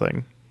about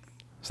something?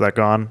 Is that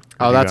gone?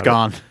 Or Oh, you that's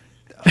got gone.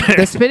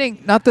 The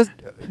spinning, not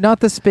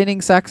the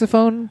spinning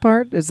saxophone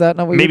part. Is that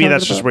not what? Maybe you're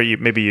that's talking just about? where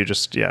you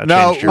just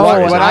No, changed your What- Oh,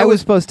 phrasing. and I I was- was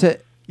supposed to.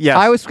 Yes.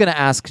 I was going to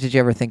ask, did you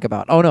ever think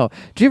about? Oh no,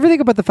 did you ever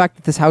think about the fact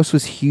that this house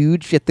was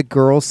huge, yet the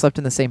girls slept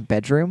in the same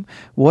bedroom?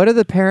 What are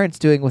the parents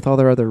doing with all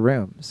their other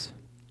rooms?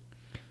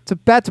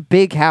 That's a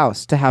big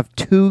house to have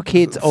two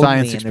kids only,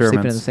 Science and they're sleeping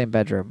in the experiments. same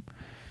bedroom.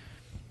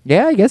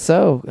 Yeah, I guess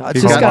so. It's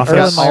He's just got got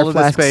office. Erlenmeyer All of the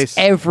flasks space.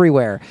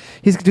 everywhere.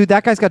 Dude,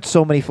 that guy's got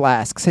so many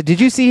flasks. Did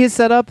you see his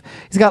setup?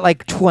 He's got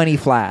like 20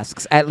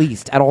 flasks at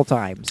least at all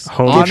times.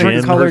 Home Different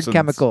gym. colored Persons.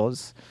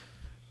 chemicals.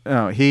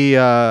 No, he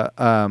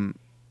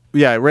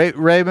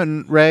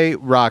Ray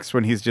rocks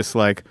when he's just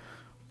like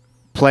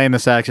playing the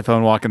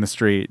saxophone, walking the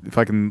street.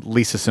 Fucking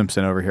Lisa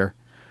Simpson over here.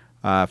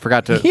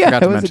 Forgot to Yeah,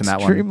 it was mention that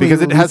one extremely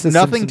because it has Lisa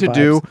nothing Simpson to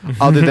do vibes.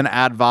 other than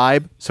add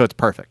vibe, so it's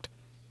perfect.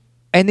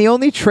 And the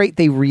only trait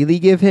they really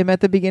give him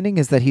at the beginning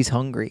is that he's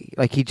hungry.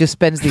 Like he just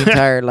spends the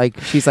entire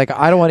she's like,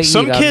 I don't want to eat.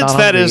 Some I'm kids, not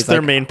that hungry. is He's their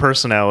like, main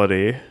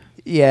personality.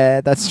 Yeah,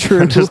 that's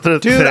true. Just the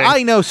Dude, thing.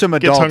 I know some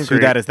Gets adults who hungry.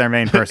 that is their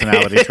main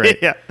personality trait.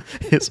 Yeah,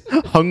 it's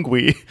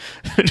hungry.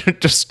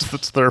 Just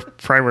that's their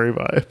primary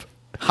vibe.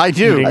 I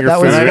do. Eating your That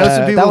food. was And I know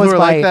some people that was who are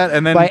my, like that,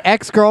 and then my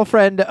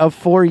ex-girlfriend of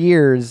 4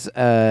 years,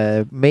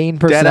 main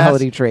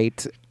personality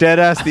trait. dead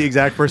ass the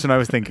exact person I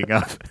was thinking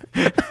of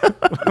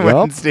when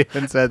Yup.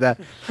 Stephen said that.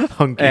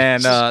 Hungies.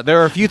 And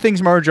there are a few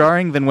things more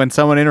jarring than when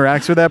someone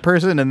interacts with that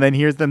person and then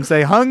hears them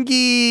say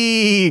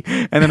 "hungy,"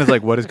 and then it's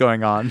like, what is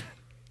going on?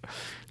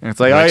 And it's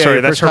like, oh yeah, sorry,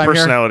 your that's first her time here?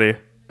 personality.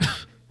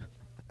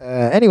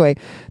 Anyway,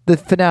 the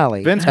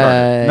finale. Vince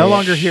Carter, no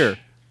longer here.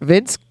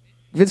 Vince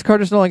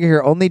Carter's no longer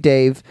here. Only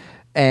Dave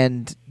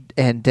and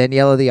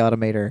Daniela the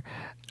Automator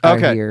are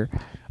Okay. here.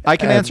 I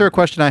can answer a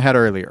question I had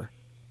earlier,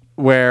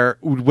 where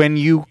when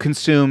you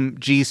consume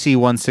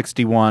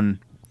GC-161,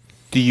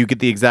 do you get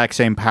the exact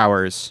same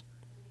powers?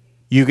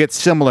 You get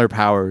similar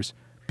powers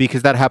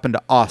because that happened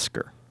to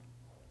Oscar.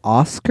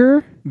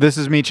 Oscar? This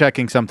is me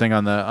checking something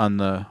on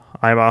the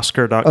I'm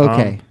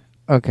Oscar.com.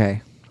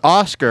 Okay.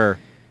 Oscar.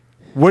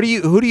 Who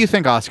do you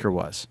think Oscar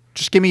was?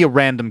 Just give me a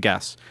random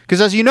guess. Because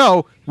as you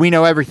know, we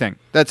know everything.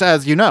 That's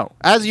as you know.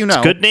 As you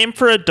know. Good name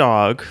for a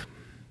dog,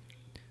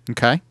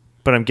 Okay.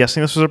 but I'm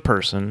guessing this was a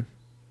person.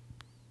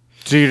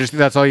 So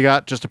that's all you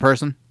got? Just a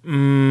person? No,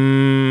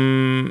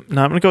 I'm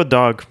gonna go with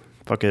dog.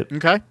 Fuck it.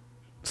 Okay.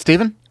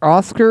 Steven?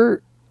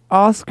 Oscar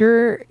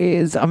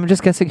is, I'm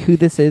just guessing who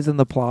this is in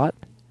the plot.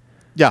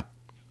 Yeah.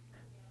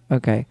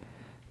 Okay.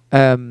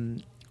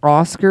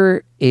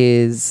 Oscar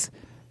is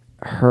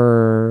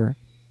her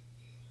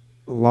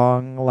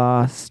long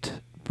lost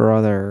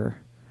brother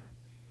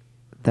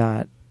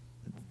that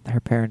her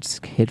parents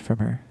hid from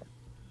her.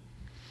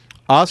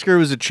 Oscar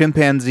was a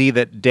chimpanzee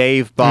that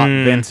Dave bought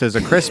Vince as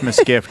a Christmas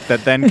gift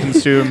that then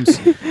consumes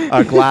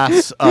a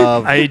glass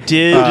of I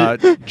did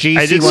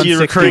see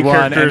recurring GC-161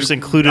 characters and,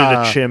 included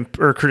a chimp,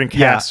 or recurring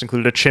cast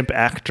included a chimp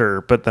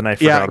actor, but then I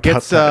Yeah, forgot about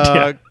gets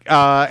that.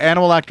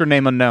 animal actor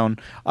name unknown,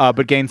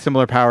 but gains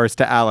similar powers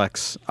to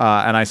Alex.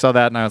 And I saw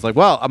that and I was like,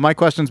 well, my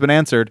question's been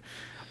answered.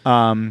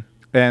 And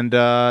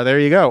there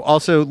you go.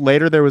 Also,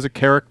 later there was a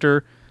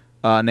character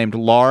named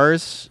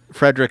Lars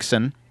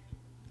Fredrickson.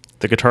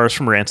 The guitarist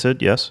from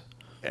Rancid, yes.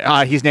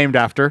 He's named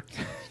after.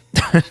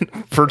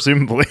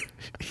 Presumably.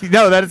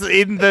 No, that is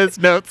in those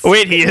notes.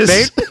 Wait, he is?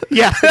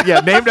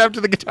 Named after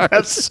the guitarist.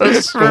 That's so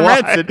from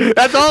squat. Rancid.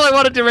 That's all I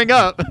wanted to bring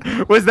up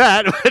was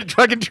that when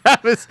fucking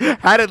Travis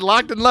had it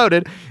locked and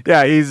loaded.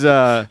 Yeah, he's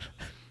the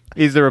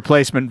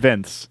replacement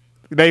Vince.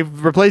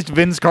 They've replaced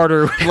Vince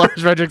Carter with Lars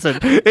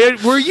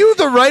Fredrickson. Were you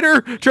the writer,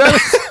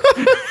 Travis?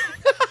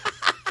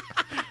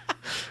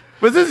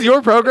 Was this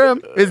your program?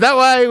 Is that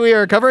why we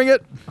are covering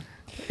it?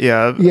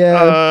 Yeah.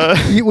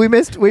 We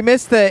missed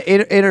the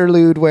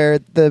interlude where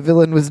the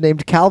villain was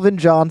named Calvin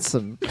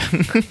Johnson.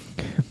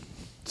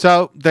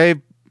 So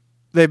they've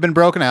been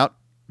broken out.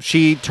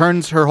 She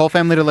turns her whole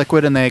family to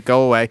liquid, and they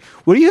go away.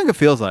 What do you think it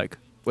feels like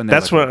when they?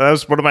 That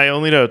was one of my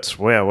only notes.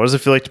 Well, yeah, what does it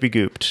feel like to be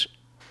gooped?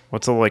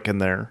 What's it like in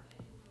there?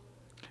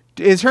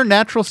 Is her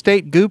natural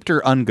state gooped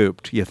or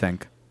ungooped? You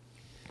think?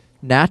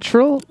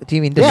 Natural? Do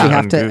you mean does Yeah. she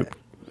have Ungoop.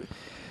 to?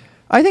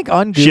 I think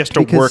ungoop. She has to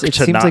because work it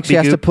to seems not like she be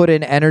has to goop? put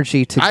in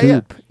energy to Yeah.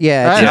 goop.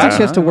 Yeah, it seems like Yeah.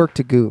 she has to work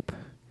to goop.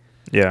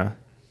 Yeah.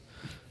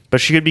 But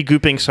she could be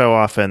gooping so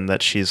often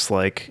that she's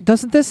like,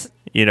 Doesn't this?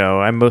 you know,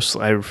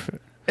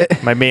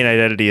 my main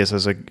identity is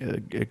as a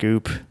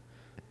goop.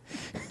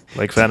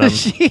 Like Venom.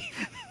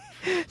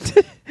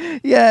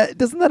 Yeah,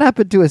 doesn't that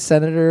happen to a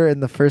senator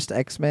in the first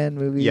X-Men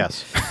movie?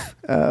 Yes.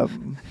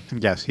 Um,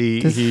 Yes. He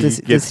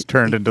Does gets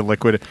turned into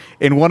liquid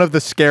in one of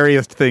the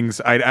scariest things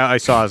I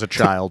saw as a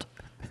child.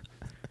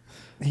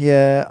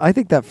 yeah, I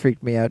think that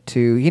freaked me out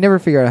too. He never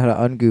figured out how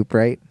to ungoop,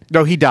 right?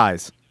 No, he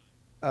dies.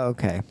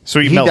 Okay. So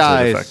he He melted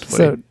dies. effectively.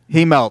 So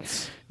He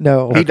melts.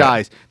 no, He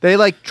dies. They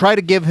try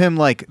to give him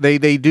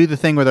they do the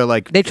thing where they're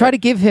like they try to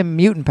give him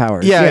mutant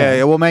powers.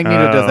 yeah. Well,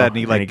 Magneto does that, and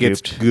he and he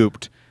gets gooped.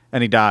 gooped,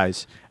 and he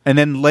dies. And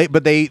then then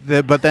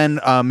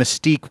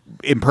Mystique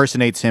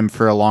impersonates him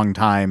for a long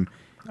time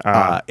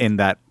in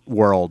that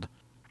world.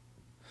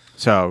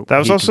 So That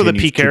was he also the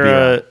continues peak to be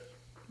era.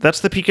 That's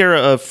the peak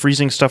era of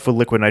freezing stuff with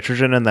liquid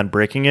nitrogen and then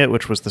breaking it,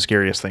 which was the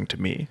scariest thing to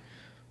me.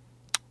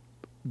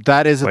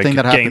 that is a Like thing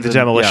that getting happens. the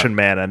Demolition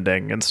Man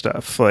ending and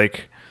stuff.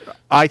 Like,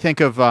 I think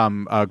of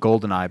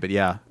Goldeneye, but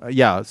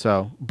yeah.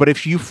 So, but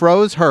if you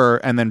froze her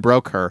and then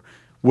broke her,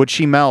 would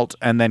she melt?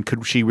 And then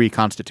could she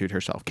reconstitute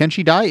herself? Can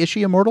she die? Is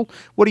she immortal?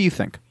 What do you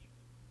think?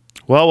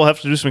 well, we'll have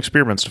to do some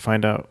experiments to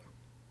find out.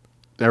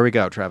 There we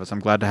go, Travis. I'm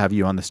glad to have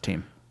you on this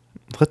team.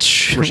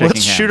 Let's We're shaking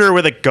let's shoot hands. her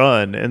with a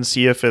gun and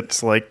see if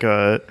it's like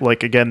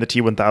again the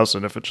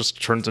T-1000, if it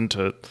just turns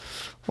into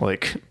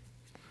like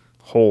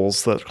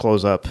holes that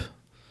close up.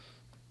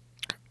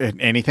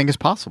 Anything is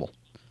possible.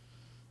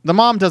 The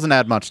mom doesn't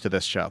add much to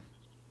this show,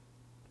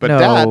 but No,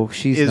 Dad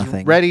she's is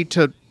nothing. ready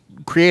to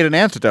create an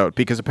antidote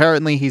because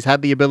apparently he's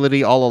had the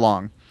ability all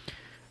along.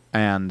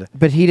 And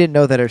But he didn't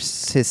know that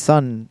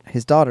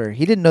his daughter.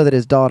 He didn't know that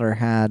his daughter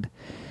had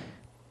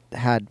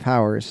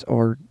powers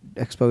or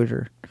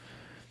exposure.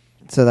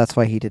 So that's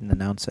why he didn't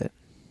announce it.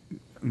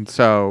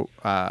 so,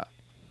 as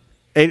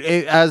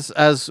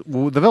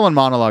the villain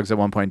monologues at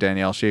one point,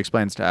 Danielle, she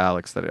explains to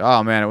Alex that,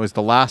 oh man, it was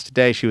the last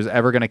day she was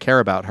ever going to care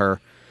about her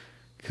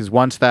because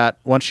once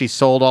she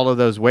sold all of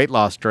those weight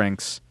loss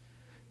drinks,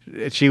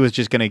 she was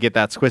just going to get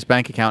that Swiss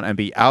bank account and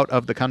be out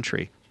of the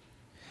country.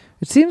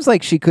 It seems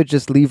like she could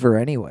just leave her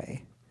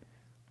anyway.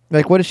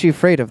 Like, what is she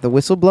afraid of? The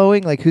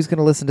whistleblowing? Like, who's going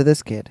to listen to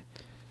this kid?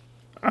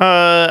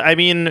 I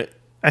mean,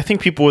 I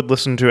think people would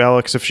listen to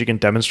Alex if she can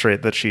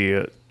demonstrate that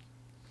she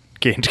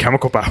gained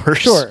chemical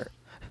powers.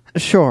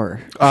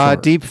 Sure.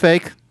 Deep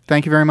fake.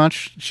 Thank you very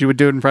much. She would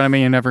do it in front of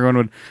me, and everyone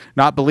would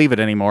not believe it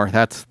anymore.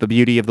 That's the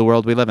beauty of the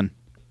world we live in.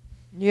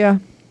 Yeah.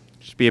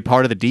 Just be a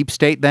part of the deep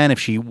state. Then,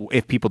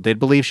 if people did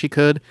believe she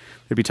could,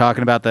 they'd be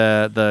talking about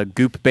the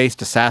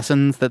goop-based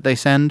assassins that they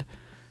send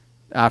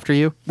after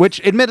you, which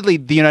admittedly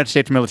the United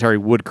States military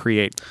would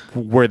create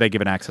were they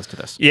given access to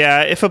this.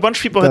 Yeah, if a bunch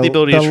of people had the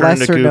ability to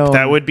turn into goop,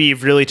 that would be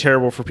really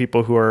terrible for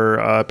people who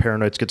are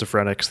paranoid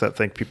schizophrenics that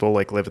think people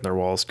like live in their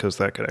walls, because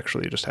that could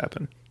actually just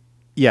happen.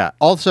 Yeah.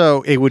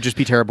 Also, it would just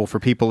be terrible for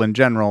people in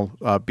general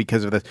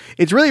because of this.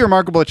 It's really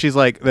remarkable that she's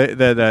like,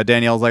 that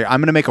Danielle's like,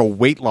 I'm going to make a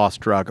weight loss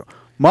drug.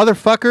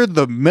 Motherfucker,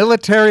 the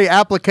military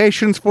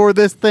applications for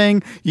this thing,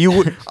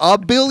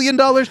 $1 billion. You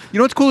know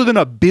what's cooler than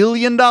 $1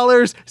 billion?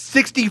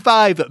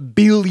 $65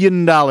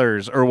 billion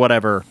or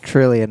whatever.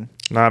 Trillion.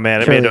 Nah,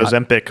 man, it made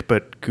Ozempic,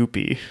 but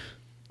goopy.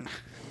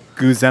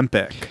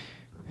 Goozempic.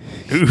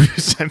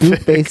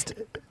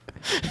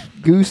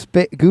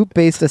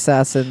 Goop-based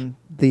assassin,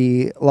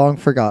 the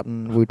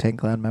long-forgotten Wu-Tang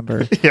Clan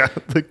member. Yeah,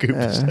 the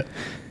goop.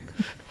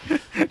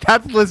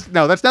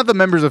 That's not the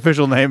member's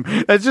official name.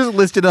 That's just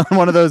listed on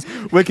one of those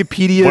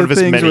Wikipedia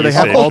things where they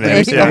have all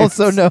names.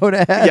 Also known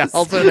as. Yeah,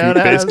 also known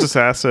as. Goop-based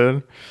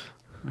assassin.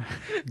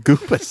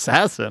 Goop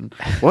assassin.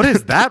 What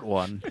is that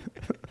one?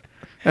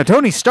 Now,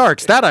 Tony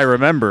Stark's, that I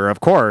remember, of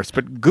course,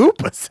 but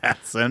Goop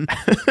assassin?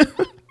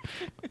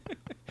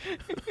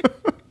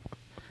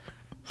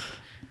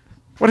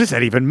 What does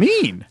that even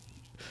mean?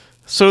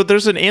 So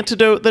there's an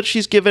antidote that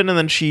she's given, and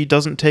then she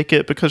doesn't take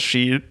it because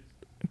she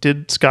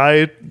did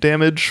sky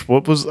damage.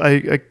 What was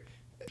I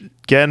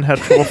again had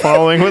trouble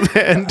following what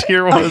the end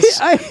here was?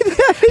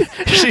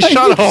 She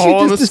shot a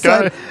hole in the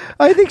sky.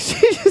 I think she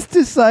just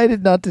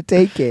decided not to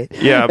take it.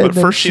 Yeah, but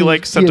first she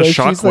like sent a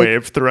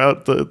shockwave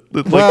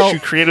througrough throughout she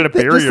created a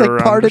barrier just,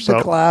 around parted herself.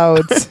 The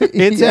clouds.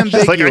 It's ambiguous.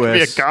 It's like I could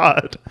be a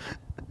god.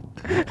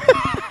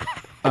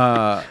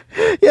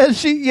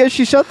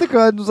 She shot the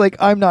gun and was like,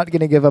 I'm not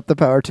going to give up the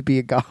power to be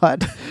a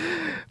god.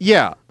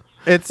 Yeah,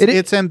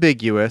 it's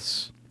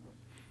ambiguous.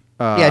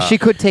 She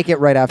could take it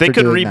right after. They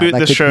could doing reboot that.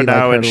 the Could show be,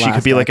 now, like, and she her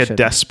could be last like action. a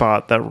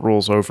despot that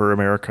rules over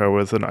America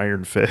with an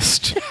iron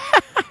fist.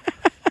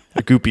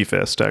 A goopy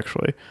fist,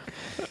 actually.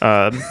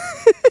 A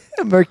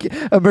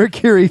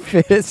mercury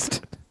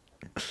fist.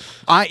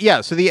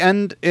 So the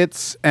end,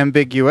 it's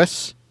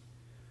ambiguous.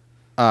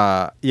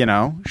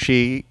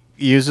 She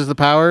uses the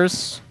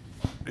powers.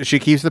 She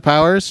keeps the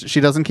powers. She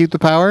doesn't keep the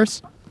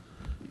powers.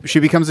 She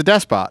becomes a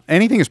despot.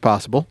 Anything is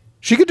possible.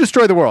 She could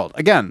destroy the world.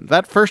 Again,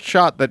 that first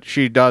shot that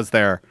she does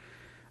there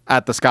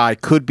at the sky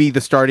could be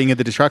the starting of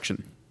the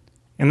destruction.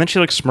 And then she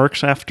like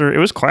smirks after. It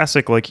was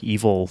classic like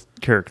evil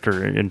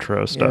character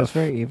intro stuff. Yeah, it's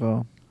very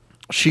evil.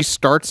 She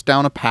starts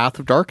down a path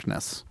of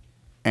darkness.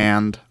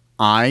 And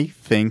I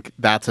think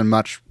that's a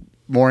much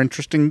more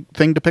interesting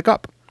thing to pick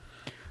up.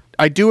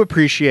 I do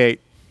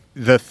appreciate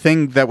the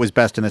thing that was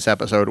best in this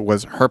episode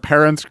was her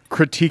parents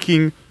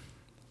critiquing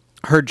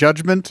her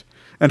judgment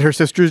and her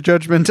sister's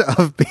judgment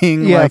of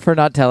being for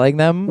not telling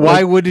them.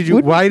 Why did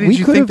you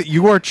think that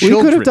you are children?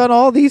 We could have done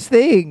all these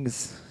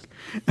things.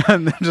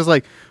 And they're just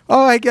like,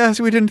 oh, I guess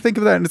we didn't think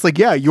of that. And it's like,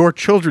 yeah, you're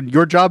children.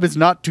 Your job is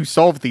not to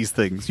solve these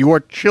things. You are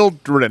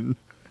children.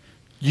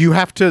 You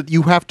have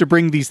to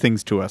bring these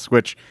things to us,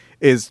 which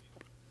is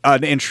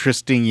an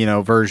interesting,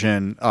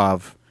 version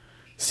of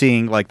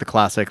seeing like the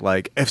classic,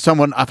 like if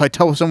I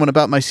tell someone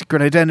about my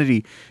secret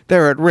identity,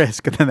 they're at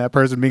risk. And then that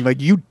person being like,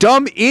 you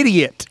dumb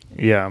idiot.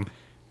 Yeah.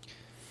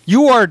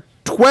 You are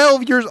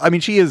 12 years... I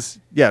mean, she is,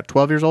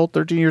 12 years old,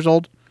 13 years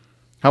old,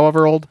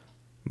 however old.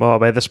 Well,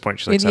 by this point,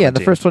 she's like 17. Yeah,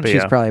 the first one,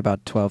 she's probably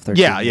about 12,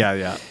 13.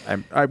 Yeah.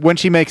 When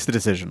she makes the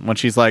decision, when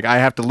she's like, I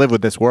have to live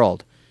with this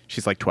world,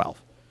 she's like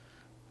 12.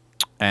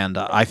 And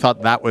I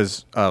thought that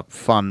was a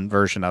fun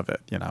version of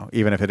it,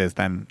 even if it is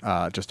then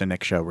just a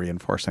Nick show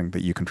reinforcing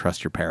that you can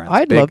trust your parents.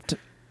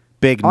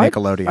 Big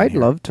Nickelodeon. I'd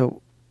love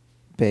to...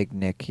 Big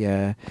Nick,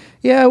 yeah.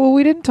 Yeah, well,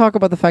 we didn't talk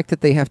about the fact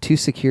that they have two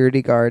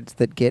security guards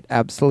that get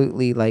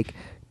absolutely, like,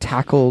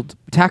 tackled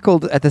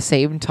at the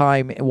same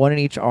time, one in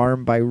each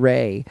arm by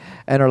Ray,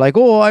 and are like,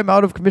 oh, I'm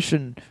out of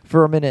commission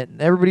for a minute.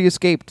 And everybody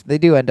escaped. They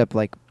do end up,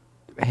 like,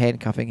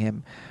 handcuffing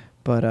him.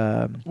 But,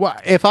 well,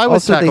 if I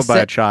was tackled by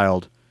a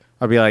child,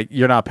 I'd be like,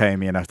 you're not paying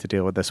me enough to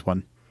deal with this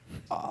one.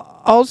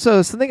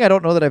 Also, something I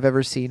don't know that I've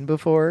ever seen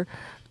before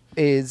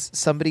is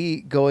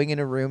somebody going in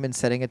a room and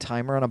setting a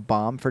timer on a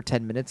bomb for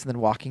 10 minutes and then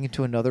walking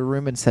into another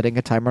room and setting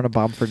a timer on a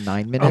bomb for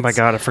 9 minutes. Oh my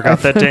God, I forgot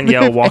that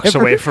Danielle walks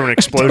away from an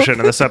explosion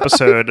in this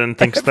episode and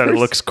thinks that it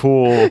looks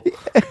cool.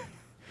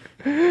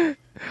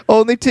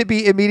 Only to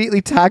be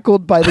immediately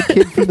tackled by the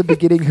kid from the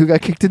beginning who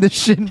got kicked in the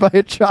shin by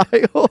a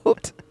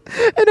child.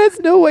 And there's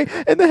no way.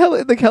 And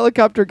the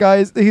helicopter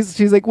guy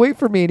she's like, wait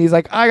for me, and he's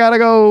like, I gotta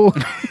go.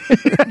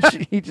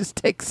 He just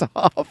takes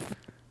off.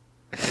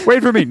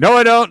 Wait for me. No,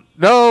 I don't.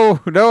 No,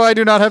 I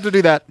do not have to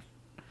do that.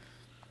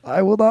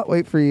 I will not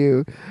wait for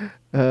you.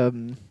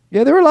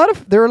 Yeah, there were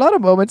a lot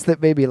of moments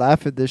that made me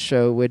laugh in this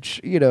show,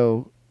 which,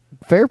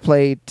 fair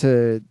play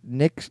to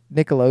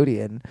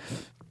Nickelodeon.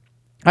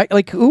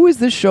 Who is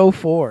this show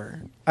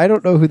for? I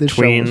don't know who this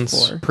show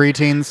is for.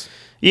 Preteens.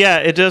 Yeah,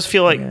 it does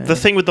feel like the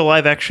thing with the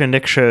live action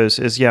Nick shows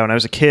is, when I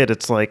was a kid,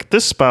 it's like,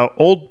 this is about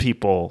old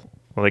people.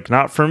 Like,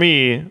 not for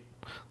me.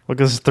 Look,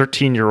 this is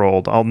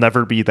 13-year-old. I'll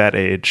never be that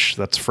age.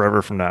 That's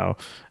forever from now.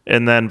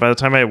 And then by the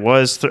time I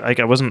was, I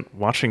wasn't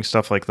watching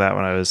stuff like that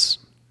when I was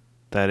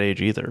that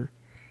age either.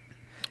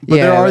 But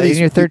there are these.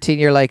 When you're 13,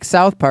 you're like,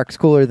 South Park's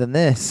cooler than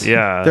this.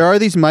 Yeah. There are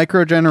these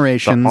micro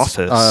generations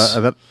The Office.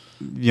 that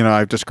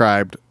I've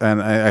described,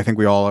 and I think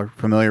we all are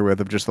familiar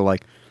with, of just the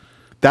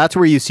that's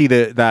where you see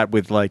that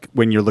with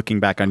when you're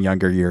looking back on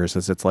younger years,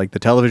 is it's like the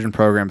television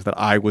programs that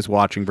I was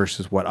watching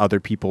versus what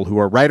other people who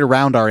are right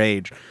around our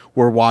age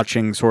were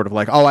watching, sort of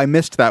I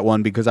missed that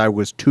one because I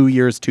was 2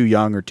 years too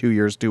young or 2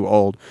 years too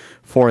old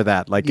for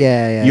that.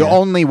 You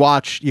only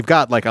watch, you've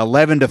got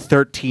 11 to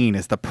 13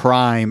 is the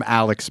prime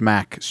Alex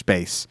Mack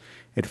space,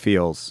 it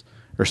feels,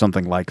 or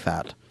something like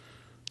that.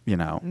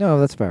 No,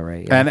 that's about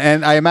right. Yeah.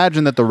 And I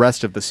imagine that the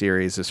rest of the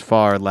series is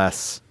far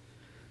less,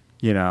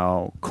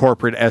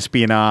 corporate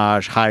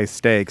espionage, high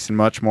stakes, and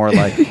much more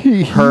like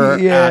her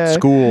at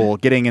school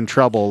getting in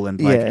trouble and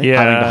having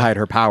to hide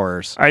her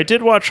powers. I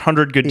did watch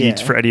 100 Good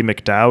Deeds for Eddie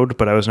McDowd,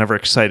 but I was never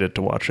excited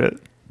to watch it.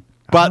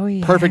 But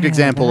perfect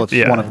example of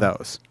one of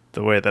those.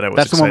 The way that I was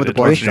That's the one with the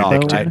boys'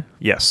 dog, right?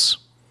 Yes.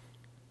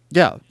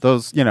 Yeah,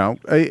 those, but,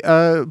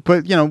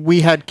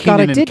 we had Keenan and Kel.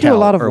 God, I did do a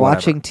lot of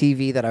watching watching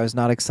TV that I was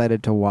not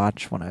excited to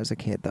watch when I was a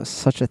kid. That was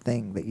such a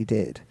thing that you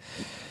did.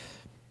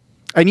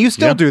 And you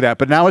still do that,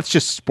 but now it's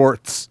just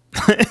sports.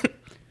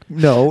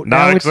 No,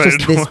 now it's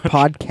just this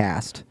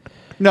podcast.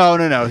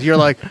 No. You're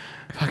like,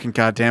 fucking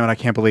goddamn it, I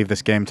can't believe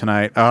this game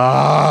tonight.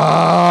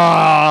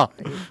 Ah!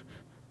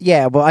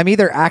 Yeah, well, I'm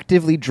either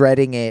actively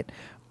dreading it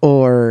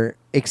or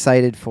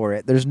excited for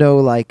it. There's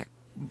no I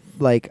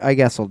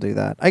guess I'll do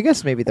that. I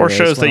guess maybe there or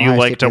shows that you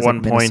liked at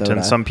one point, Minnesota.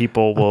 and some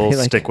people will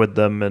stick with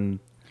them, and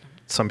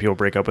some people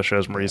break up with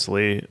shows more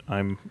easily.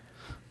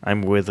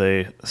 I'm with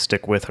a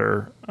stick with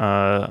her.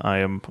 I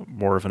am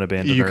more of an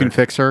abandoner. You can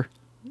fix her.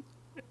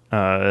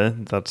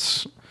 I'm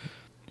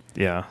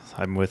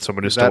with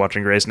someone who's still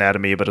watching Grey's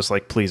Anatomy, but it's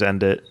like, please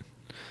end it.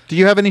 Do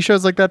you have any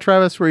shows like that,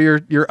 Travis,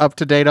 where you're up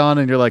to date on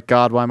and you're like,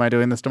 God, why am I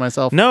doing this to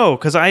myself? No,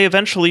 because I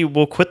eventually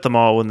will quit them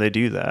all when they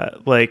do that.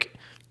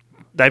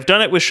 I've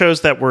done it with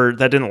shows that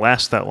didn't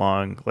last that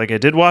long. I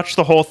did watch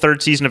the whole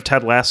 3rd season of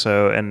Ted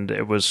Lasso, and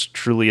it was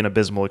truly an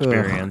abysmal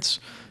experience.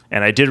 Ugh.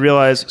 And I did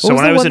realize. So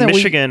when I was in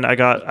Michigan,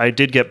 I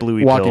did get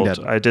Bluey billed.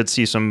 I did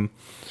see some.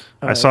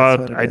 I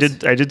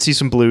did see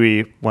some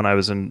Bluey when I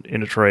was in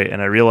Detroit,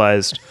 and I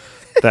realized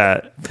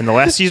that in the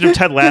last season of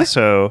Ted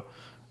Lasso,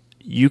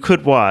 you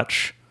could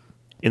watch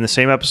in the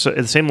same episode,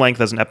 in the same length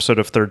as an episode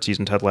of 3rd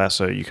season Ted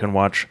Lasso. You can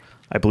watch,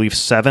 I believe,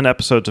 7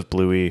 episodes of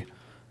Bluey,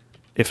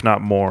 if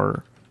not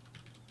more.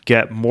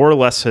 Get more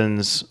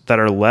lessons that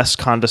are less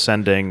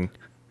condescending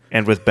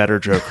and with better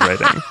joke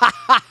writing.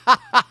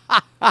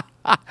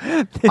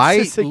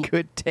 This is a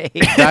good take.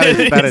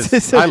 That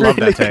is I love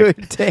really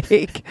that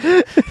take.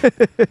 Good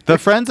take. The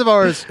friends of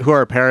ours who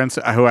are parents,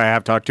 who I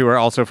have talked to, are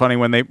also funny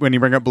when you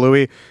bring up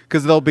Bluey,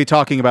 because they'll be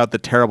talking about the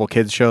terrible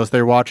kids shows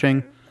they're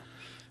watching.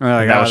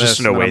 And that was just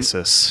an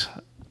oasis.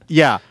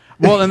 Yeah.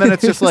 Well, and then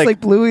it's just like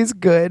Bluey's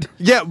good.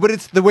 Yeah, but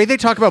it's the way they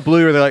talk about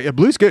Bluey, where they're like,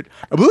 Bluey's good.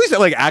 Bluey's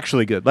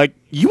actually good.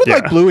 You would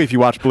like Bluey if you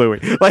watch Bluey.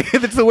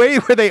 It's the way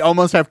where they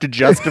almost have to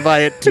justify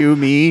it to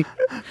me.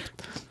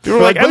 They were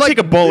like, I would take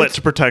a bullet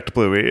to protect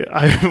Bluey.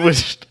 I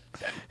was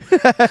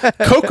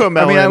Coco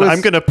Melon.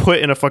 I'm going to put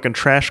in a fucking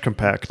trash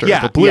compactor.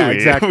 Yeah, but Bluey,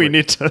 exactly. We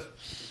need to.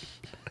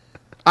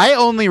 I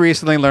only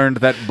recently learned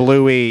that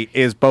Bluey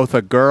is both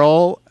a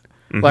girl.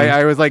 Mm-hmm.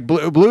 I was like,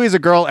 Bluey's a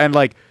girl, and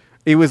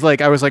it was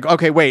I was like,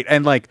 okay, wait,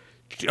 and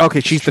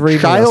okay, she's the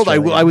child.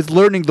 I was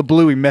learning the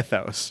Bluey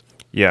mythos.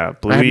 Yeah,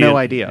 Bluey. I had no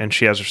idea. And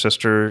she has her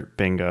sister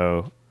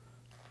Bingo,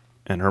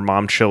 and her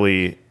mom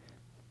Chili,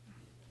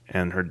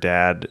 and her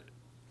dad.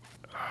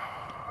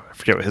 I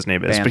forget what his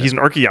name is, but he's an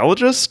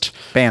archaeologist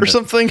or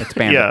something. It's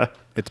Bandit. Yeah,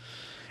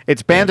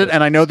 it's Bandit,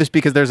 and I know this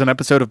because there's an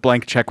episode of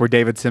Blank Check where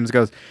David Sims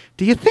goes,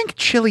 "Do you think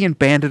Chili and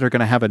Bandit are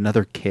going to have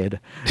another kid?"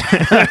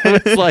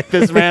 It's like,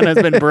 this man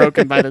has been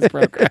broken by this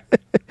program.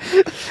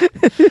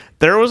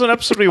 There was an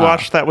episode we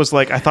watched that was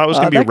I thought it was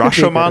going to be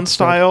Rashomon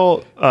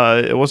style.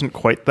 It wasn't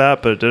quite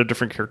that, but it did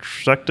different character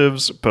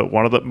perspectives. But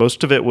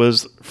most of it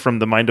was from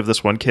the mind of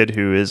this one kid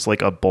who is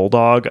a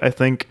bulldog, I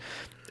think,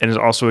 and is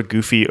also a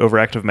goofy,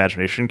 overactive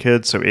imagination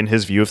kid. So in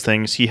his view of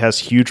things, he has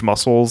huge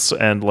muscles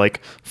and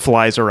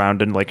flies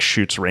around and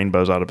shoots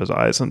rainbows out of his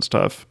eyes and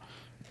stuff.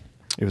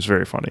 It was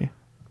very funny.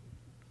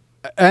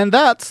 And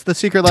that's The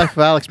Secret Life of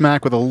Alex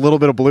Mack with a little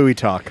bit of Bluey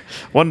talk.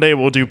 One day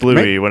we'll do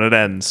Bluey when it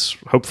ends.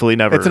 Hopefully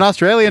never. It's an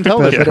Australian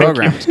television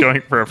program. It's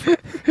going forever.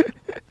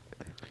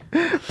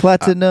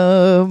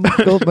 Platinum,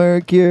 gold,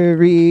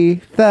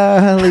 mercury,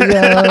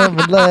 thallium,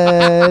 and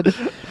lead,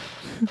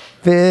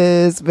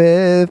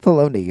 bismuth,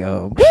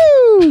 polonium.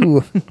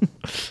 Woo!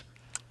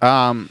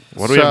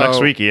 What do we have next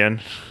week, Ian?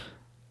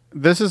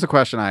 This is a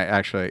question I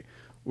actually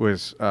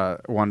was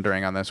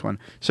wondering on this one.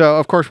 So,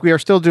 of course, we are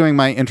still doing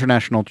my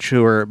international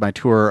tour, my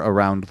tour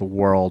around the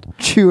world.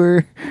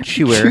 Chewer.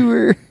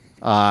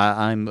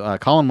 I'm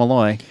Colin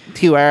Malloy.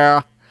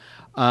 Tour.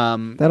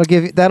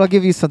 That'll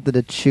give you something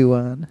to chew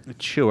on.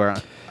 Tour.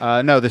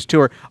 No, this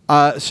tour.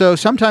 So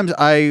sometimes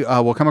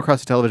I will come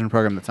across a television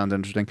program that sounds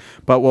interesting,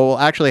 but what will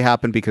actually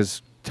happen,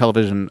 because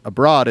television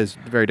abroad is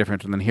very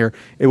different than here,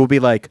 it will be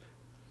like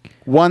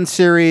one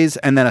series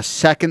and then a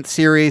second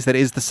series that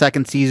is the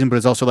second season, but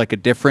is also like a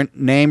different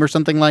name or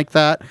something like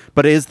that,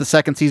 but it is the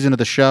second season of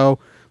the show.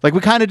 Like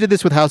we kind of did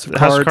this with House of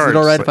Cards. Is it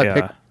all right if I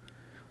pick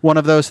one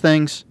of those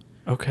things?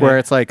 Okay. Where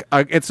it's like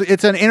it's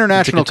an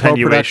international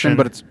co-production,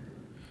 but it's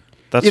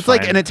fine.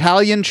 like an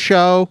Italian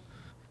show.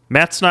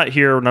 Matt's not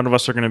here. None of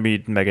us are going to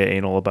be mega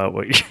anal about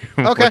what you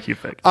what you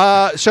picked.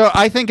 So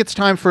I think it's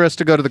time for us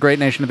to go to the great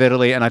nation of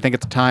Italy, and I think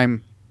it's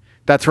time.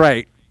 That's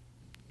right.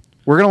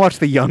 We're going to watch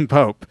the young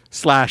Pope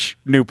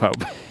 / new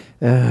Pope.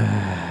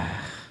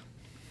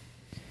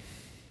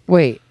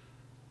 Wait,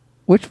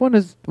 which one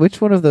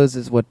of those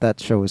is what that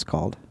show is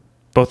called?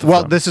 Both of them.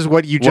 Well, this is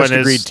what you just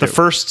agreed to. The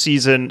first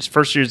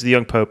year is the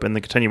young Pope, and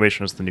the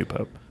continuation is the new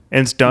Pope.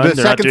 And it's done. The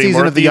second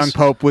season of the young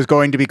Pope was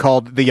going to be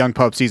called the Young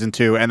Pope Season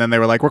 2, and then they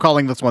were like, we're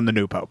calling this one the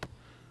new Pope.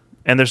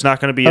 And there's not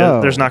going to be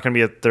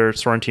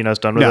Sorrentino's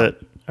done with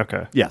it?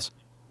 Okay. Yes.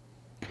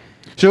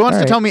 So who wants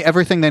to tell me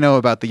everything they know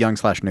about the young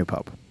 / new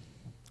Pope?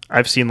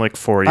 I've seen like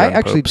 4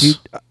 young popes.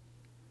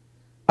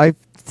 I've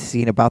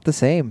seen about the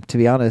same, to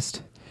be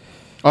honest.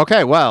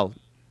 Okay, well,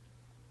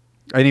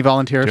 any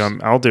volunteers?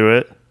 I'll do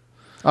it.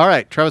 All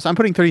right, Travis, I'm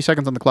putting 30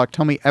 seconds on the clock.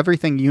 Tell me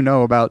everything you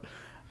know about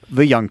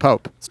the young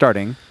Pope,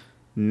 starting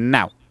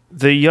now.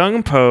 The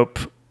Young Pope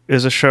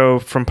is a show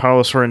from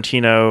Paolo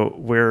Sorrentino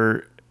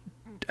where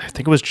I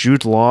think it was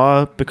Jude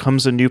Law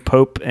becomes a new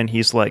pope, and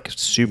he's like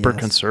super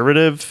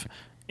conservative,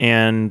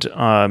 and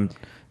Diane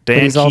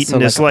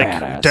Keaton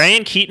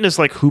is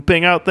like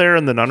hooping out there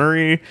in the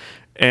nunnery,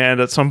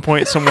 and at some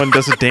point someone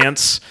does a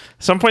dance.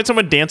 At some point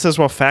someone dances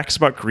while facts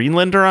about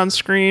Greenland are on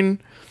screen.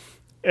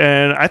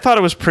 And I thought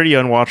it was pretty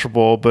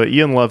unwatchable, but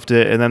Ian loved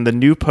it. And then the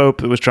new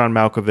Pope, it was John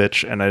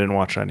Malkovich, and I didn't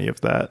watch any of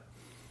that.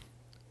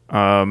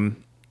 And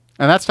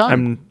that's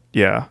time.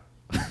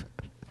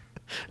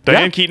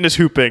 Diane Keaton is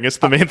hooping. It's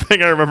the main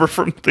thing I remember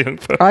from the Young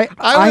Pope. I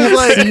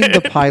have seen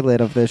the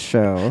pilot of this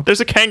show.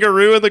 There's a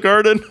kangaroo in the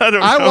garden.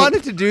 I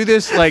wanted to do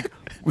this like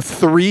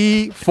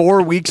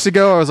 3-4 weeks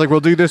ago. I was like,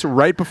 we'll do this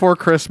right before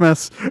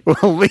Christmas.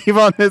 We'll leave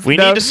on this We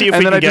note. need to see if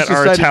we can get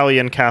our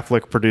Italian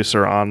Catholic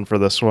producer on for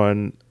this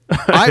one.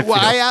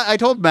 I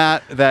told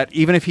Matt that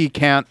even if he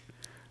can't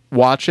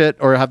watch it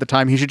or have the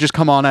time, he should just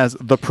come on as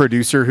the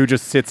producer who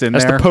just sits in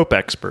there. As the Pope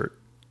expert.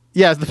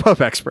 Yeah, as the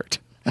Pope expert.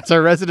 As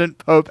our resident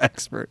Pope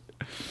expert.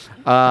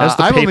 As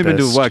the I've papist.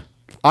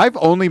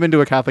 only been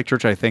to a Catholic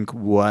church, I think,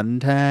 one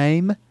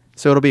time.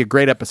 So it'll be a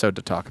great episode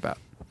to talk about.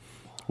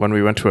 When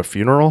we went to a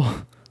funeral?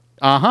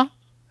 Uh-huh.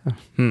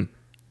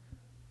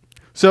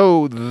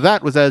 So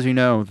that was, as you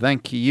know,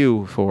 thank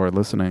you for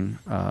listening.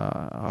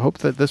 I hope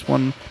that this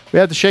one, we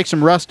had to shake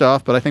some rust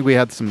off, but I think we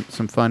had some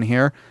fun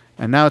here.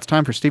 And now it's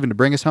time for Stephen to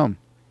bring us home.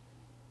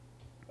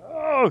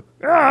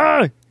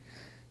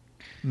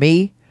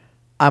 Me,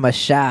 I'm a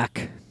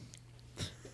shack.